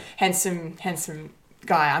know, handsome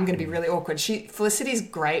guy. I'm going to be really awkward." Felicity's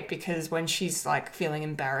great because when she's like feeling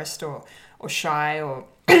embarrassed or shy or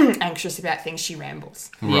anxious about things, she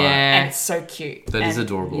rambles. Right. And it's so cute. That is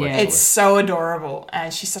adorable. Yeah. Actually. It's so adorable,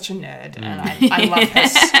 and she's such a nerd, and I love her.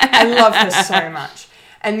 I love her so much.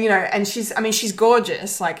 And, you know, and she's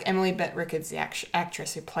gorgeous. Like, Emily Bett Rickards, the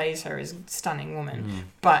actress who plays her, is a stunning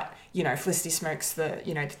woman. But, you know, Felicity Smoak's the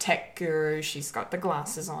tech guru. She's got the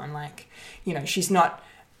glasses on. Like, you know, she's not,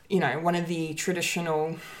 you know, one of the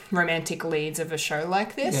traditional romantic leads of a show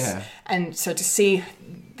like this. Yeah. And so to see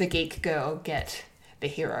the geek girl get the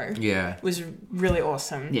hero was really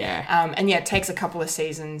awesome. Yeah. And yeah, it takes a couple of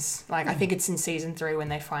seasons. Like, I think it's in season 3 when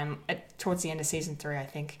they towards the end of season 3, I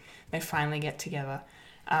think, they finally get together.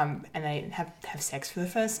 And they have sex for the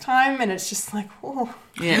first time, and it's just like, oh.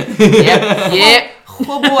 Yeah. Yeah.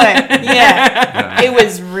 Oh, boy. Yeah. It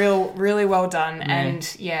was really well done.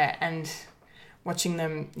 Yeah. And watching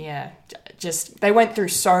them, just, they went through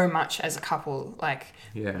so much as a couple, like,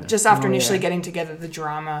 just after initially getting together, the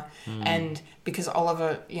drama, and because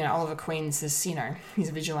Oliver Queen's is, you know, he's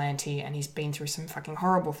a vigilante, and he's been through some fucking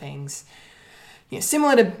horrible things. Yeah,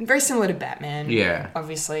 very similar to Batman. Yeah,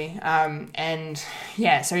 obviously. And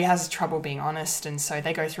yeah, so he has trouble being honest, and so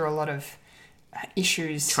they go through a lot of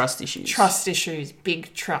issues, trust issues,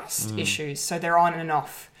 big trust issues. So they're on and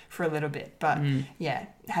off for a little bit, but yeah,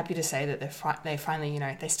 happy to say that they finally, you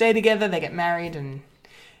know, they stay together, they get married, and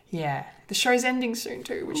yeah, the show's ending soon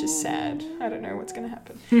too, which is sad. I don't know what's going to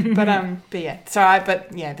happen, but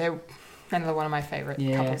yeah, they're another one of my favorite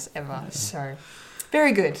couples ever. So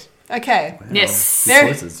very good. Okay. Wow. Yes.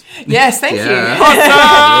 Yes, thank you.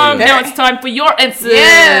 Awesome. Now it's time for your answers.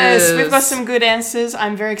 Yes, we've got some good answers.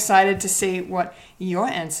 I'm very excited to see what your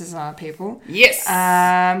answers are, people. Yes.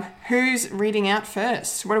 Who's reading out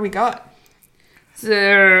first? What do we got?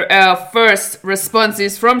 So our first response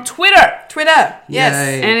is from Twitter. Yes.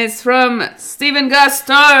 Yay. And it's from Stephen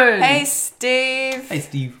Gaston. Hey, Steve. Hey,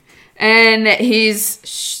 Steve. And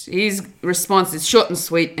his response is short and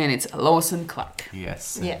sweet, and it's Lois and Clark.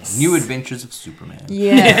 Yes. Yes. New Adventures of Superman.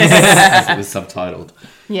 Yes. As it was subtitled.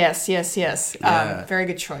 Yes. Yeah. Very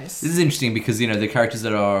good choice. This is interesting because, you know, the characters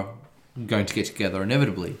that are going to get together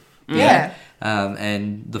inevitably. Yeah.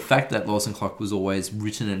 And the fact that Lois and Clark was always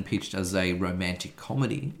written and pitched as a romantic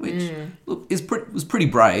comedy, which was pretty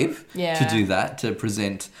brave to do that, to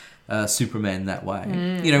present Superman that way.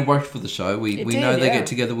 You know, worked for the show. We know they get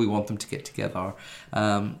together. We want them to get together.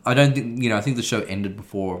 I don't think, you know, I think the show ended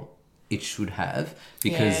before it should have,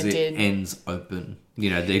 because it ends open. You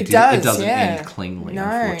know, it doesn't end cleanly,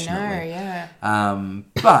 unfortunately.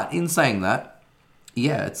 But in saying that,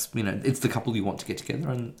 yeah, it's, you know, it's the couple you want to get together,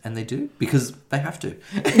 and they do, because they have to.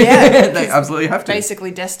 Yeah. They absolutely have to.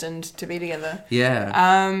 Basically destined to be together.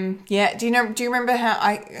 Yeah. Yeah. Do you remember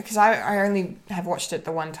how because I only have watched it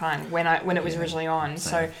the one time when it was originally on.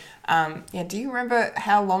 Same. So, do you remember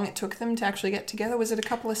how long it took them to actually get together? Was it a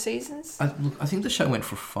couple of seasons? I think the show went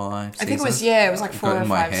for 5 seasons. I think it was like 4 or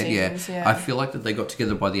 5 seasons. Yeah. I feel like that they got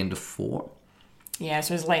together by the end of 4. Yeah,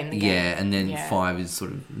 so it was late in the game. Yeah, and then 5 is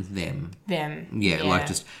sort of them. Yeah, like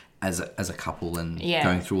just as a couple and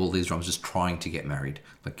going through all these dramas, just trying to get married,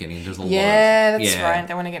 like getting into a lot of... Yeah, that's right.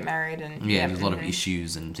 They want to get married and... Yeah, there's a lot of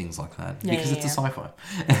issues and things like that, because it's a sci-fi.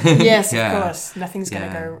 Yes, of course. Nothing's going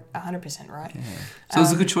to go 100% right. Yeah. So it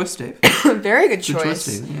was a good choice, Steve. Very good choice. Good choice,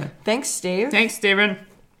 Steve. Yeah. Thanks, Steve. Thanks, Stephen.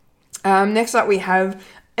 Next up, we have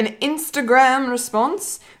an Instagram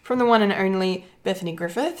response from the one and only Bethany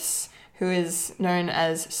Griffiths, who is known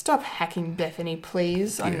as Stop Hacking Bethany,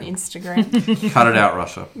 Please, on Instagram. Cut it out,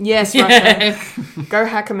 Russia. Yes, Russia. Go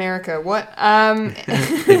hack America. What?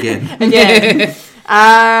 Again.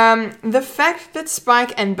 The fact that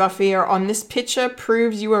Spike and Buffy are on this picture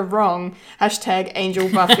proves you were wrong. Hashtag Angel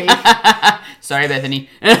Buffy. Sorry, Bethany.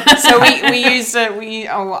 So we used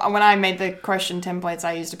when I made the question templates,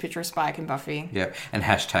 I used a picture of Spike and Buffy. Yeah, and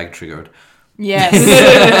hashtag triggered. Yes,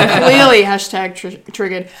 clearly hashtag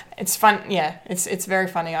triggered. It's fun. Yeah, it's very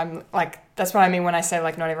funny. I'm like, that's what I mean when I say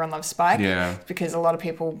like not everyone loves Spike. Yeah, because a lot of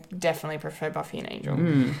people definitely prefer Buffy and Angel.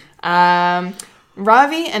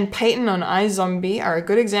 Ravi and Peyton on iZombie are a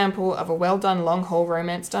good example of a well-done long-haul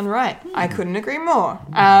romance done right. I couldn't agree more.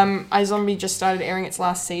 iZombie just started airing its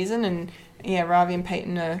last season, and yeah, Ravi and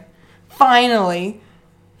Peyton are finally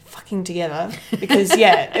fucking together, because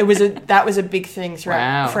that was a big thing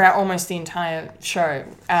throughout almost the entire show.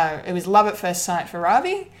 It was love at first sight for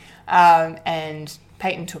Ravi, And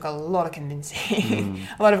Peyton took a lot of convincing,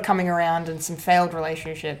 a lot of coming around and some failed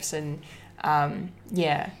relationships. And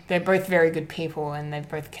they're both very good people and they've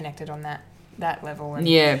both connected on that level. And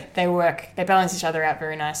they balance each other out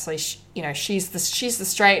very nicely. She's the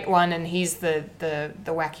straight one and he's the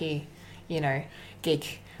wacky,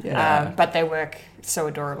 geek. Yeah. But they work so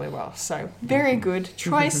adorably well. So very good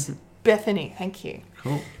choice, Bethany. Thank you.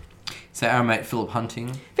 Cool. So our mate Philip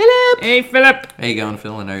Hunting. Philip! Hey, Philip. How you going,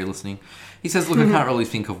 Phil? I know you're listening. He says, look, I can't really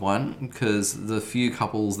think of one because the few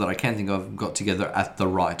couples that I can think of got together at the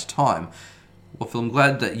right time. Well, Phil, I'm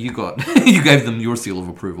glad that you gave them your seal of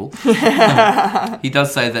approval. He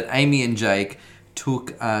does say that Amy and Jake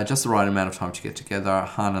took just the right amount of time to get together.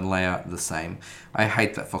 Han and Leia, the same. I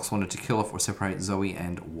hate that Fox wanted to kill off or separate Zoe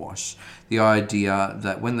and Wash. The idea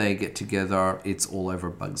that when they get together, it's all over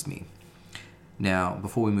bugs me. Now,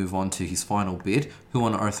 before we move on to his final bit, who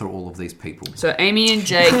on earth are all of these people? So Amy and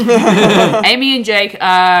Jake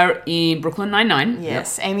are in Brooklyn Nine-Nine.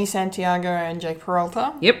 Yes, Amy Santiago and Jake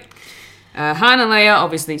Peralta. Yep. Han and Leia,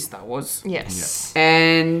 obviously Star Wars. Yes.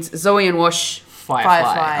 And Zoe and Wash,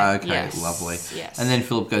 Firefly. Okay, Yes. lovely. Yes. And then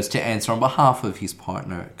Philip goes to answer on behalf of his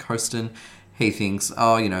partner, Kirsten. He thinks,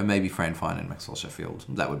 maybe Fran Fine and Maxwell Sheffield.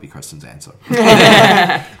 That would be Kirsten's answer.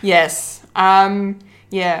 Yes.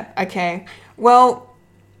 Okay. Well,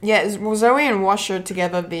 Zoe and Wash are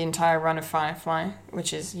together the entire run of Firefly,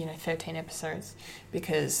 which is, 13 episodes,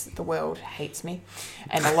 because the world hates me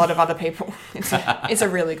and a lot of other people. It's a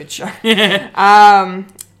really good show. And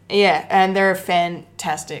they're a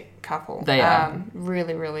fantastic couple. They are.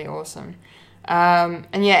 Really, really awesome.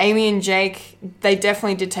 Amy and Jake, they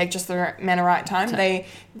definitely did take just the man of right time. They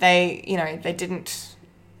didn't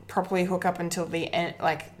properly hook up until the end.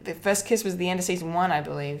 Like, the first kiss was the end of season 1, I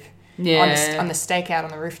believe. Yeah. On the stakeout on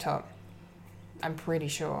the rooftop. I'm pretty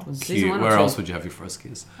sure. Cute. Where else would you have your first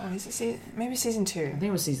kiss? Oh, is it maybe season 2? I think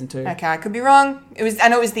it was season 2. Okay, I could be wrong. I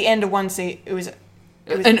know it was the end of one season. It was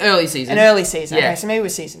an early season. An early season. Yeah. Okay, so maybe it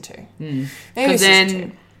was season 2. Maybe it Because was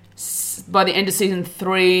season 2. by the end of season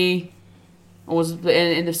 3, or was it the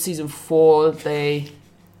end of season 4,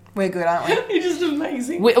 We're good, aren't we? You're just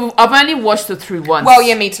amazing. I've only watched it through once. Well,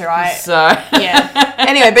 yeah, me too. So Yeah.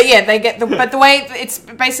 Anyway, but yeah, but the way it's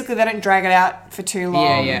basically they don't drag it out for too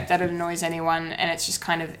long. Yeah. That it annoys anyone, and it's just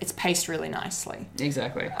it's paced really nicely.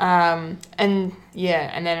 exactly. And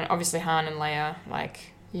then obviously Han and Leia,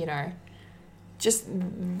 just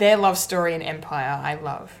their love story in Empire, I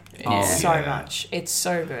love much. It's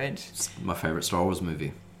so good. It's my favourite Star Wars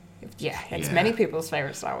movie. Yeah, it's Yeah. many people's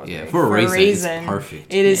favorite Star Wars movie. For a reason. It's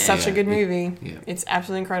perfect. It is such a good movie. Yeah. It's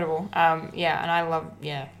absolutely incredible. And I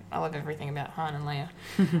love everything about Han and Leia.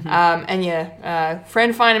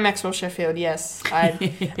 Fran Fine and Maxwell Sheffield, yes.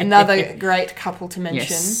 Another great couple to mention.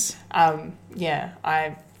 Yes.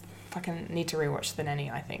 I fucking need to rewatch The Nanny,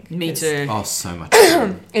 I think. Me 'cause too. Oh, so much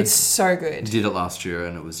fun. It's so good. You did it last year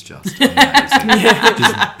and it was just amazing.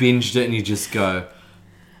 Just binged it and you just go,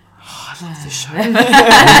 oh, I love this show.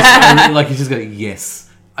 You just go, yes.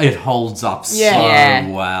 It holds up so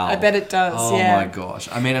well. I bet it does, Oh my gosh.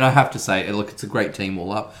 I mean, and I have to say, it's a great team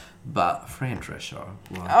all up, but Fran Drescher.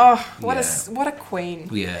 What a queen.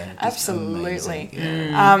 Yeah. Absolutely.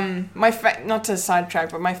 Yeah. Not to sidetrack,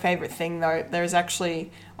 but my favorite thing though, there is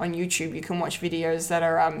actually on YouTube you can watch videos that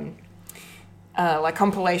are like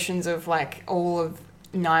compilations of like all of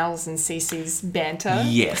Niles and Cece's banter,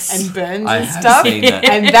 Yes. and burns I and have stuff, seen that.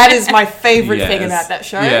 and that is my favorite thing Yes. about that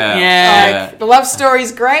show. Yeah. Like, the love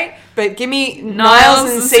story's great, but give me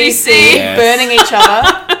Niles and Cece Yes. burning each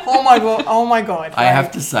other. Oh my god! I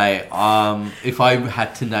have to say, if I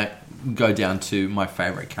had to go down to my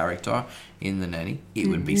favourite character in The Nanny, it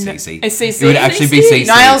would be Cece. It's Cece. It would actually be Cece.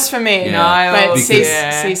 Niles for me. Yeah. Niles, but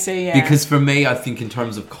yeah. Cece, yeah. Because for me, I think in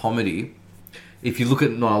terms of comedy, if you look at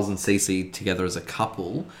Niles and Cece together as a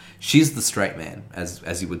couple, she's the straight man, as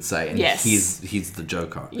you would say, and Yes. he's the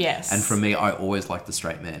joker. Yes. And for me, I always like the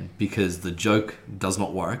straight man because the joke does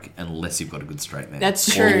not work unless you've got a good straight man. That's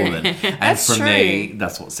Or true. woman. And That's for true. me,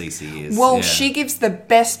 that's what Cece is. Well, yeah. she gives the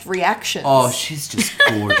best reactions. Oh, she's just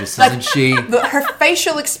gorgeous, isn't she? Her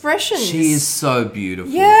facial expressions. She is so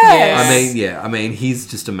beautiful. Yes. I mean, he's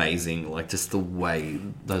just amazing. Like, just the way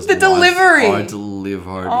those The lines delivery. are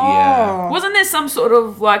delivered. Oh. Yeah. Wasn't there some sort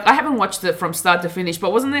of like, I haven't watched it from start to finish,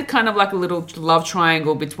 but wasn't there kind of like a little love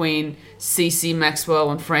triangle between Cece, Maxwell,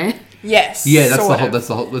 and Fran? Yes. Yeah, that's sort the of.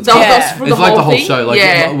 whole. That's That's for it's the like the whole whole thing? show. Like,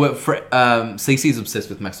 Yeah. Cece's obsessed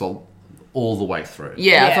with Maxwell all the way through.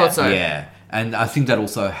 Yeah, I Yeah. thought so. Yeah, and I think that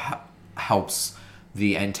also helps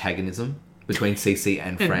the antagonism between Cece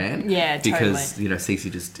and Fran. Yeah, because totally.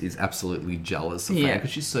 Cece just is absolutely jealous of Fran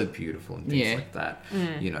because she's so beautiful and things like that.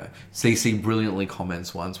 Cece brilliantly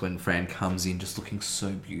comments once when Fran comes in just looking so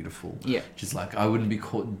beautiful. Yeah. She's like, I wouldn't be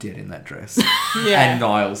caught dead in that dress. Yeah. And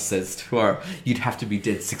Niles says to her, you'd have to be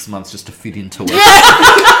dead 6 months just to fit into it.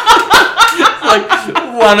 Like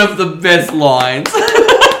one of the best lines.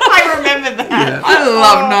 I remember that. I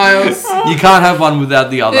love Niles. You can't have one without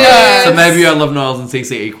the other. Yes. So maybe I love Niles and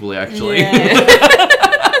Cece equally, actually. Yeah.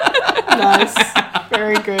 Nice.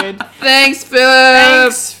 Very good. Thanks, Philip.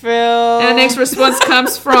 Thanks, Phil. And the next response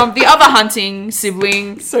comes from the other Hunting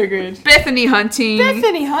sibling, So good. Bethany Hunting.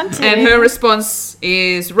 Bethany Hunting. And her response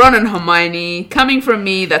is, Ron and Hermione, coming from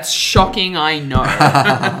me, that's shocking, I know.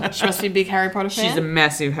 She must be a big Harry Potter fan. She's a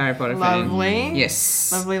massive Harry Potter fan. Lovely.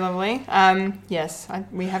 Yes. Lovely, lovely. Yes,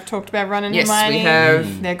 we have talked about Ron and Yes, Hermione. we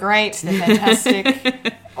have. They're great. They're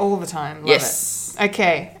fantastic. All the time. Love Yes. it.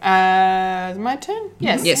 Okay. My turn?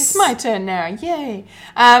 Yes. Yes. It's my turn now. Yay.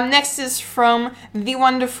 Next is from the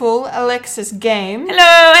wonderful Alexis Game.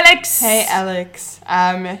 Hello, Alex. Hey, Alex.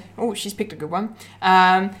 She's picked a good one.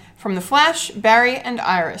 From The Flash, Barry and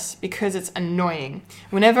Iris, because it's annoying.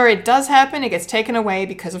 Whenever it does happen, it gets taken away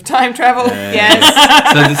because of time travel.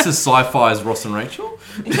 Yes. So this is sci-fi's Ross and Rachel?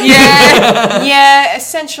 Yeah,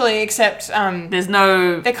 essentially, except There's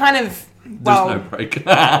no... they're kind of... There's no break.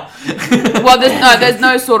 Well, there's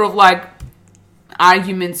no sort of, like,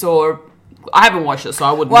 arguments or... I haven't watched it, so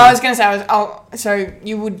I wouldn't Well, know. I was going to say, so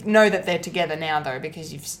you would know that they're together now, though,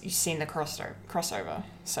 because you've seen the crossover.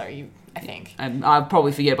 So I think. And I'll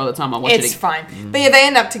probably forget by the time I watch It's it. fine. But yeah, they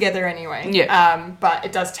end up together anyway. Yeah. But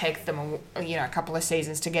it does take them, a couple of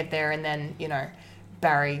seasons to get there, and then,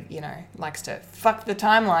 Barry, likes to fuck the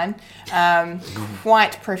timeline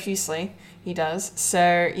quite profusely. He does.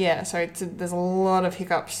 So, yeah, there's a lot of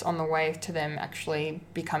hiccups on the way to them actually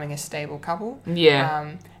becoming a stable couple.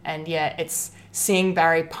 Yeah. And yeah, it's seeing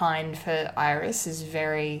Barry pine for Iris is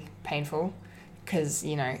very painful because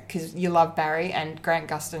you love Barry, and Grant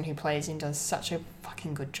Gustin, who plays him, does such a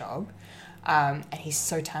fucking good job. And he's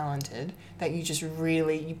so talented that you just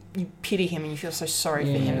really, you pity him and you feel so sorry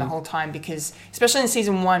for him the whole time, because, especially in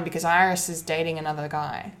season 1, because Iris is dating another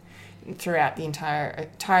guy throughout the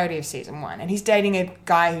entirety of season 1, and he's dating a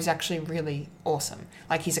guy who's actually really awesome.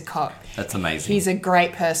 Like, he's a cop. That's amazing. He's a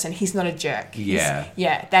great person. He's not a jerk. Yeah.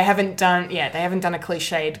 They haven't done a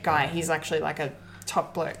cliched guy. He's actually like a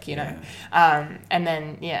top bloke, and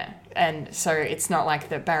then and so it's not like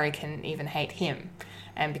that Barry can even hate him,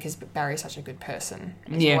 and because Barry's such a good person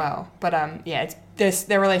as well. But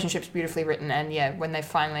their relationship's beautifully written, and when they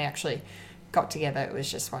finally actually got together, it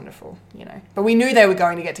was just wonderful, But we knew they were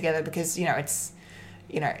going to get together because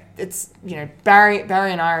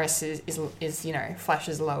Barry and Iris is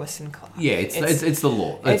Flash's Lois and Clark. Yeah, it's the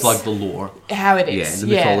lore. It's like the lore. How it is. Yeah,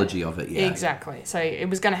 the mythology of it. Yeah, exactly. So it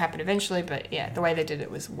was going to happen eventually, but the way they did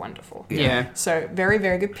it was wonderful. Yeah. So very,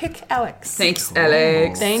 very good pick, Alex. Thanks,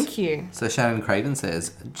 Alex. Thank you. So Shannon Craven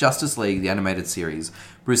says, Justice League, the animated series,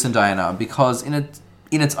 Bruce and Diana, because in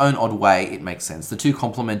its own odd way, it makes sense. The two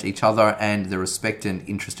complement each other, and their respect and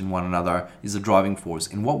interest in one another is a driving force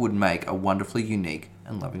in what would make a wonderfully unique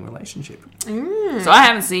and loving relationship. So I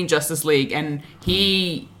haven't seen Justice League, and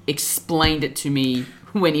he explained it to me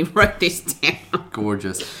when he wrote this down.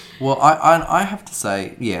 Gorgeous. Well, I have to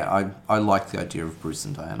say, I like the idea of Bruce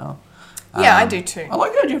and Diana. Yeah, I do too. I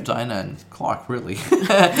like the idea of Diana and Clark, really,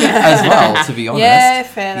 as well, to be honest. Yeah,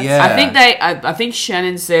 fair. Yeah. I think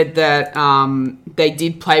Shannon said that they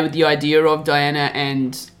did play with the idea of Diana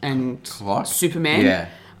and Clark? Superman. Yeah.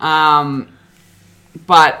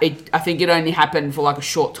 But I think it only happened for like a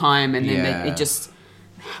short time, and then Yeah. it just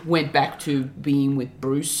went back to being with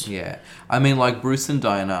Bruce. Yeah, I mean, like Bruce and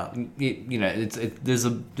Diana,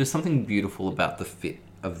 there's something beautiful about the fit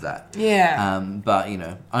of that. Yeah. But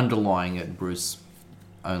underlying it, Bruce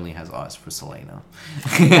only has eyes for Selena.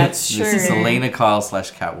 That's true. This is Selena Kyle /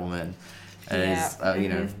 Catwoman. Is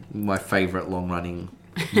Yeah. my favorite long running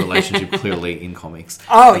relationship clearly in comics.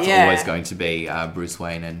 Oh, it's yeah. always going to be Bruce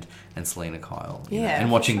Wayne and Selena Kyle. you know. Yeah,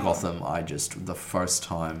 And watching for sure. Gotham, the first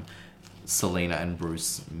time Selena and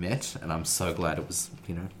Bruce met, and I'm so glad it was,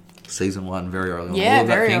 season 1, very early on. Yeah, all of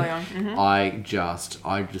that very thing, early on. Mm-hmm. I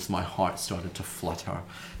just, my heart started to flutter.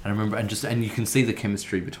 And I remember, and you can see the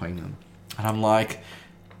chemistry between them. And I'm like,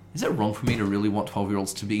 is it wrong for me to really want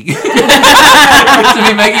 12-year-olds to be to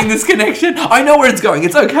be making this connection? I know where it's going.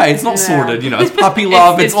 It's okay. It's not sorted. It's puppy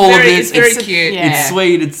love. It's all of this. It's very cute. Yeah. It's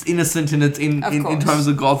sweet. It's innocent, and it's in course. terms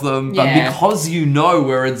of Gotham. But Yeah. because you know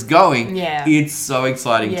where it's going, Yeah. it's so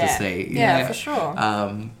exciting Yeah. to see. Yeah, for sure.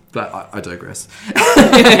 But I digress.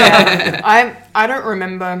 I don't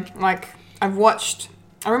remember, I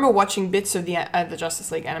remember watching bits of the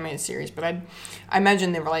Justice League animated series, but I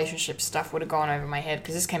imagine the relationship stuff would have gone over my head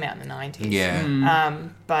because this came out in the 90s. Yeah.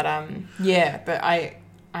 But I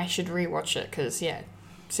should rewatch it because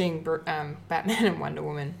seeing Batman and Wonder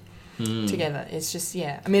Woman together, it's just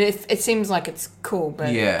I mean, it seems like it's cool,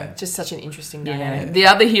 but just such an interesting dynamic. The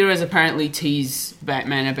other heroes apparently tease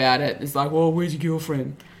Batman about it. It's like, well, where's your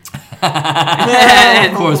girlfriend?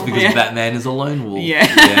 Of course, because Batman is a lone wolf.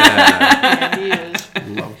 Yeah, he is.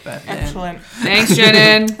 Love Batman. Excellent. Thanks,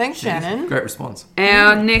 Shannon. Thanks, Shannon. Great response.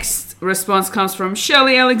 Our next response comes from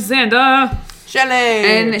Shelley Alexander. Shelley!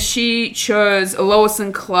 And she chose Lois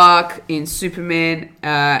and Clark in Superman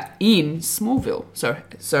in Smallville.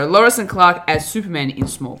 So Lois and Clark as Superman in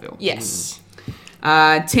Smallville. Yes.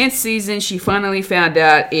 10th season, she finally found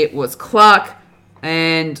out it was Clark.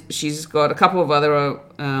 And she's got a couple of other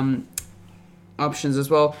options as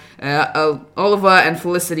well. Oliver and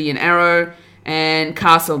Felicity in Arrow. And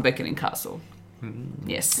Castle and Beckett in Castle.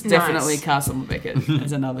 Yes, definitely Nice. Castle and Beckett.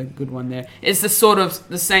 There's another good one there. It's the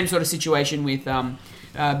same sort of situation with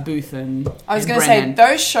Booth and I was and going to say, Brennan.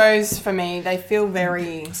 those shows for me, they feel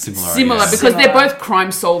very... Similar yeah. because they're Similar. both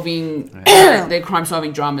crime solving. They're crime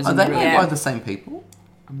solving dramas. Are and they really- made by the same people?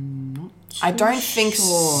 I don't think sure.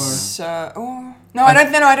 so. Oh, no,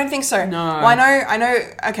 I don't think so. No. Well, I know.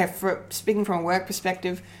 Okay, speaking from a work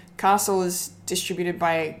perspective, Castle is distributed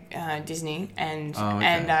by Disney, and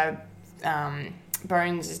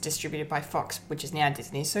Bones is distributed by Fox, which is now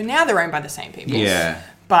Disney. So now they're owned by the same people. Yeah.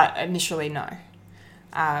 But initially, no.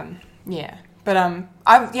 But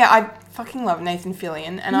I fucking love Nathan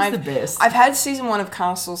Fillion, and He's the best. I've had season 1 of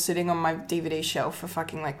Castle sitting on my DVD shelf for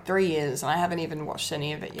fucking 3 years, and I haven't even watched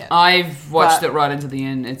any of it yet. I've watched But- it right into the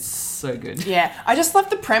end. It's so good. Yeah, I just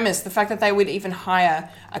love the premise, the fact that they would even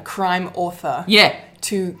hire a crime author Yeah.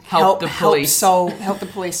 to Help the police. help the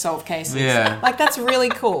police solve cases. Yeah. That's really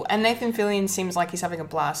cool. And Nathan Fillion seems like he's having a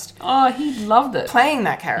blast Oh, he loved it. playing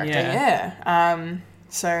that character. Yeah. Yeah.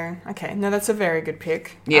 So, okay. No, that's a very good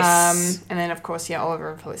pick. Yes. And then, of course,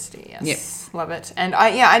 Oliver and Felicity. Yes. Yep. Love it. And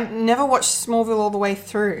I never watched Smallville all the way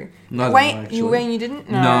through. Neither Wait, did I, actually. Wayne, you didn't?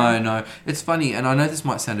 No. It's funny, and I know this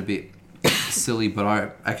might sound a bit silly, but I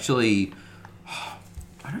actually...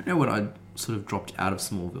 I don't know when I sort of dropped out of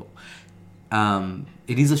Smallville.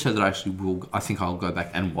 It is a show that I think I'll go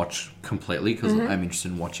back and watch completely because I'm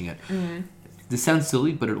interested in watching it. This sounds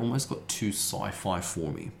silly, but it almost got too sci-fi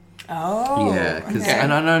for me. Oh. Yeah, because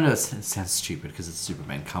and I know it sounds stupid because it's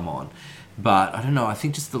Superman. Come on, but I don't know. I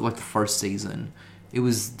think just the first season, it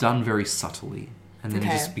was done very subtly, and then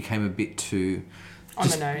it just became a bit too On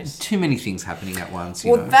the nose. Too many things happening at once.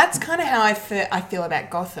 Well, that's kind of how I feel about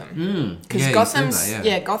Gotham. Because Yeah, you said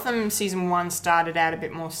that, Gotham season 1 started out a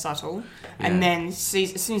bit more subtle, and then as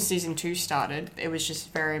soon as season 2 started, it was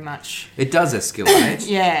just very much It does escalate.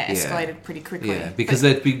 escalated pretty quickly. Yeah, because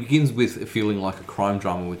it begins with feeling like a crime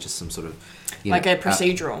drama, which is some sort of like a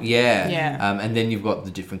procedural. Yeah. And then you've got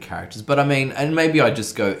the different characters. But I mean, and maybe I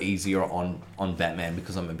just go easier on Batman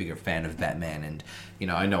because I'm a bigger fan of Batman, and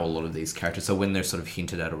I know a lot of these characters. So when they're sort of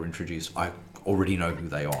hinted at or introduced, I already know who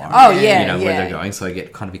they are. Oh yeah, where they're going, so I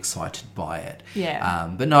get kind of excited by it.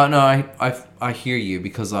 Yeah. But no, I hear you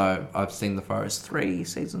because I've seen the first 3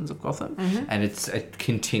 seasons of Gotham, and it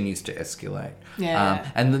continues to escalate.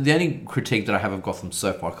 Yeah. And the only critique that I have of Gotham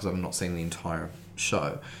so far, because I've not seen the entire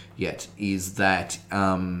show yet, is that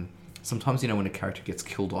sometimes when a character gets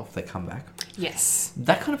killed off, they come back. Yes.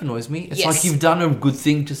 That kind of annoys me. It's Yes. like you've done a good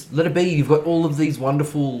thing, just let it be. You've got all of these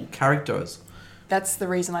wonderful characters. That's the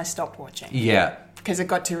reason I stopped watching. Yeah. Because it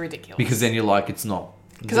got too ridiculous. Because then you're like, it's not.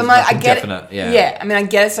 Because I'm like, I get definite. it. Yeah. I mean, I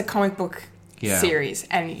get it's a comic book Yeah. series,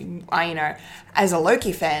 and as a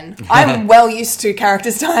Loki fan, I'm well used to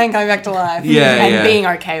characters dying, coming back to life, and being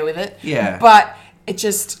okay with it. Yeah. But it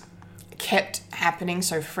just kept happening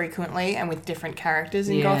so frequently and with different characters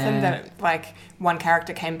in Gotham that one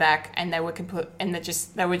character came back and they were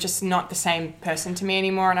they were just not the same person to me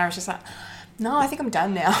anymore, and I was just like, no, I think I'm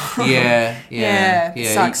done now. Yeah.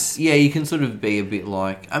 It sucks. You can sort of be a bit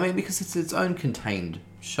like, I mean, because it's its own contained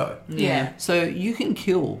show. Yeah. So you can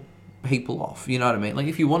kill people off, you know what I mean? Like,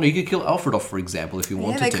 if you want to, you could kill Alfred off, for example, if you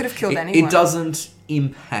wanted to. they could have killed it, anyone. It doesn't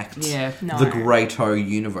impact No. the greater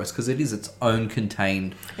universe, because it is its own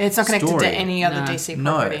contained It's not connected story. to any other DC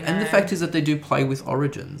No, property. and the fact is that they do play with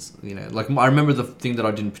origins. Like, I remember the thing that I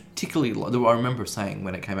didn't particularly like, I remember saying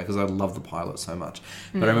when it came out, because I love the pilot so much,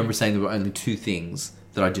 but I remember saying there were only 2 things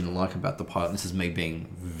that I didn't like about the pilot. This is me being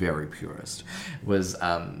very purist. Was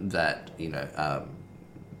that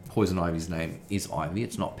Poison Ivy's name is Ivy.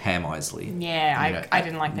 It's not Pam Isley. Yeah, You know, I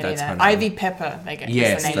didn't like that that's her either. name. Ivy Pepper, they get.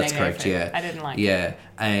 Yes, the name that's they correct. gave Yeah, it. I didn't like it. Yeah,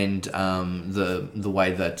 and the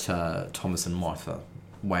way that Thomas and Martha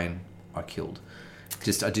Wayne are killed,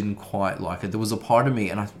 just I didn't quite like it. There was a part of me,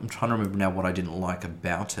 and I'm trying to remember now what I didn't like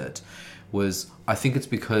about it. Was I think it's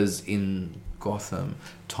because in Gotham,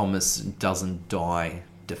 Thomas doesn't die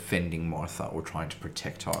defending Martha or trying to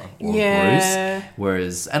protect her or Bruce.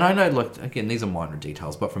 Whereas, and I know, like, again, these are minor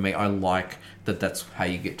details, but for me, I like that that's how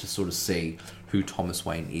you get to sort of see who Thomas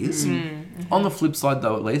Wayne is. On the flip side,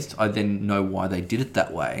 though, at least, I then know why they did it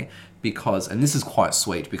that way, because, and this is quite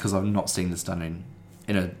sweet, because I've not seen this done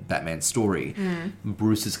in a Batman story,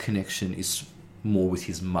 Bruce's connection is more with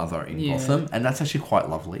his mother in Gotham, and that's actually quite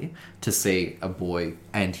lovely to see a boy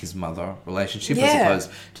and his mother relationship as opposed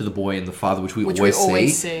to the boy and the father, which we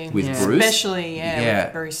always see with Bruce, especially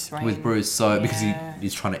with Bruce Wayne. With Bruce, so because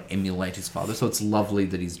he's trying to emulate his father, so it's lovely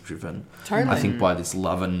that he's driven, I think, by this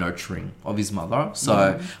love and nurturing of his mother.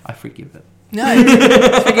 So I forgive it. No,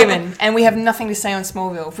 it's forgiven, and we have nothing to say on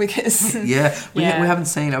Smallville because we haven't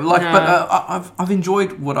seen it. Like, but I've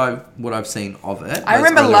enjoyed what I've seen of it. I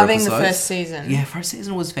remember loving the first season. Yeah, first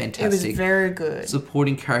season was fantastic. It was very good.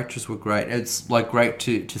 Supporting characters were great. It's like great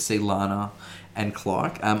to see Lana and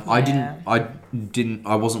Clark. I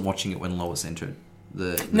wasn't watching it when Lois entered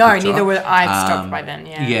the picture. Neither were I. I'd stopped by then.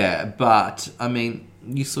 Yeah, but I mean,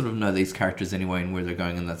 you sort of know these characters anyway and where they're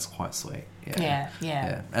going, and that's quite sweet.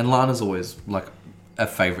 Yeah. And Lana's always like a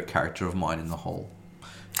favourite character of mine in the whole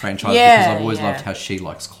franchise because I've always loved how she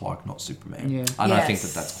likes Clark, not Superman. Yeah. And I think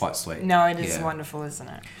that's quite sweet. No, it is wonderful, isn't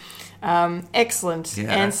it? Excellent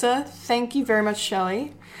answer. Thank you very much,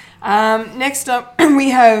 Shelley. Next up, we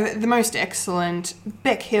have the most excellent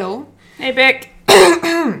Beck Hill. Hey, Beck.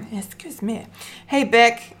 Excuse me. Hey,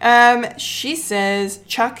 Beck. She says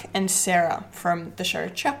Chuck and Sarah from the show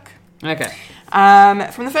Chuck. Okay.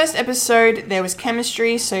 From the first episode, there was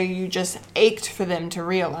chemistry, so you just ached for them to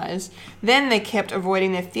realise. Then they kept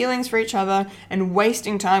avoiding their feelings for each other and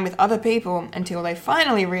wasting time with other people until they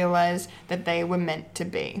finally realised that they were meant to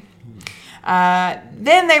be.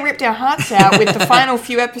 Then they ripped our hearts out with the final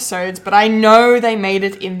few episodes, but I know they made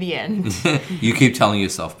it in the end. You keep telling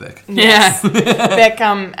yourself, Beck. Yes. Beck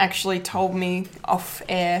actually told me off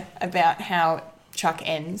air about how Chuck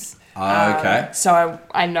ends. Okay. So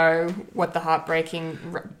I know what the heart ripping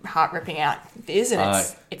out is,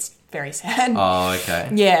 and it's very sad. Oh, okay.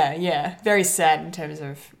 Yeah. Very sad in terms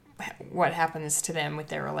of what happens to them with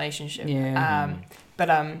their relationship. Yeah.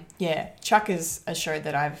 Chuck is a show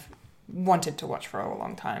that I've wanted to watch for a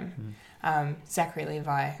long time. Zachary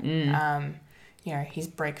Levi. His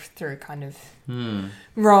breakthrough kind of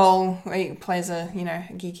role where he plays a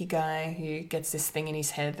geeky guy who gets this thing in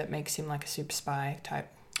his head that makes him like a super spy type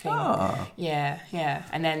thing. Oh. Yeah.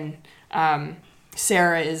 And then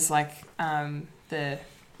Sarah is like the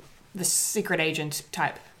secret agent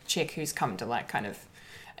type chick who's come to like kind of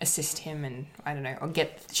assist him and I don't know, or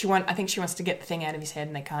I think she wants to get the thing out of his head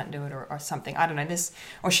and they can't do it or something. I don't know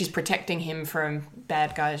or she's protecting him from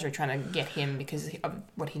bad guys who are trying to get him because of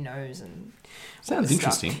what he knows and sounds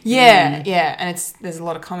interesting. Yeah, and there's a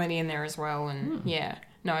lot of comedy in there as well and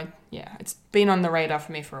it's been on the radar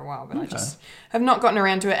for me for a while, but I just have not gotten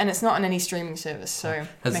around to it, and it's not on any streaming service, so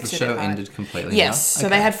has the show ended completely? Yes, now? so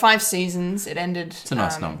they had 5 seasons. It ended. It's a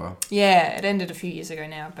nice number. Yeah, it ended a few years ago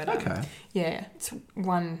now, but it's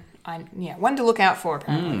one to look out for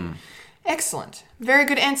apparently. Excellent, very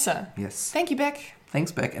good answer. Yes, thank you, Beck.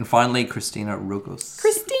 Thanks, Beck. And finally, Christina Rugos.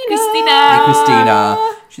 Christina. Hey,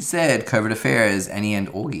 Christina. She said, Covert Affairs, Annie and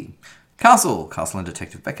Augie. Castle and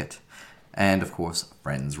Detective Beckett. And, of course,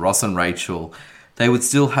 friends, Ross and Rachel. They would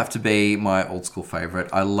still have to be my old school favourite.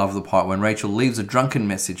 I love the part when Rachel leaves a drunken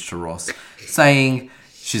message to Ross saying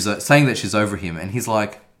that she's over him. And he's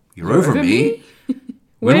like, You're over me?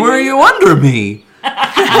 When were you under me?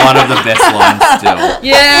 One of the best lines still.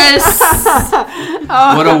 Yes.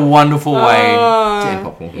 What a wonderful way to end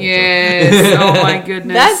popcorn culture. Yes. Oh my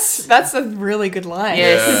goodness. That's a really good line.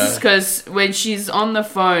 Yes, because when she's on the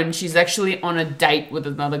phone, she's actually on a date with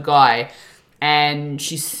another guy, and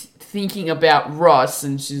she's thinking about Ross,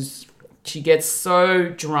 and she gets so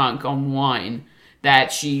drunk on wine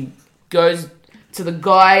that she goes to the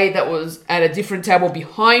guy that was at a different table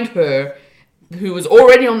behind her, who was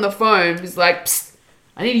already on the phone. Is like, Psst,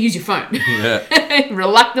 I need to use your phone. Yeah.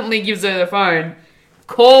 Reluctantly gives her the phone,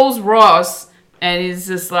 calls Ross, and is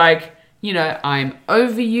just like, I'm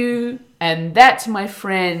over you, and that, my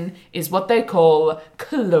friend, is what they call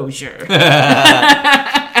closure.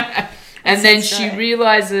 And then she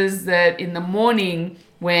realizes that in the morning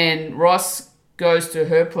when Ross goes to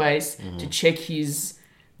her place to check his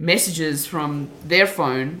messages from their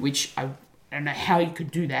phone, which I don't know how you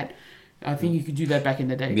could do that. I think you could do that back in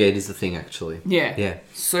the day. Yeah, it is a thing, actually. Yeah. Yeah.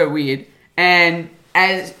 So weird. And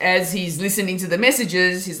as he's listening to the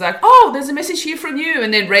messages, he's like, oh, there's a message here from you.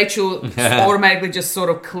 And then Rachel automatically just sort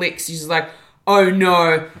of clicks. She's like, oh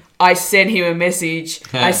no, I sent him a message.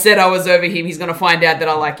 I said I was over him. He's going to find out that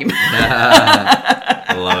I like him.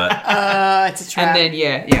 I love it. It's a trap. And then,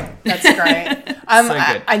 yeah. That's great. So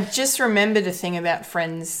good. I just remembered a thing about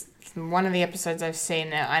Friends. One of the episodes I've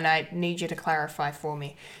seen now, and I need you to clarify for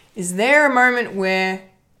me. Is there a moment where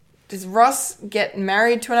does Ross get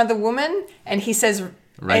married to another woman and he says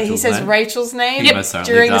Rachel's name He most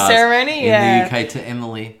certainly during the does. ceremony? In the UK to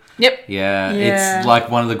Emily. Yep. Yeah, Yeah. it's like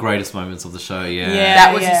one of the greatest moments of the show, Yeah.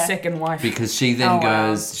 That was his second wife. Because she then Oh,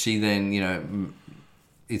 wow. she then,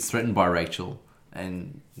 is threatened by Rachel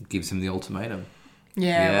and gives him the ultimatum.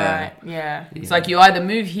 Yeah, right. Yeah. It's like you either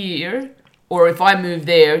move here, or if I move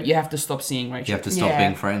there, you have to stop seeing Rachel. You have to stop Yeah.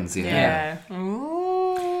 being friends. Yeah. Ooh.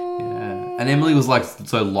 Yeah. And Emily was like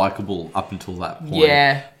so likable up until that point.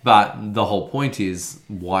 Yeah. But the whole point is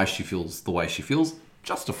why she feels the way she feels,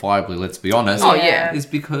 justifiably, let's be honest. Oh, yeah. Is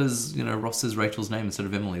because, Ross says Rachel's name instead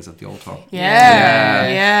of Emily's at the altar. Yeah.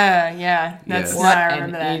 That's Yeah. What I an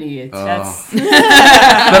remember that. idiot. That's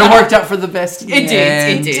But it worked out for the best.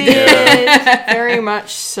 It did. very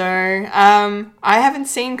much so. I haven't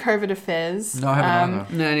seen Covert Affairs. No, I haven't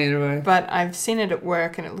either. No, neither way. But I've seen it at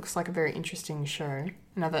work, and it looks like a very interesting show.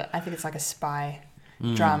 I think it's like a spy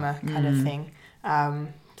drama kind of thing.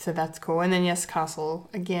 So that's cool. And then yes, Castle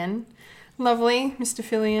again, lovely, Mr.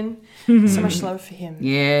 Fillion. So much love for him.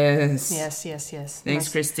 Yes. Yes. Thanks,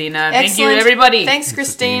 Nice. Christina. Thank you, Excellent. everybody. Thanks,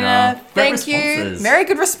 Christina. Great Thank you. responses. Very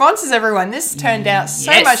good responses, everyone. This turned out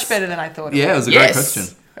so Yes. much better than I thought it Yeah, it would. was a great Yes.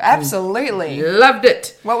 question. Absolutely. Loved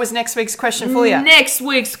it. What was next week's question for you? Next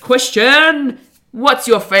week's question. What's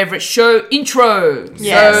your favourite show intro?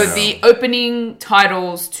 Yes. So the opening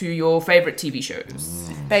titles to your favourite TV shows.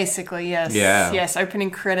 Basically, yes. Yeah. Yes,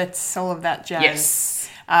 opening credits, all of that jazz. Yes.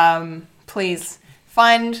 Please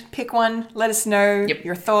pick one, let us know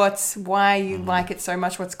your thoughts, why you like it so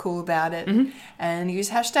much, what's cool about it, and use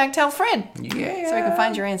hashtag #TellFred Yeah. so we can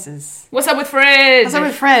find your answers. What's up with Fred? What's up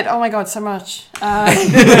with Fred? Oh my god, so much.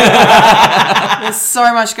 There's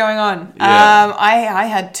so much going on. Yeah. I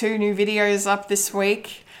had 2 new videos up this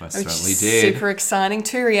week. Most Which certainly is did. super exciting.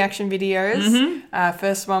 2 reaction videos.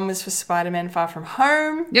 First one was for Spider-Man Far From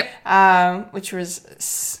Home. Yep. Which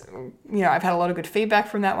was, I've had a lot of good feedback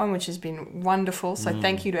from that one, which has been wonderful. So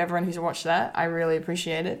thank you to everyone who's watched that. I really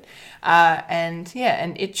appreciate it. And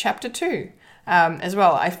It Chapter 2 as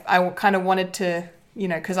well. I kind of wanted to,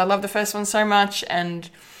 because I love the first one so much, and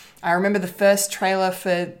I remember the first trailer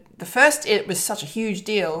for the first It was such a huge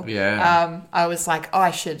deal. Yeah. I was like, oh,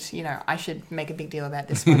 I should make a big deal about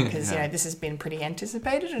this one because, this has been pretty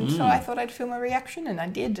anticipated. And so I thought I'd film a reaction, and I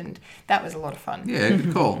did. And that was a lot of fun. Yeah,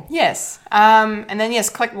 cool. Yes. And then,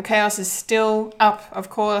 yes, Collectible Chaos is still up,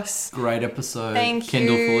 of course. Great episode. Thank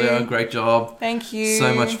Kendall you. Fuller, great job. Thank you.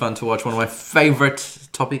 So much fun to watch. One of my favourite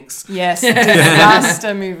topics. Yes,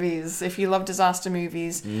 disaster movies. If you love disaster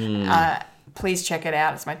movies, please check it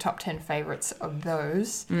out. It's my top 10 favourites of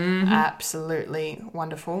those. Absolutely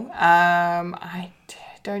wonderful. I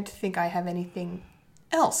don't think I have anything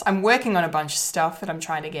else. I'm working on a bunch of stuff that I'm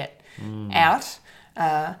trying to get out.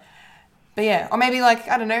 But yeah, or maybe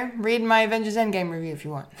read my Avengers Endgame review if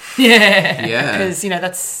you want. Yeah. Because,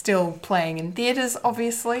 that's still playing in theatres,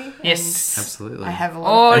 obviously. Yes. Absolutely. I have a Or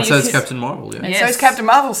lot of And so you is can- Captain Marvel, yeah. And Yes. so is Captain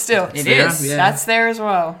Marvel still. It Yeah, is. yeah. That's there as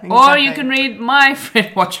well. Or you Exactly. can read my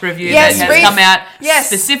Fred Watch review Yes, that has read- come out yes.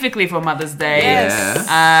 specifically for Mother's Day.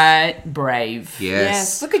 Yes. Brave.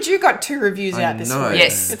 Yes. Look at you, got 2 reviews out this know. week.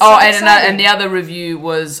 Yes. It's so exciting. And the other review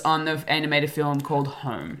was on the animated film called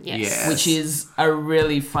Home. Yes. Which is a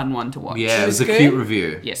really fun one to watch. Yeah, it was a good. cute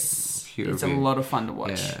review. Yes. Cute It's review. a lot of fun to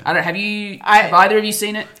watch. Yeah. I don't. Have either of you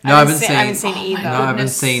seen it? No, I haven't seen. I haven't seen either. No, I haven't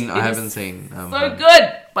goodness. seen. I It haven't is seen. So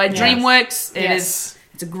good by Yes. DreamWorks. It Yes. is.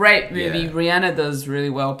 It's a great movie. Yeah. Rihanna does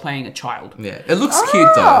really well playing a child. Yeah, it looks cute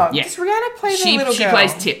though. Yeah. Does Rihanna play the She little girl?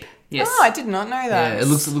 plays Tip. Yes. Oh, I did not know Yeah, that. it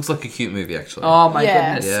looks like a cute movie actually. Oh my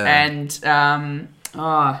Yeah. goodness! Yeah. And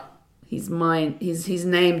his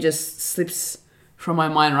name just slips from my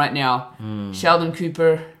mind right now. Sheldon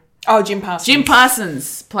Cooper. Oh, Jim Parsons. Jim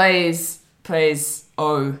Parsons plays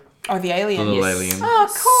O. Oh, the alien. The little Yes. alien. Oh,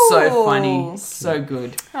 cool. So funny, so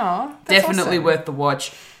good. Oh, that's Definitely awesome. worth the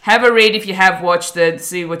watch. Have a read if you have watched it.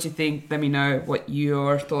 See what you think. Let me know what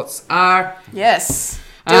your thoughts are. Yes.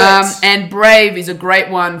 Do it. And Brave is a great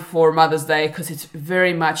one for Mother's Day because it's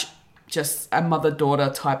very much just a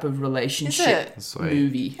mother-daughter type of relationship Sweet.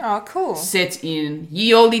 movie. Oh, cool. Set in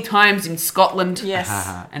ye olde times in Scotland. Yes.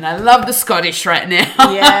 And I love the Scottish right now.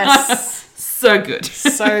 Yes. So good.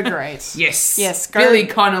 So great. Yes. Yes, go- Billy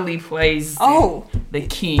Connolly plays Oh, the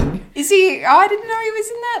king. is he? Oh, I didn't know he was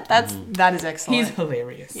in that. That is excellent. He's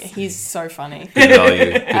hilarious. Yeah, he's so funny. Good value.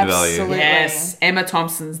 Good Absolutely. value. Yes. Emma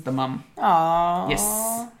Thompson's the mum. Aww.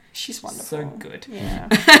 Yes. She's wonderful. So good. Yeah.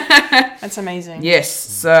 That's amazing. Yes.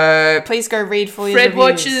 So Please go read Fully's Fred reviews.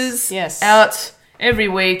 Watches Yes. out every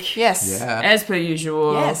week. Yes. Yeah. As per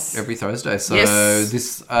usual. Yes. Every Thursday. So Yes.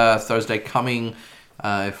 this Thursday coming,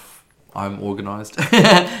 if I'm organised,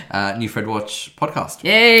 new Fred Watch podcast.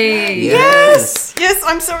 Yay. Yes. Yes.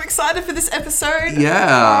 I'm so excited for this episode.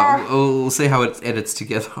 Yeah, we'll see how it edits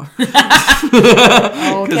together.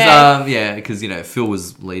 Okay. Because Phil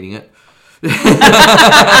was leading it.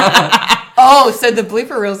 Oh, so the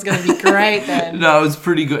blooper reel is going to be great then. No, it was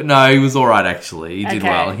pretty good. No, he was all right actually. He did Okay,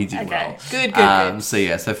 well. He did okay. well. Good, good.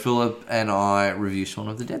 So Philip and I review Shaun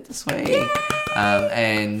of the Dead this week,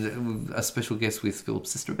 and a special guest with Philip's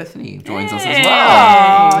sister Bethany joins us as Yay.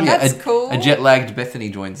 well. Aw, that's cool. A jet-lagged Bethany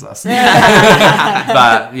joins us,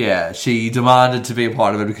 but yeah, she demanded to be a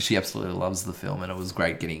part of it because she absolutely loves the film, and it was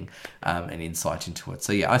great getting an insight into it.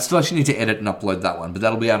 So yeah, I still actually need to edit and upload that one, but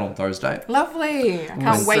that'll be out on Thursday. Lovely. I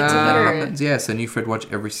can't wait to hear it. Yeah, so new Fred Watch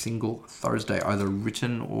every single Thursday, either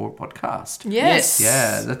written or podcast. Yes.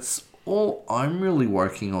 Yeah, that's all I'm really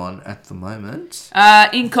working on at the moment.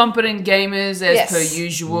 Incompetent Gamers, as Yes. per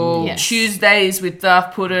usual. Yes. Tuesdays with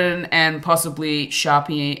Darth Puddin and possibly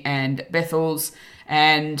Sharpie and Bethels.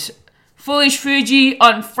 And Foolish Fuji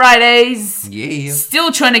on Fridays. Yeah.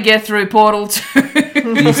 Still trying to get through Portal 2.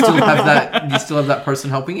 Do you still have that? Do you still have that person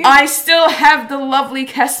helping you? I still have the lovely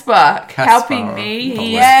Casper helping me. Poland.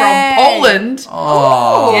 He's Yay. from Poland.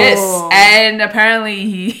 Oh, Yes, and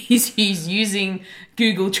apparently he's using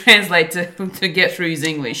Google Translate to get through his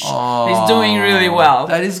English. He's doing really well.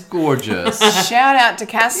 that is gorgeous. Shout out to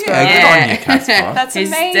Casper. Yeah, good on you, Casper. That's He's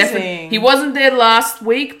amazing. he wasn't there last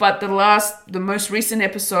week, but the most recent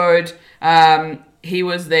episode, he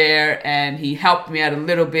was there and he helped me out a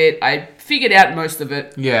little bit. I figured out most of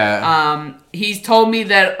it. Yeah. He's told me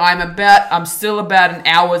that I'm still about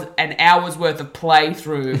an hour's worth of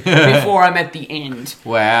playthrough before I'm at the end.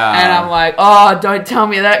 Wow. And I'm like, oh, don't tell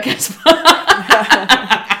me that, Casper.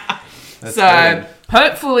 That's So good.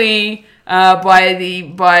 hopefully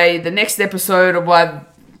by the next episode or by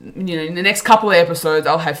in the next couple of episodes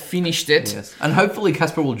I'll have finished it. Yes. And hopefully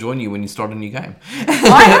Casper will join you when you start a new game.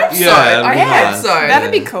 I hope so. that'd I be hope nice. so.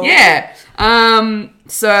 That'd be cool. Yeah.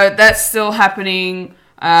 So that's still happening.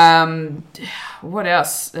 What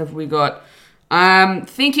else have we got? I'm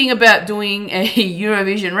thinking about doing a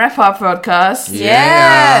Eurovision wrap-up podcast.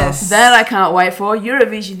 Yes. That I can't wait for.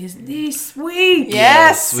 Eurovision is this week.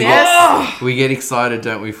 Yes. We Yes. get, we get excited,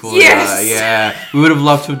 don't we, for Yes. yeah. We would have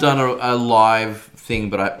loved to have done a live thing,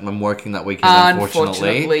 but I'm working that weekend,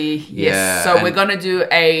 unfortunately. Yes. Yeah, So and- we're going to do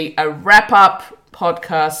a wrap-up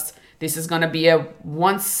podcast. This is going to be a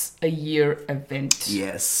once-a-year event.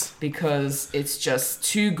 Yes. Because it's just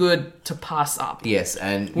too good to pass up. Yes,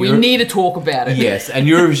 and We need to talk about it. Yes, and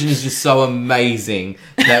Eurovision is just so amazing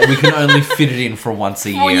that we can only fit it in for once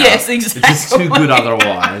a year. Well, yes, It's just too good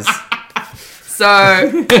otherwise.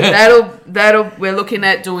 So we're looking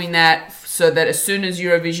at doing that so that as soon as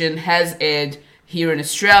Eurovision has aired here in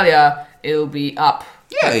Australia, it'll be up.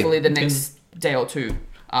 Yeah, Hopefully the you can- next day or two.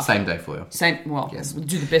 After. Same day for you. Yes. We'll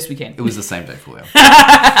do the best we can. It was the same day for you.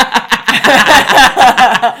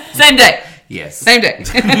 Same day. Yes. Same day.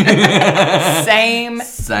 Same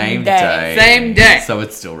Same day. day. Same day. So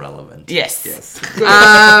it's still relevant. Yes. Yes.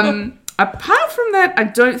 Apart from that, I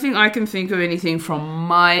don't think I can think of anything from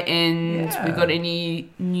my end. Yeah. We got any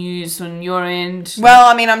news on your end? Well,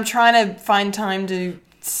 I mean, I'm trying to find time to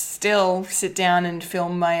still sit down and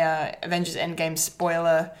film my Avengers Endgame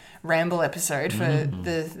spoiler ramble episode for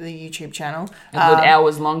the YouTube channel. A good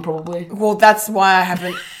hours long, probably. Well, that's why I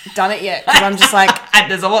haven't done it yet. Because I'm just like,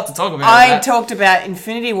 There's a lot to talk about. I talked about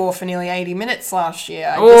Infinity War for nearly 80 minutes last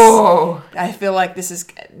year. I feel like this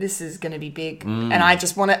is going to be big, and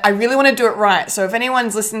I really want to do it right. So if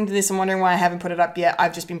anyone's listening to this and wondering why I haven't put it up yet,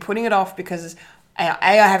 I've just been putting it off because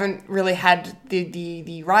I haven't really had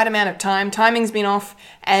the right amount of time. Timing's been off,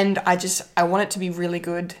 and I want it to be really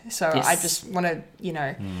good. So Yes. I just want to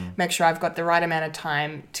make sure I've got the right amount of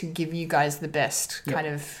time to give you guys the best kind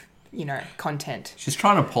of content. She's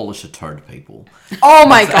trying to polish a turd, people. Oh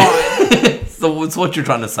my god! So it's what you're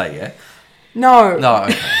trying to say, yeah? No, No,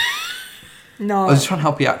 okay. no. I was trying to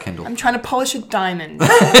help you out, Kendall. I'm trying to polish a diamond.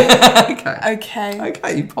 Okay. Okay.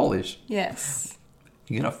 Okay, you polish. Yes.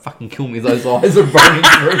 You're gonna fucking kill me. Those eyes are burning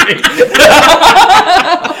through me.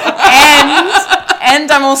 And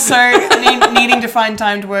I'm also needing to find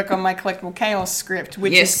time to work on my Collectible Chaos script,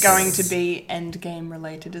 which is going to be Endgame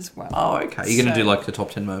related as well. Oh, okay. You're going to do like the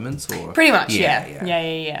top 10 moments? Or Pretty much,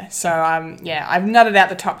 yeah. So, I've nutted out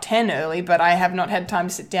the top 10 early, but I have not had time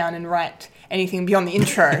to sit down and write anything beyond the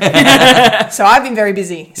intro. So I've been very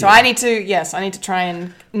busy. So I need to try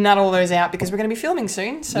and nut all those out because we're going to be filming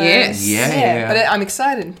soon. So Yeah. But I'm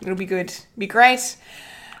excited. It'll be good. Be great.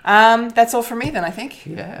 That's all from me then, I think.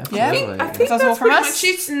 Yeah, absolutely. I think that's all from pretty us. much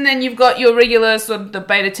it. And then you've got your regular sort of the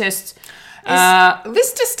beta test. Is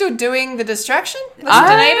Lister still doing the distraction?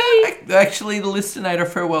 Listinator? Actually, the Listinator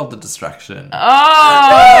farewelled the distraction.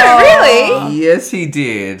 Oh, really? Yes, he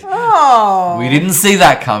did. Oh. We didn't see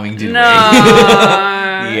that coming, did we?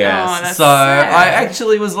 Yes. Oh, that's so sad. I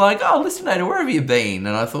actually was like, oh, Listinator, where have you been?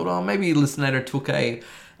 And I thought, oh, maybe Listinator took a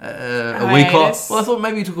week off. Well, I thought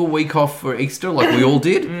maybe he took a week off for Easter, like we all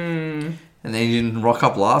did. And then he didn't rock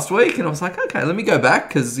up last week. And I was like, okay, let me go back.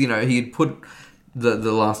 Because, he had put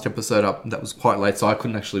the last episode up that was quite late. So I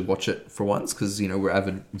couldn't actually watch it for once. Because, we're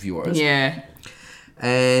avid viewers. Yeah.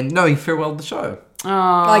 And no, he farewelled the show. Oh.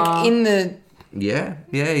 Like in the... Yeah,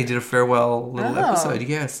 he did a farewell little episode,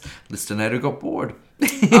 yes. Listinator got bored.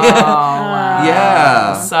 Oh, wow.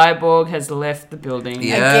 Yeah. Cyborg has left the building.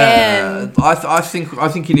 Yeah. Again. I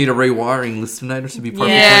think you need a rewiring Listinator, to be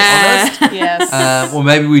perfectly Yeah. honest. Yes. Or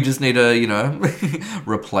maybe we just need to,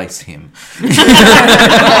 replace him.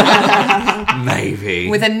 Maybe.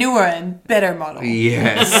 With a newer and better model.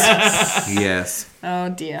 Yes. Yes. Oh,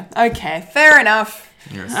 dear. Okay, fair enough.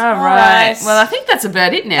 Yes. All right. right. Well, I think that's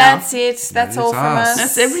about it now. That's it. That's all from us. us.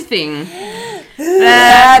 That's everything.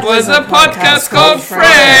 That was a podcast called Friends.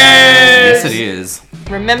 Yes, it is.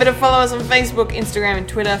 Remember to follow us on Facebook, Instagram, and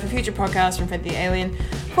Twitter for future podcasts from Fred the Alien.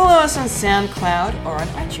 Follow us on SoundCloud or on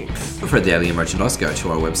iTunes. For Fred the Alien merchandise, go to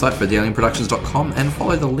our website, fredthealienproductions.com, and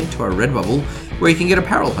follow the link to our Redbubble, where you can get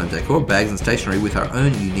apparel, home decor, bags, and stationery with our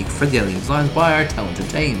own unique Fred the Alien designs by our talented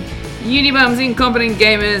team. Unibums, Incompetent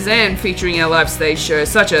Gamers, and featuring our live stage shows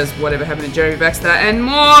such as Whatever Happened to Jeremy Baxter and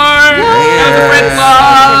more.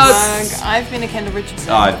 I've been a Kendall Richardson.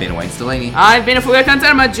 I've been Wayne Stellini. I've been a Fuga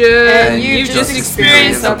Kantaramaja. And you've just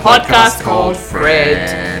experienced a podcast called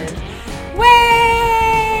Fred. Way!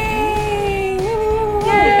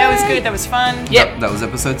 That was good. That was fun. Yep. That was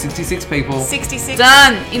episode 66, people. 66.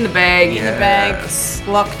 Done. In the bag. In the bag.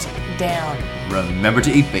 Locked down. Remember to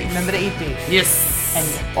eat beef. Remember to eat beef. Yes.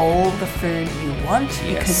 And all the food you want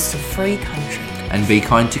because it's a free country. And be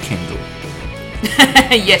kind to Kendall.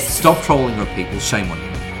 Yes. Stop trolling her people. Shame on you.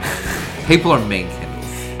 People are mean, Kendall.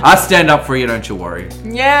 I stand up for you, don't you worry.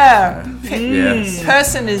 Yeah. Yes.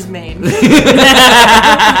 Person is mean.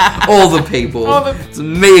 All the people. It's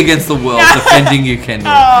me against the world defending you, Kendall.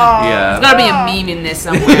 Yeah. There's got to be a meme in there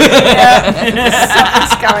somewhere.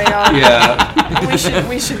 Something's going on. Yeah.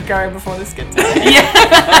 We should go before this gets out. Yeah.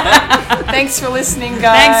 Thanks for listening,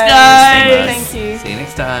 guys. Thanks, guys. Thank you. See you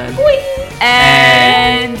next time.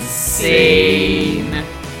 And see